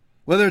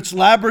 whether it's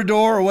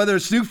Labrador or whether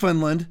it's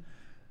Newfoundland,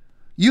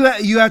 you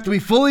have to be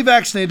fully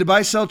vaccinated to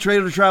buy, sell,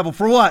 trade, or travel.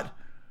 For what?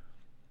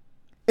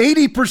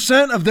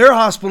 80% of their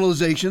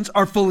hospitalizations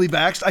are fully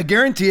vaxxed. I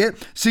guarantee it.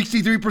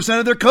 63%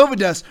 of their COVID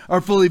deaths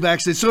are fully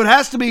vaccinated. So it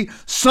has to be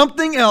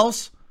something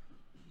else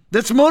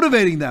that's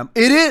motivating them.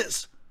 It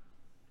is.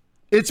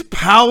 It's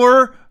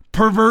power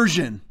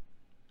perversion.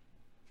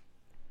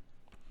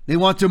 They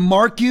want to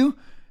mark you,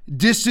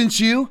 distance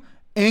you,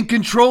 and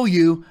control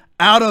you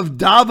out of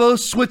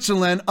Davos,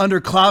 Switzerland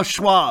under Klaus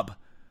Schwab.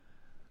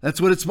 That's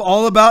what it's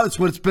all about. It's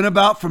what it's been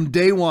about from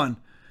day one.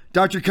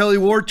 Dr. Kelly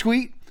Ward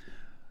tweet.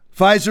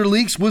 Pfizer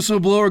leaks,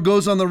 whistleblower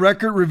goes on the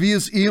record,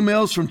 reveals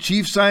emails from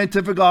chief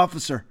scientific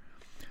officer.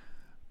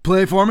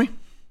 Play it for me.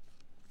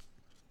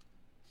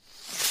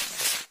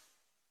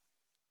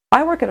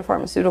 I work at a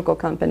pharmaceutical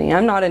company.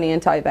 I'm not an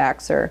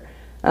anti-vaxxer.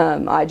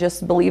 I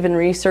just believe in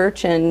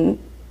research and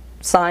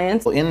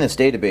science. In this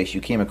database,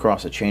 you came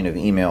across a chain of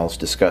emails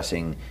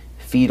discussing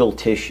fetal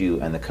tissue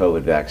and the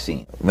COVID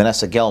vaccine.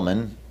 Vanessa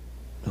Gelman,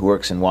 who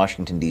works in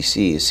Washington,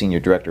 D.C., is Senior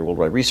Director of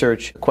Worldwide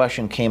Research. The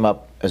question came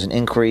up as an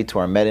inquiry to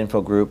our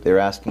MedInfo group. They're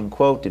asking,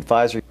 quote, did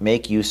Pfizer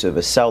make use of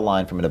a cell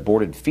line from an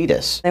aborted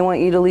fetus? They want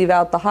you to leave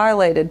out the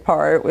highlighted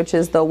part, which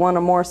is the one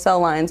or more cell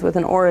lines with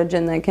an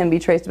origin that can be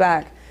traced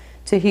back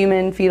to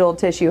human fetal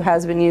tissue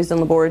has been used in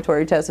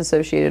laboratory tests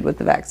associated with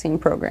the vaccine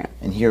program.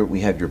 And here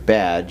we have your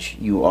badge.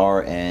 You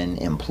are an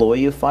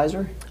employee of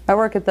Pfizer? I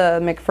work at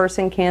the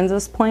McPherson,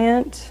 Kansas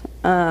plant.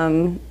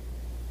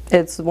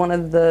 It's one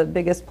of the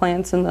biggest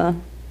plants in the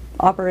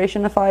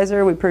operation of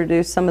Pfizer. We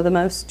produce some of the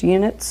most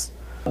units.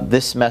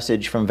 This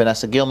message from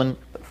Vanessa Gelman.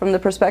 From the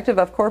perspective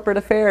of corporate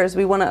affairs,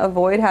 we want to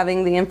avoid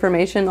having the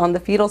information on the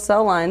fetal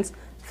cell lines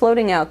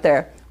floating out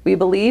there. We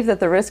believe that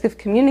the risk of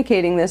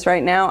communicating this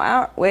right now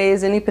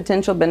outweighs any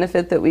potential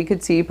benefit that we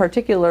could see,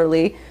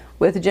 particularly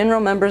with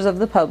general members of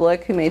the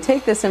public who may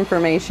take this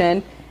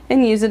information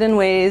and use it in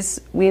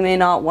ways we may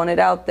not want it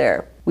out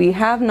there. We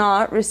have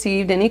not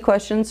received any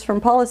questions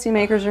from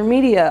policymakers or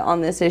media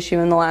on this issue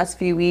in the last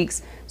few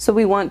weeks, so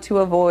we want to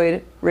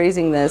avoid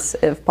raising this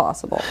if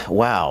possible.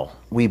 Wow.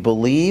 We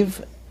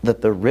believe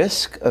that the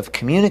risk of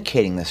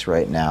communicating this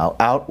right now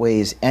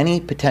outweighs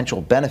any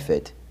potential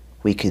benefit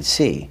we could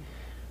see.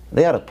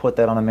 They ought to put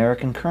that on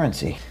American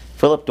currency.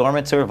 Philip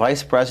Dormitzer,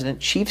 Vice President,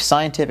 Chief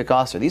Scientific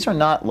Officer. These are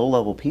not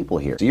low-level people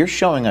here. So you're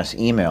showing us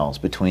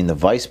emails between the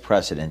Vice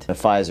President of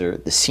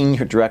Pfizer, the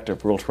Senior Director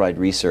of Worldwide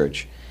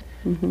Research,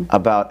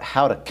 about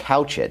how to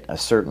couch it a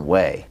certain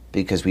way,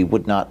 because we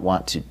would not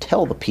want to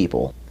tell the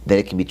people that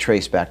it can be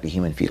traced back to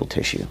human fetal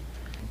tissue.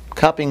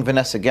 Copying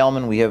Vanessa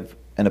Gelman, we have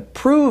an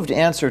approved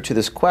answer to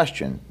this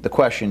question, the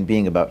question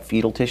being about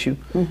fetal tissue,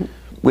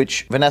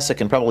 which Vanessa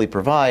can probably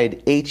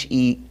provide.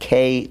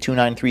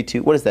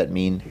 HEK2932. What does that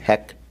mean?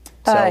 HEK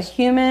cells?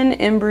 Human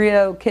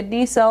embryo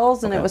kidney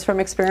cells, and it was from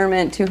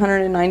experiment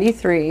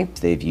 293.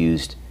 They've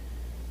used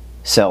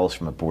cells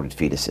from aborted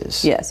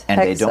fetuses. Yes,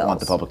 and they don't cells. want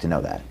the public to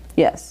know that.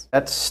 Yes.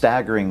 That's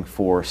staggering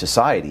for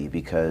society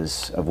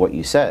because of what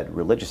you said,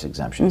 religious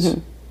exemptions.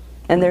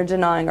 And they're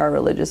denying our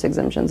religious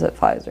exemptions at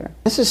Pfizer.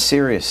 This is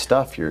serious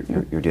stuff you're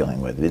dealing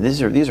with.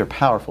 These are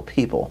powerful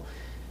people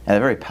and a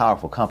very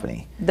powerful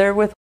company. They're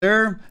with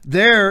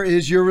There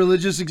is your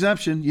religious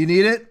exemption. You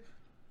need it?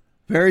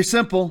 Very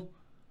simple.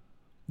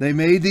 They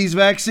made these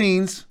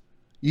vaccines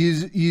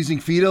using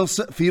fetal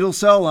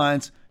cell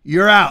lines.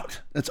 You're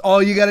out. That's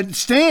all you got to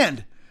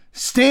stand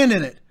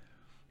in it.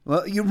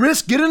 Well, you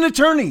risk, get an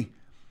attorney.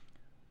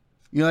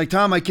 You're like,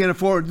 Tom, I can't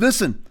afford.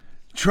 Listen,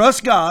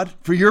 trust God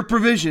for your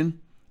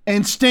provision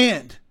and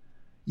stand.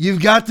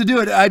 You've got to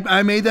do it.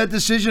 I made that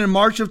decision in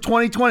March of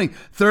 2020.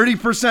 30%,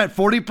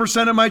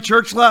 40% of my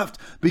church left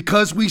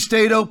because we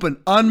stayed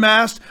open,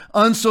 unmasked,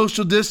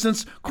 unsocial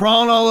distance,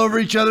 crawling all over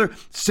each other,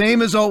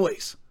 same as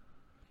always.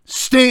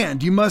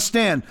 Stand. You must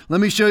stand.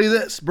 Let me show you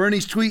this.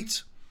 Bernie's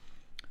tweet.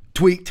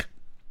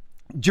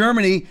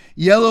 Germany,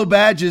 yellow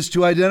badges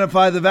to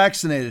identify the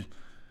vaccinated.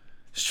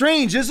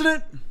 Strange, isn't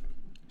it?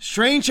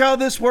 Strange how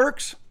this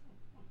works.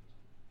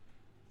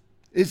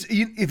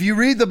 If you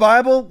read the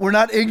Bible, we're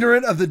not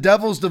ignorant of the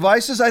devil's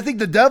devices. I think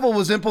the devil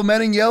was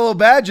implementing yellow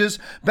badges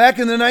back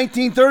in the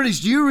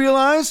 1930s. Do you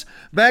realize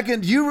do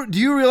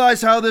you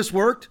realize how this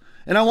worked?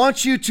 And I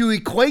want you to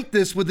equate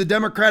this with the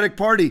Democratic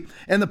Party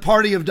and the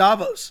Party of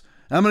Davos.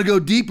 I'm going to go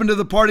deep into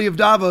the Party of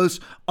Davos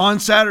on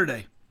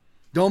Saturday.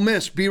 Don't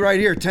miss. Be right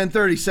here,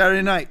 10:30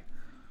 Saturday night.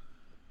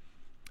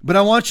 But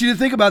I want you to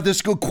think about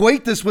this. Go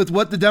equate this with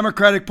what the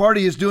Democratic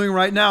Party is doing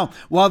right now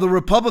while the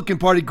Republican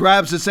Party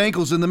grabs its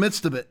ankles in the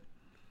midst of it.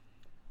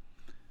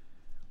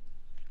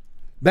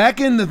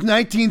 Back in the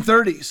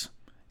 1930s,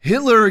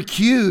 Hitler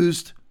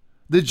accused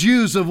the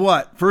Jews of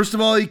what? First of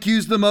all, he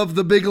accused them of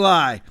the big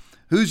lie.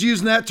 Who's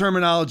using that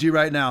terminology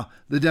right now?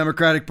 The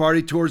Democratic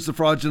Party towards the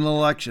fraudulent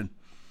election.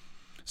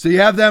 So you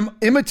have them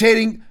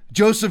imitating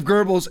Joseph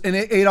Goebbels and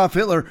Adolf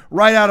Hitler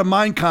right out of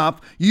Mein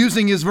Kampf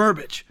using his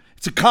verbiage.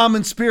 It's a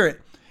common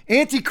spirit.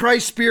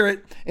 Antichrist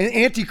spirit and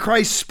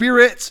Antichrist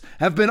spirits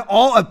have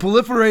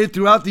proliferated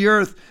throughout the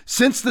earth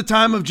since the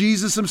time of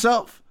Jesus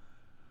himself.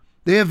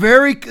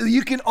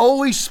 You can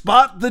always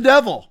spot the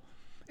devil.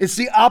 It's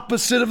the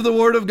opposite of the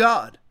word of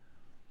God.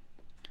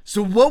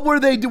 So what were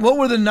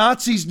the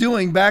Nazis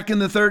doing back in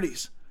the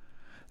 30s?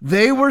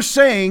 They were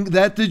saying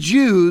that the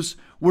Jews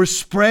were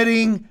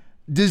spreading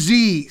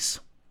disease.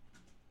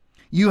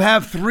 You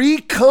have 3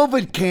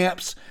 COVID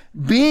camps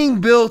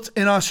being built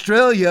in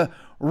Australia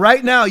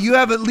right now. You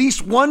have at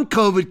least 1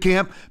 COVID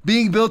camp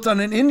being built on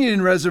an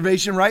Indian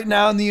reservation right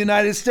now in the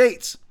United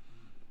States.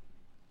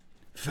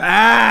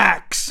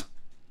 Facts.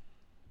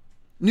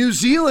 New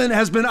Zealand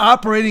has been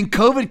operating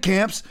COVID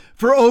camps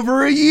for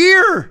over a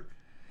year.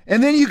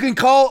 And then you can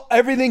call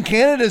everything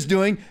Canada's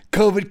doing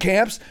COVID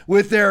camps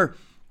with their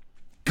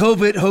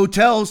COVID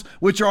hotels,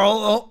 which are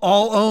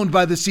all owned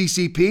by the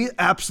CCP.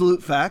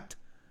 Absolute fact.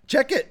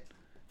 Check it.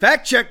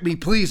 Fact check me,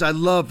 please. I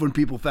love when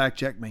people fact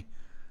check me.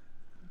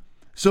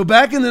 So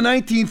back in the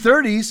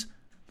 1930s,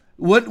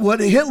 what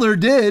Hitler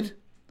did,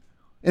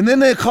 and then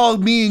they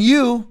called me and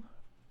you,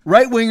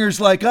 right-wingers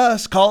like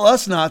us, call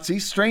us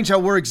Nazis. Strange how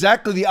we're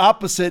exactly the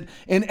opposite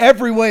in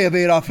every way of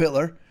Adolf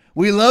Hitler.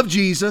 We love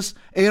Jesus.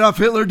 Adolf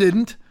Hitler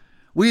didn't.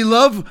 We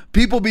love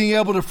people being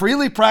able to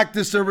freely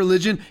practice their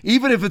religion,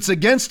 even if it's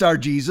against our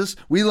Jesus.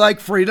 We like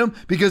freedom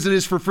because it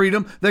is for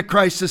freedom that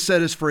Christ has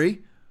set us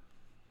free.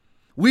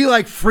 We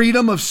like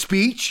freedom of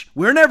speech.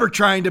 We're never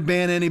trying to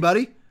ban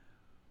anybody.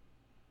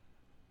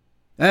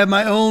 I have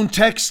my own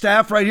tech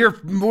staff right here.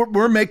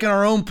 We're making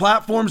our own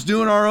platforms,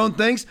 doing our own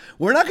things.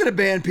 We're not going to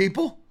ban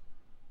people.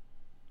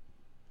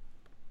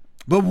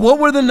 But what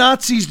were the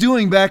Nazis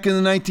doing back in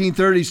the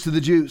 1930s to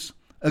the Jews?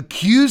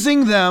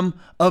 Accusing them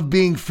of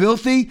being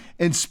filthy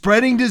and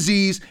spreading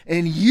disease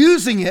and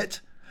using it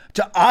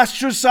to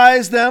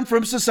ostracize them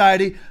from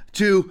society,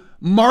 to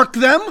mark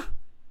them,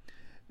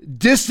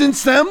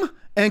 distance them,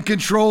 and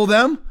control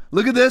them.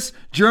 Look at this.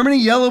 Germany,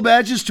 yellow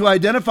badges to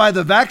identify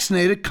the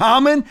vaccinated.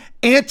 Common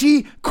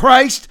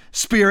anti-Christ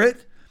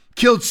spirit.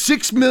 Killed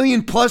 6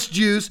 million plus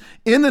Jews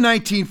in the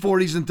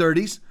 1940s and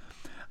 30s.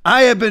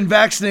 I have been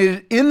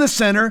vaccinated in the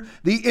center.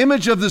 The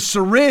image of the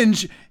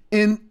syringe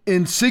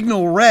in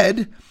signal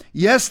red.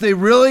 Yes, they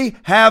really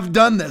have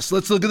done this.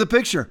 Let's look at the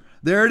picture.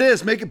 There it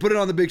is. Put it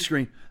on the big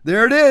screen.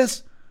 There it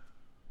is.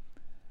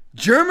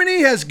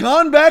 Germany has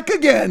gone back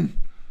again,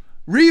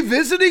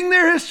 revisiting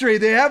their history.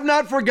 They have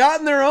not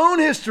forgotten their own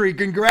history.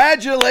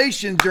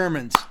 Congratulations,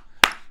 Germans.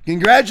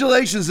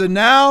 Congratulations. And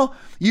now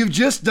you've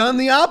just done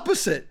the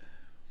opposite.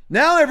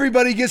 Now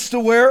everybody gets to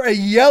wear a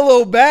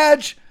yellow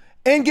badge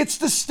and gets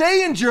to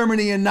stay in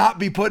Germany and not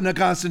be put in a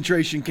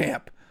concentration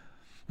camp.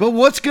 But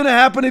what's going to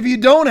happen if you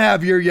don't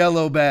have your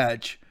yellow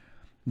badge?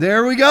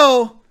 There we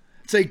go.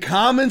 It's a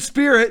common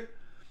spirit.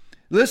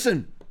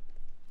 Listen,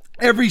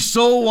 every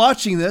soul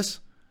watching this,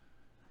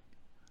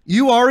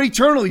 you are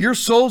eternal. Your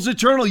soul's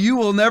eternal. You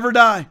will never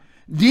die.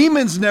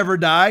 Demons never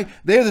die.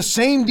 They're the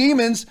same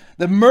demons,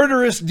 the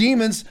murderous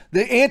demons,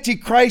 the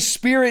Antichrist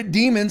spirit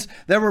demons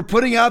that were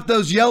putting out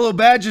those yellow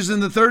badges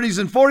in the 30s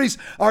and 40s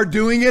are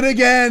doing it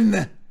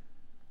again.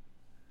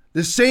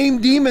 The same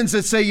demons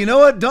that say, you know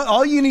what,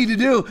 all you need to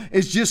do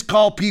is just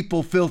call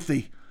people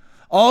filthy.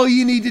 All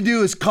you need to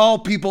do is call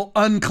people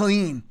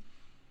unclean.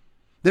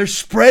 They're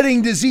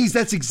spreading disease.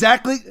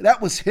 That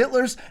was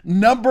Hitler's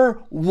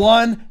number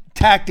one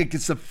tactic.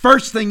 It's the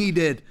first thing he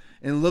did.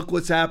 And look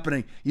what's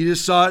happening. You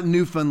just saw it in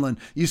Newfoundland.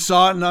 You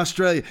saw it in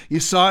Australia. You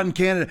saw it in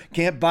Canada.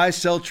 Can't buy,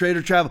 sell, trade,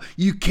 or travel.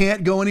 You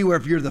can't go anywhere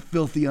if you're the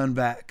filthy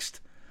unvaxxed.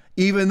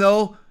 Even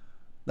though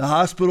the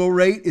hospital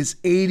rate is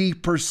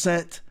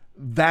 80%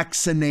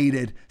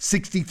 vaccinated.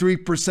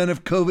 63%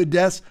 of COVID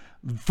deaths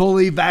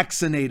fully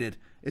vaccinated.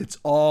 It's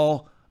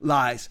all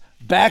lies.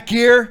 Back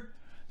here,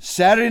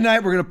 Saturday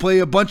night, we're going to play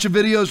a bunch of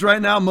videos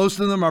right now. Most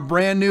of them are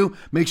brand new.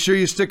 Make sure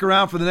you stick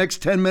around for the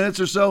next 10 minutes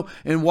or so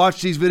and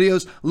watch these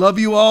videos. Love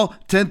you all.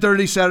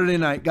 10:30 Saturday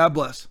night. God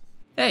bless.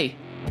 Hey,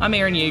 I'm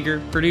Aaron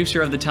Yeager,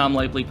 producer of the Tom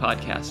Lively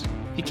Podcast.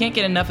 If you can't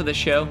get enough of the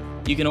show,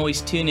 you can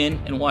always tune in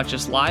and watch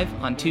us live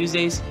on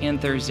Tuesdays and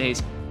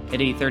Thursdays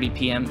at 8:30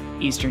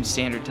 p.m. Eastern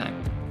Standard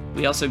Time.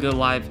 We also go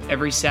live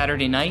every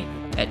Saturday night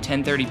at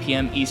 10:30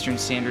 p.m. Eastern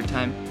Standard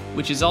Time,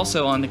 which is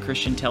also on the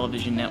Christian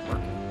Television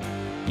Network.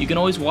 You can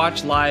always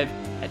watch live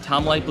at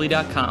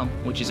tomlifely.com,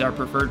 which is our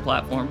preferred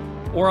platform,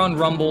 or on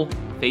Rumble,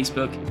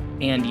 Facebook,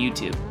 and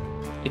YouTube.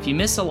 If you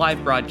miss a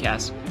live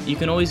broadcast, you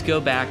can always go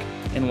back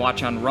and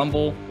watch on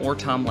Rumble or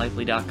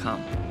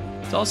tomlifely.com.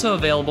 It's also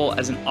available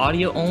as an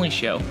audio-only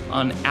show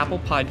on Apple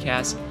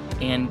Podcasts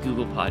and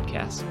Google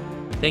Podcasts.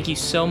 Thank you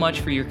so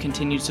much for your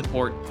continued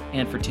support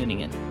and for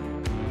tuning in.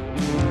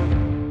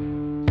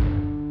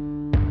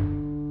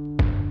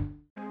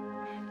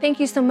 Thank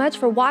you so much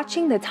for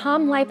watching the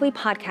Tom Lively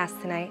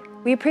podcast tonight.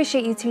 We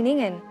appreciate you tuning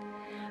in.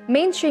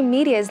 Mainstream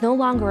media is no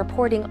longer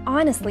reporting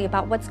honestly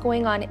about what's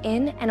going on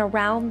in and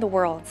around the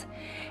world.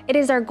 It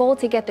is our goal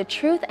to get the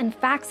truth and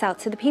facts out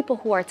to the people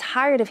who are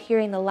tired of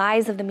hearing the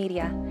lies of the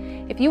media.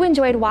 If you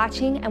enjoyed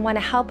watching and want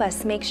to help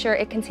us make sure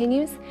it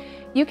continues,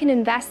 you can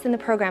invest in the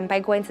program by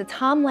going to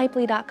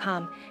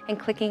tomlifely.com and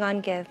clicking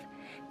on Give.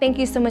 Thank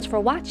you so much for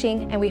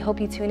watching, and we hope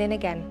you tune in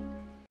again.